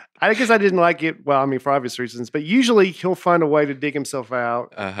 I guess I didn't like it. Well, I mean, for obvious reasons, but usually he'll find a way to dig himself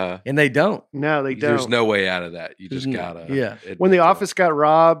out. Uh-huh. and they don't. No, they don't. There's no way out of that. You just There's gotta. yeah. When the admit to office got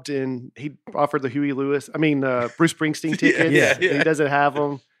robbed and he offered the Bruce Springsteen tickets, Yeah. and he doesn't have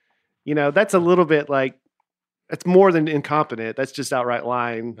them. That's a little bit like, it's more than incompetent. That's just outright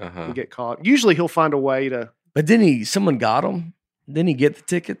lying Uh-huh. and get caught. Usually he'll find a way to. But then someone got him. Didn't he get the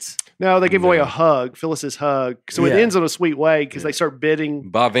tickets? No, they give away No. a hug, Phyllis's hug. So it Yeah. ends in a sweet way because Yeah. they start bidding.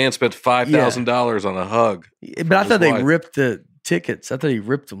 Bob Van spent $5,000 on a hug. But I his thought they wife. ripped the tickets. I thought he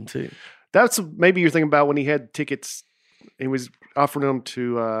ripped them too. That's maybe you're thinking about when he had tickets. He was offering them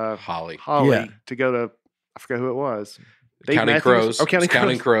to Holly. Holly Yeah. to go to, I forgot who it was. Dave Counting Matthews? Crows. Oh, Counting It's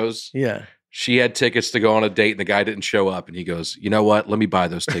Counting Crows. Crows. Yeah. She had tickets to go on a date and the guy didn't show up. And he goes, you know what? Let me buy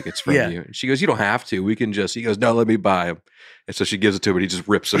those tickets from Yeah. you. And she goes, you don't have to. We can just, he goes, no, let me buy them. And so she gives it to him and he just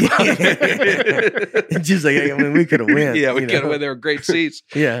rips them out. And she's like, I mean, we could have win. Yeah, we you could have know? went. They were great seats.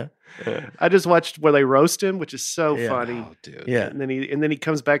 Yeah. I just watched where they roast him, which is so Yeah. funny. Oh, dude. Yeah. And then he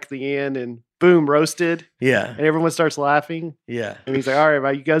comes back at the end and boom, roasted, Yeah. and everyone starts laughing. Yeah. And he's like, "All right,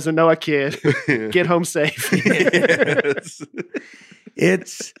 everybody, you guys don't know a kid. Get home safe."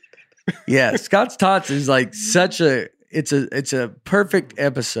 Yes. It's Scott's Tots is like it's a perfect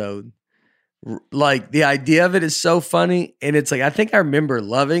episode. Like the idea of it is so funny, and it's like I think I remember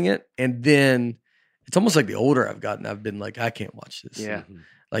loving it, and then it's almost like the older I've gotten, I've been like, I can't watch this. Yeah.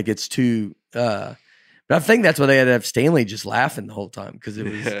 Like it's too. But I think that's why they had to have Stanley just laughing the whole time because it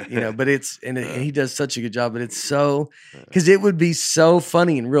was, But and he does such a good job. But it's so because it would be so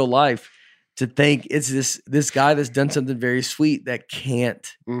funny in real life to think it's this guy that's done something very sweet that can't,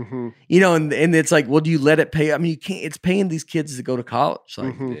 and it's like, well, do you let it pay? I mean, you can't. It's paying these kids to go to college,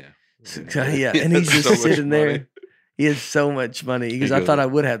 like, and he's just so sitting money. there. He has so much money because I thought I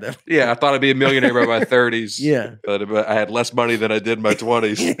would have that. Yeah, I thought I'd be a millionaire by my 30s. Yeah. But I had less money than I did in my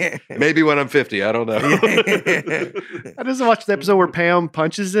 20s. Maybe when I'm 50, I don't know. I just watched the episode where Pam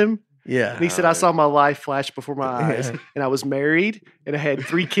punches him. Yeah. And he said, I saw my life flash before my eyes. And I was married and I had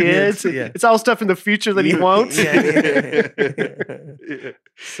 3 kids. Yeah. It's all stuff in the future that he won't.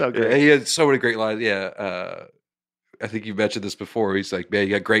 So great. Yeah, he had so many great lines. Yeah. I think you mentioned this before. He's like, man,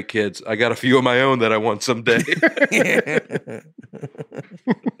 you got great kids. I got a few of my own that I want someday.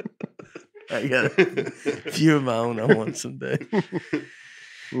 I got a few of my own I want someday.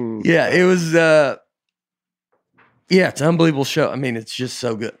 Yeah, it was it's an unbelievable show. I mean, it's just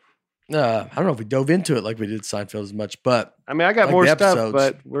so good. I don't know if we dove into it like we did Seinfeld as much, but I mean, I got like more the stuff, episodes.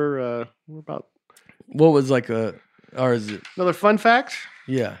 but we're about what was like or is it? another fun fact.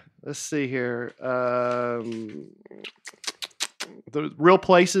 Yeah. Let's see here. The real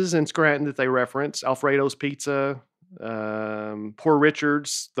places in Scranton that they reference: Alfredo's Pizza, Poor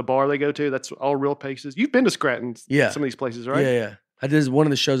Richard's, the bar they go to. That's all real places. You've been to Scranton, Yeah. some of these places, right? Yeah. I did one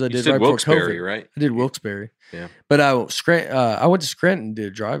of the shows I You did said right Wilkes-Barre, before COVID. right? I did Wilkes-Barre. Yeah. But I went to Scranton and did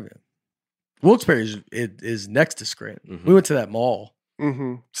a drive-in. Wilkes-Barre is next to Scranton. Mhm. We went to that mall.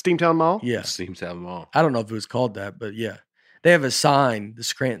 Mm-hmm. Steamtown Mall. Yeah. Seems to have them all. I don't know if it was called that, but yeah. They have a sign, the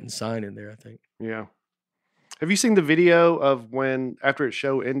Scranton sign in there, I think. Yeah. Have you seen the video of when after its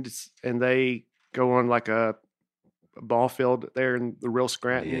show ends and they go on like a ball field there in the real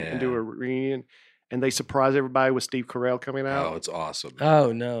Scranton and do Yeah. a reunion, and they surprise everybody with Steve Carell coming out? Oh, it's awesome.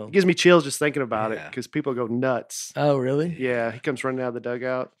 Oh, no. It gives me chills just thinking about it Yeah. because people go nuts. Oh, really? Yeah, he comes running out of the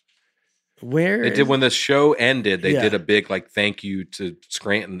dugout. Where? They did when the show ended. They Yeah. did a big thank you to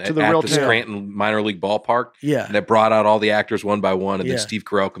Scranton To the at real the town. Scranton minor league ballpark. Yeah. And they brought out all the actors one by one, and Yeah. then Steve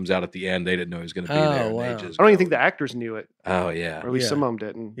Carell comes out at the end. They didn't know he was going to be Oh, there. And wow. they I just don't even go- think the actors knew it, Oh yeah. or at least Yeah. some of them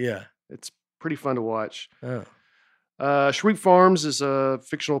didn't. Yeah. It's pretty fun to watch. Oh. Shreve Farms is a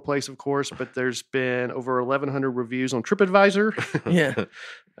fictional place, of course, but there's been over 1,100 reviews on TripAdvisor. Yeah.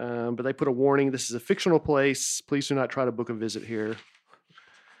 But they put a warning: this is a fictional place. Please do not try to book a visit here.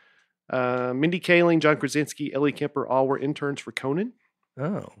 Mindy Kaling, John Krasinski, Ellie Kemper all were interns for Conan.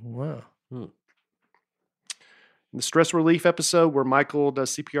 Oh, wow. In the stress relief episode where Michael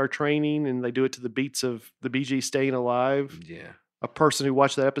does CPR training and they do it to the beats of the Bee Gees Staying Alive, Yeah. a person who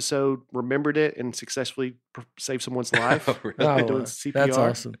watched that episode remembered it and successfully saved someone's life. Oh, really? Oh, doing wow. CPR. That's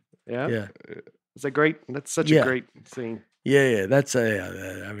awesome. Yeah. Yeah. Is that great? That's such Yeah. a great scene. Yeah. That's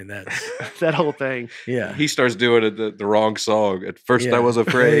I mean, that's, That whole thing. yeah. He starts doing it the wrong song. At first, Yeah. I was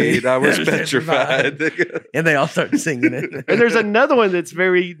afraid. I was Petrified. petrified. And they all start singing it. And there's another one that's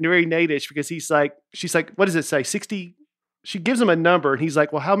very, very Natish because she's like, what does it say? 60. She gives him a number and he's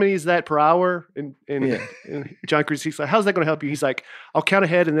like, well, how many is that per hour? And Yeah. and John Krasinski's like, how's that going to help you? He's like, I'll count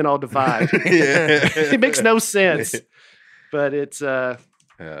ahead and then I'll divide. Yeah. It makes no sense, but it's Yeah.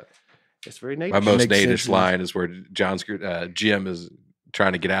 very Natish. My most Makes Natish sense. line is where Jim is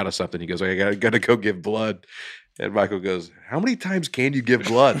trying to get out of something. He goes, I gotta go give blood. And Michael goes, how many times can you give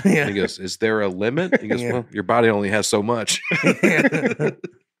blood? Yeah. And he goes, is there a limit? He goes, Yeah. well, your body only has so much.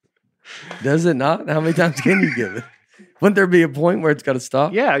 Does it not? How many times can you give it? Wouldn't there be a point where it's got to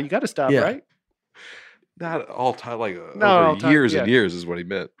stop? Yeah, you got to stop, Yeah. right? Not all time, like No, over all time, years yeah. and years is what he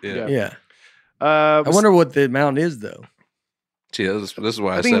meant. Yeah. Yeah. Yeah. I I wonder what the amount is though. See, this is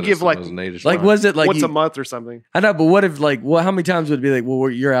why I think said give, it's like- the most Natish Like, line. was it like once you- a month or something. I know, but what if like, well, how many times would it be like, well,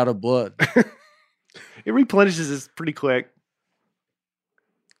 you're out of blood? It replenishes this pretty quick.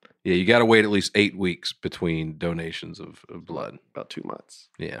 Yeah, you got to wait at least 8 weeks between donations of blood. About 2 months.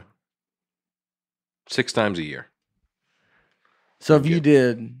 Yeah. 6 times a year. So if you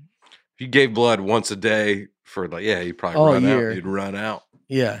did, If you gave blood once a day for like, yeah, you'd probably All run year. out. You'd run out.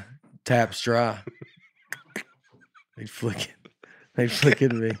 yeah, taps dry. They'd flick it. They'd flick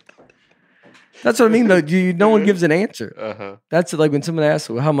it at me. That's what I mean, though. No one gives an answer. Uh-huh. That's like when someone asks,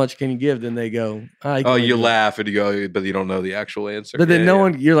 well, how much can you give? Then they go, I Oh, can you give. laugh and you go, but you don't know the actual answer. But then Yeah, no yeah.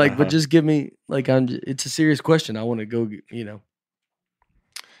 one, you're like, Uh-huh. but just give me, like, it's a serious question. I want to go,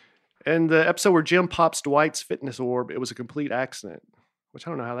 And the episode where Jim pops Dwight's fitness orb, it was a complete accident, which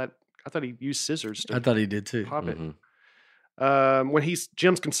I don't know how that. I thought he used scissors to I thought he did too. pop it. Mhm. When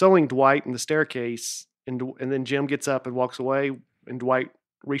Jim's consoling Dwight in the staircase, and then Jim gets up and walks away, and Dwight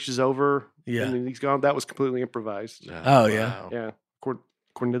reaches over, Yeah. and then he's gone. That was completely improvised. Oh, yeah. wow. Yeah, of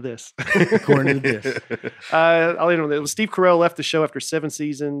according to this. According to this. I'll end on it. Steve Carell left the show after 7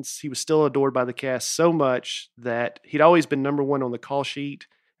 seasons. He was still adored by the cast so much that he'd always been number one on the call sheet.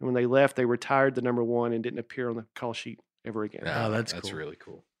 And when they left, they retired the number one and didn't appear on the call sheet ever again. Yeah, that's that's cool. really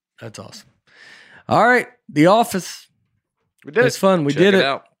cool. That's awesome. All right. The Office. We did It's it. fun. We Check did it it.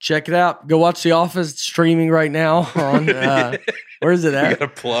 out. Check it out. Go watch The Office. It's streaming right now on, where is it We at?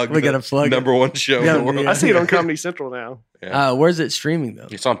 got to plug. We gotta the plug it. number one show Yeah, in the world. yeah. I see it on Comedy Central now. Where's it streaming though?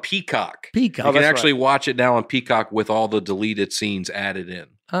 It's on Peacock. Peacock. You can that's actually watch it now on Peacock with all the deleted scenes added in.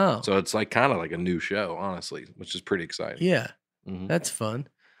 Oh, So it's like kind of like a new show, honestly, which is pretty exciting. yeah. Mhm. That's fun.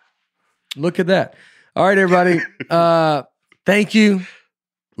 Look at that. All right, everybody. Thank you.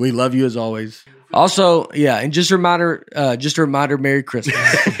 We love you as always. Also, yeah, and just a reminder, Merry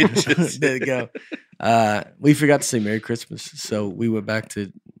Christmas. There you go. We forgot to say Merry Christmas, so we went back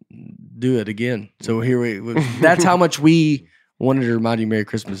to do it again. So here that's how much we wanted to remind you Merry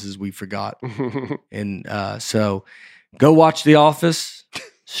Christmas is we forgot. And so go watch The Office,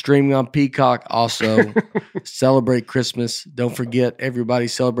 streaming on Peacock. Also, celebrate Christmas. Don't forget, everybody,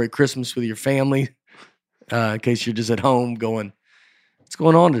 celebrate Christmas with your family. In case you're just at home going, what's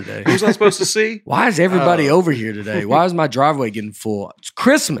going on today? Who's I supposed to see? Why is everybody over here today? Why is my driveway getting full? It's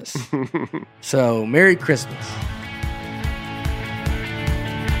Christmas. So, Merry Christmas.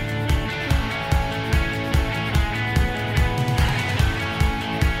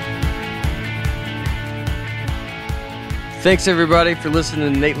 Thanks, everybody, for listening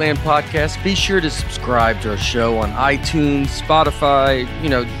to the Nate Land Podcast. Be sure to subscribe to our show on iTunes, Spotify,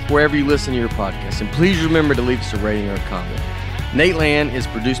 wherever you listen to your podcast. And please remember to leave us a rating or a comment. Nate Land is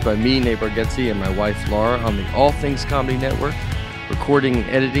produced by me, Nate Bargatze, and my wife, Laura, on the All Things Comedy Network. Recording and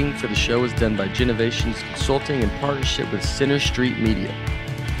editing for the show is done by Genovations Consulting in partnership with Center Street Media.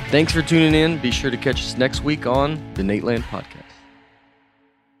 Thanks for tuning in. Be sure to catch us next week on the Nate Land Podcast.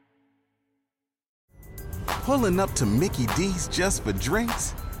 Pulling up to Mickey D's just for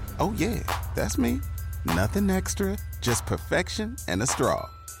drinks? Oh yeah, that's me. Nothing extra, just perfection and a straw.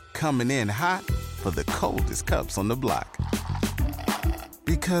 Coming in hot for the coldest cups on the block.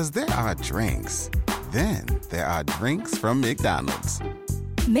 Because there are drinks. Then there are drinks from McDonald's.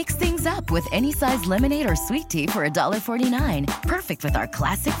 Mix things up with any size lemonade or sweet tea for $1.49. Perfect with our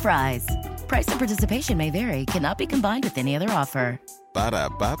classic fries. Price and participation may vary. Cannot be combined with any other offer.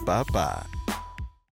 Ba-da-ba-ba-ba.